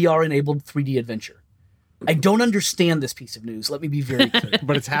VR-enabled 3D adventure. I don't understand this piece of news. Let me be very clear.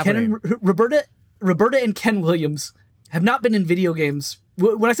 But it's happening. Roberta and Ken Williams have not been in video games.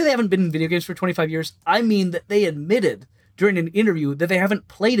 When I say they haven't been in video games for 25 years, I mean that they admitted during an interview that they haven't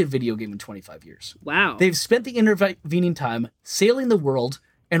played a video game in 25 years. Wow. They've spent the intervening time sailing the world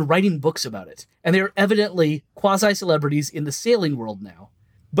and writing books about it. And they are evidently quasi-celebrities in the sailing world now.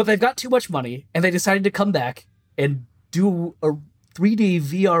 But they've got too much money, and they decided to come back and do a 3D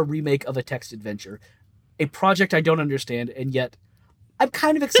VR remake of a text adventure. A project I don't understand, and yet I'm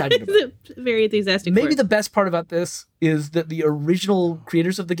kind of excited about it. Very enthusiastic. Maybe the best part about this is that the original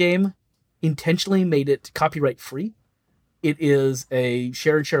creators of the game intentionally made it copyright free. It is a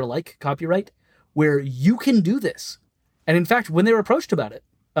share and share alike copyright where you can do this. And in fact, when they were approached about it,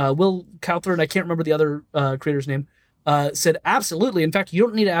 Will Cowthorne, I can't remember the other creator's name, said, absolutely. In fact, you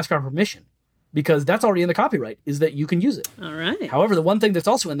don't need to ask our permission because that's already in the copyright, is that you can use it. All right. However, the one thing that's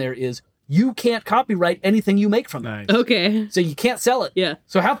also in there is you can't copyright anything you make from it. Okay. So you can't sell it. Yeah.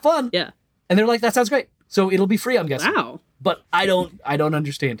 So have fun. Yeah. And they're like, that sounds great. So it'll be free, I'm guessing. Wow. But I don't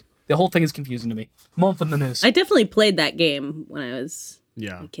understand. The whole thing is confusing to me. Month in the news. I definitely played that game when I was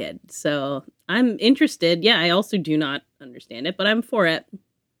a kid. So I'm interested. Yeah, I also do not understand it, but I'm for it.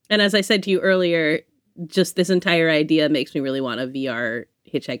 And as I said to you earlier, just this entire idea makes me really want a VR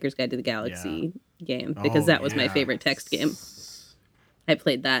Hitchhiker's Guide to the Galaxy game because that was my favorite text game. I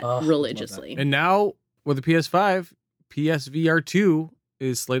played that religiously. And now with the PS5, PSVR 2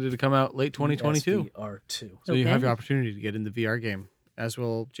 is slated to come out late 2022. PSVR 2. So you have your opportunity to get in the VR game, as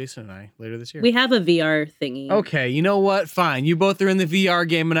will Jason and I later this year. We have a VR thingy. Okay, you know what? Fine. You both are in the VR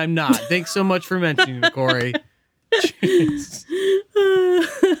game and I'm not. Thanks so much for mentioning it, Corey.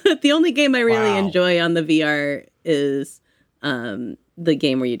 The only game I really enjoy on the VR is the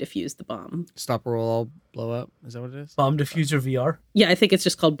game where you defuse the bomb. Stop or we'll all blow up. Is that what it is? Bomb Diffuser VR? Yeah, I think it's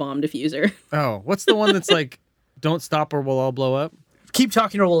just called Bomb Diffuser. Oh, what's the one that's like, don't stop or we'll all blow up? Keep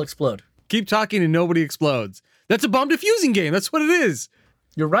talking or we'll explode. Keep talking and nobody explodes. That's a bomb diffusing game. That's what it is.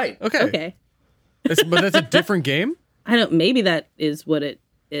 You're right. Okay. But that's a different game? Maybe that is what it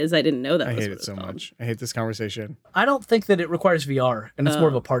is. I didn't know that. I was hate what it so called. much. I hate this conversation. I don't think that it requires VR, and it's more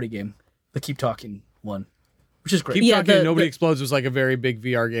of a party game. The Keep Talking one, which is great. Keep Talking and Nobody Explodes was like a very big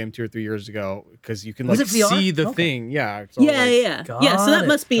VR game 2 or 3 years ago because you can like see the thing. Yeah. Yeah. So that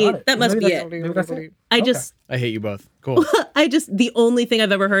must be it. I hate you both. Cool. The only thing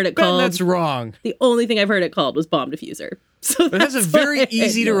I've ever heard it called. That's wrong. The only thing I've heard it called was Bomb Diffuser. So it has a very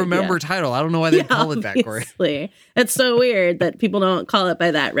easy to remember title. I don't know why they call it that, Corey. It's so weird that people don't call it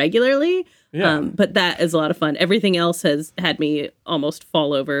by that regularly. Yeah. But that is a lot of fun. Everything else has had me almost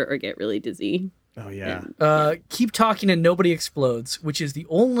fall over or get really dizzy. Oh, yeah. Keep Talking and Nobody Explodes, which is the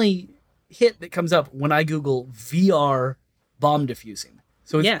only hit that comes up when I Google VR bomb diffusing.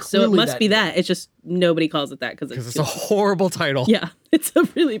 So it's so it must be that. It's just nobody calls it that because it's a horrible title. Yeah, it's a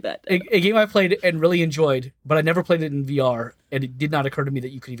really bad title. A game I played and really enjoyed, but I never played it in VR, and it did not occur to me that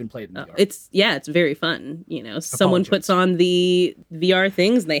you could even play it in VR. It's very fun. You know, someone puts on the VR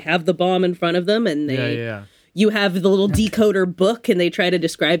things, and they have the bomb in front of them, and they you have the little decoder book, and they try to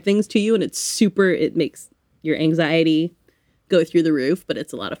describe things to you, and it makes your anxiety go through the roof, but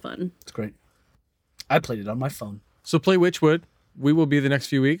it's a lot of fun. It's great. I played it on my phone. So play Witchwood. We will be the next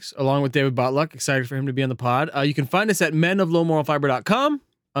few weeks, along with David Botluck. Excited for him to be on the pod. You can find us at menoflowmoralfiber.com.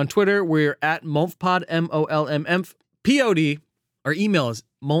 On Twitter, we're at MOMFPod, MOLMMPOD. Our email is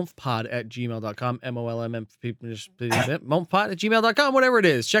momfpod@gmail.com, momfpod@gmail.com, whatever it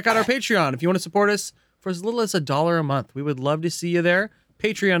is. Check out our Patreon if you want to support us for as little as $1 a month. We would love to see you there.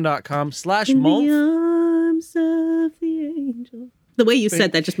 Patreon.com/momf. The arms of the angel. The way you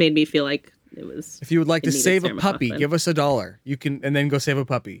said that just made me feel like it was. If you would like to save a puppy, give us $1. You can, and then go save a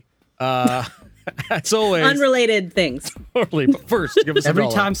puppy. As always, unrelated things. Totally, but first, give us every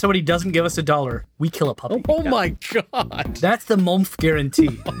 $1. time somebody doesn't give us $1, we kill a puppy. Oh my god, that's the Momf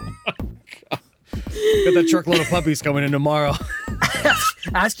guarantee. Got that truckload of puppies coming in tomorrow.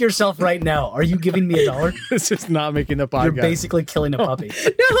 Ask yourself right now: are you giving me $1? This is not making the podcast. You're basically killing a puppy.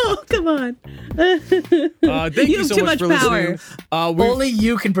 No, come on. Thank you so much for listening. Only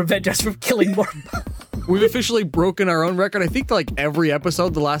you can prevent us from killing more. We've officially broken our own record. I think like every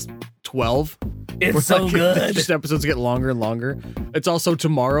episode, the last 12. It's so good. Just episodes get longer and longer. It's also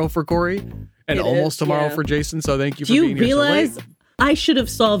tomorrow for Corey and almost tomorrow for Jason. So thank you for being here. Do you realize I should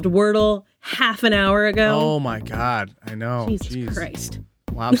have solved Wordle half an hour ago? Oh my God. I know. Jesus Christ.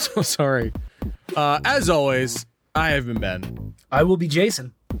 Wow, I'm so sorry. As always, I have been Ben. I will be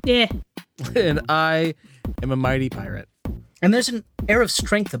Jason. Yeah. And I am a mighty pirate. And there's an air of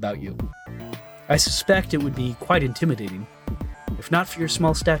strength about you. I suspect it would be quite intimidating, if not for your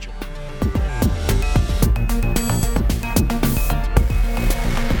small stature.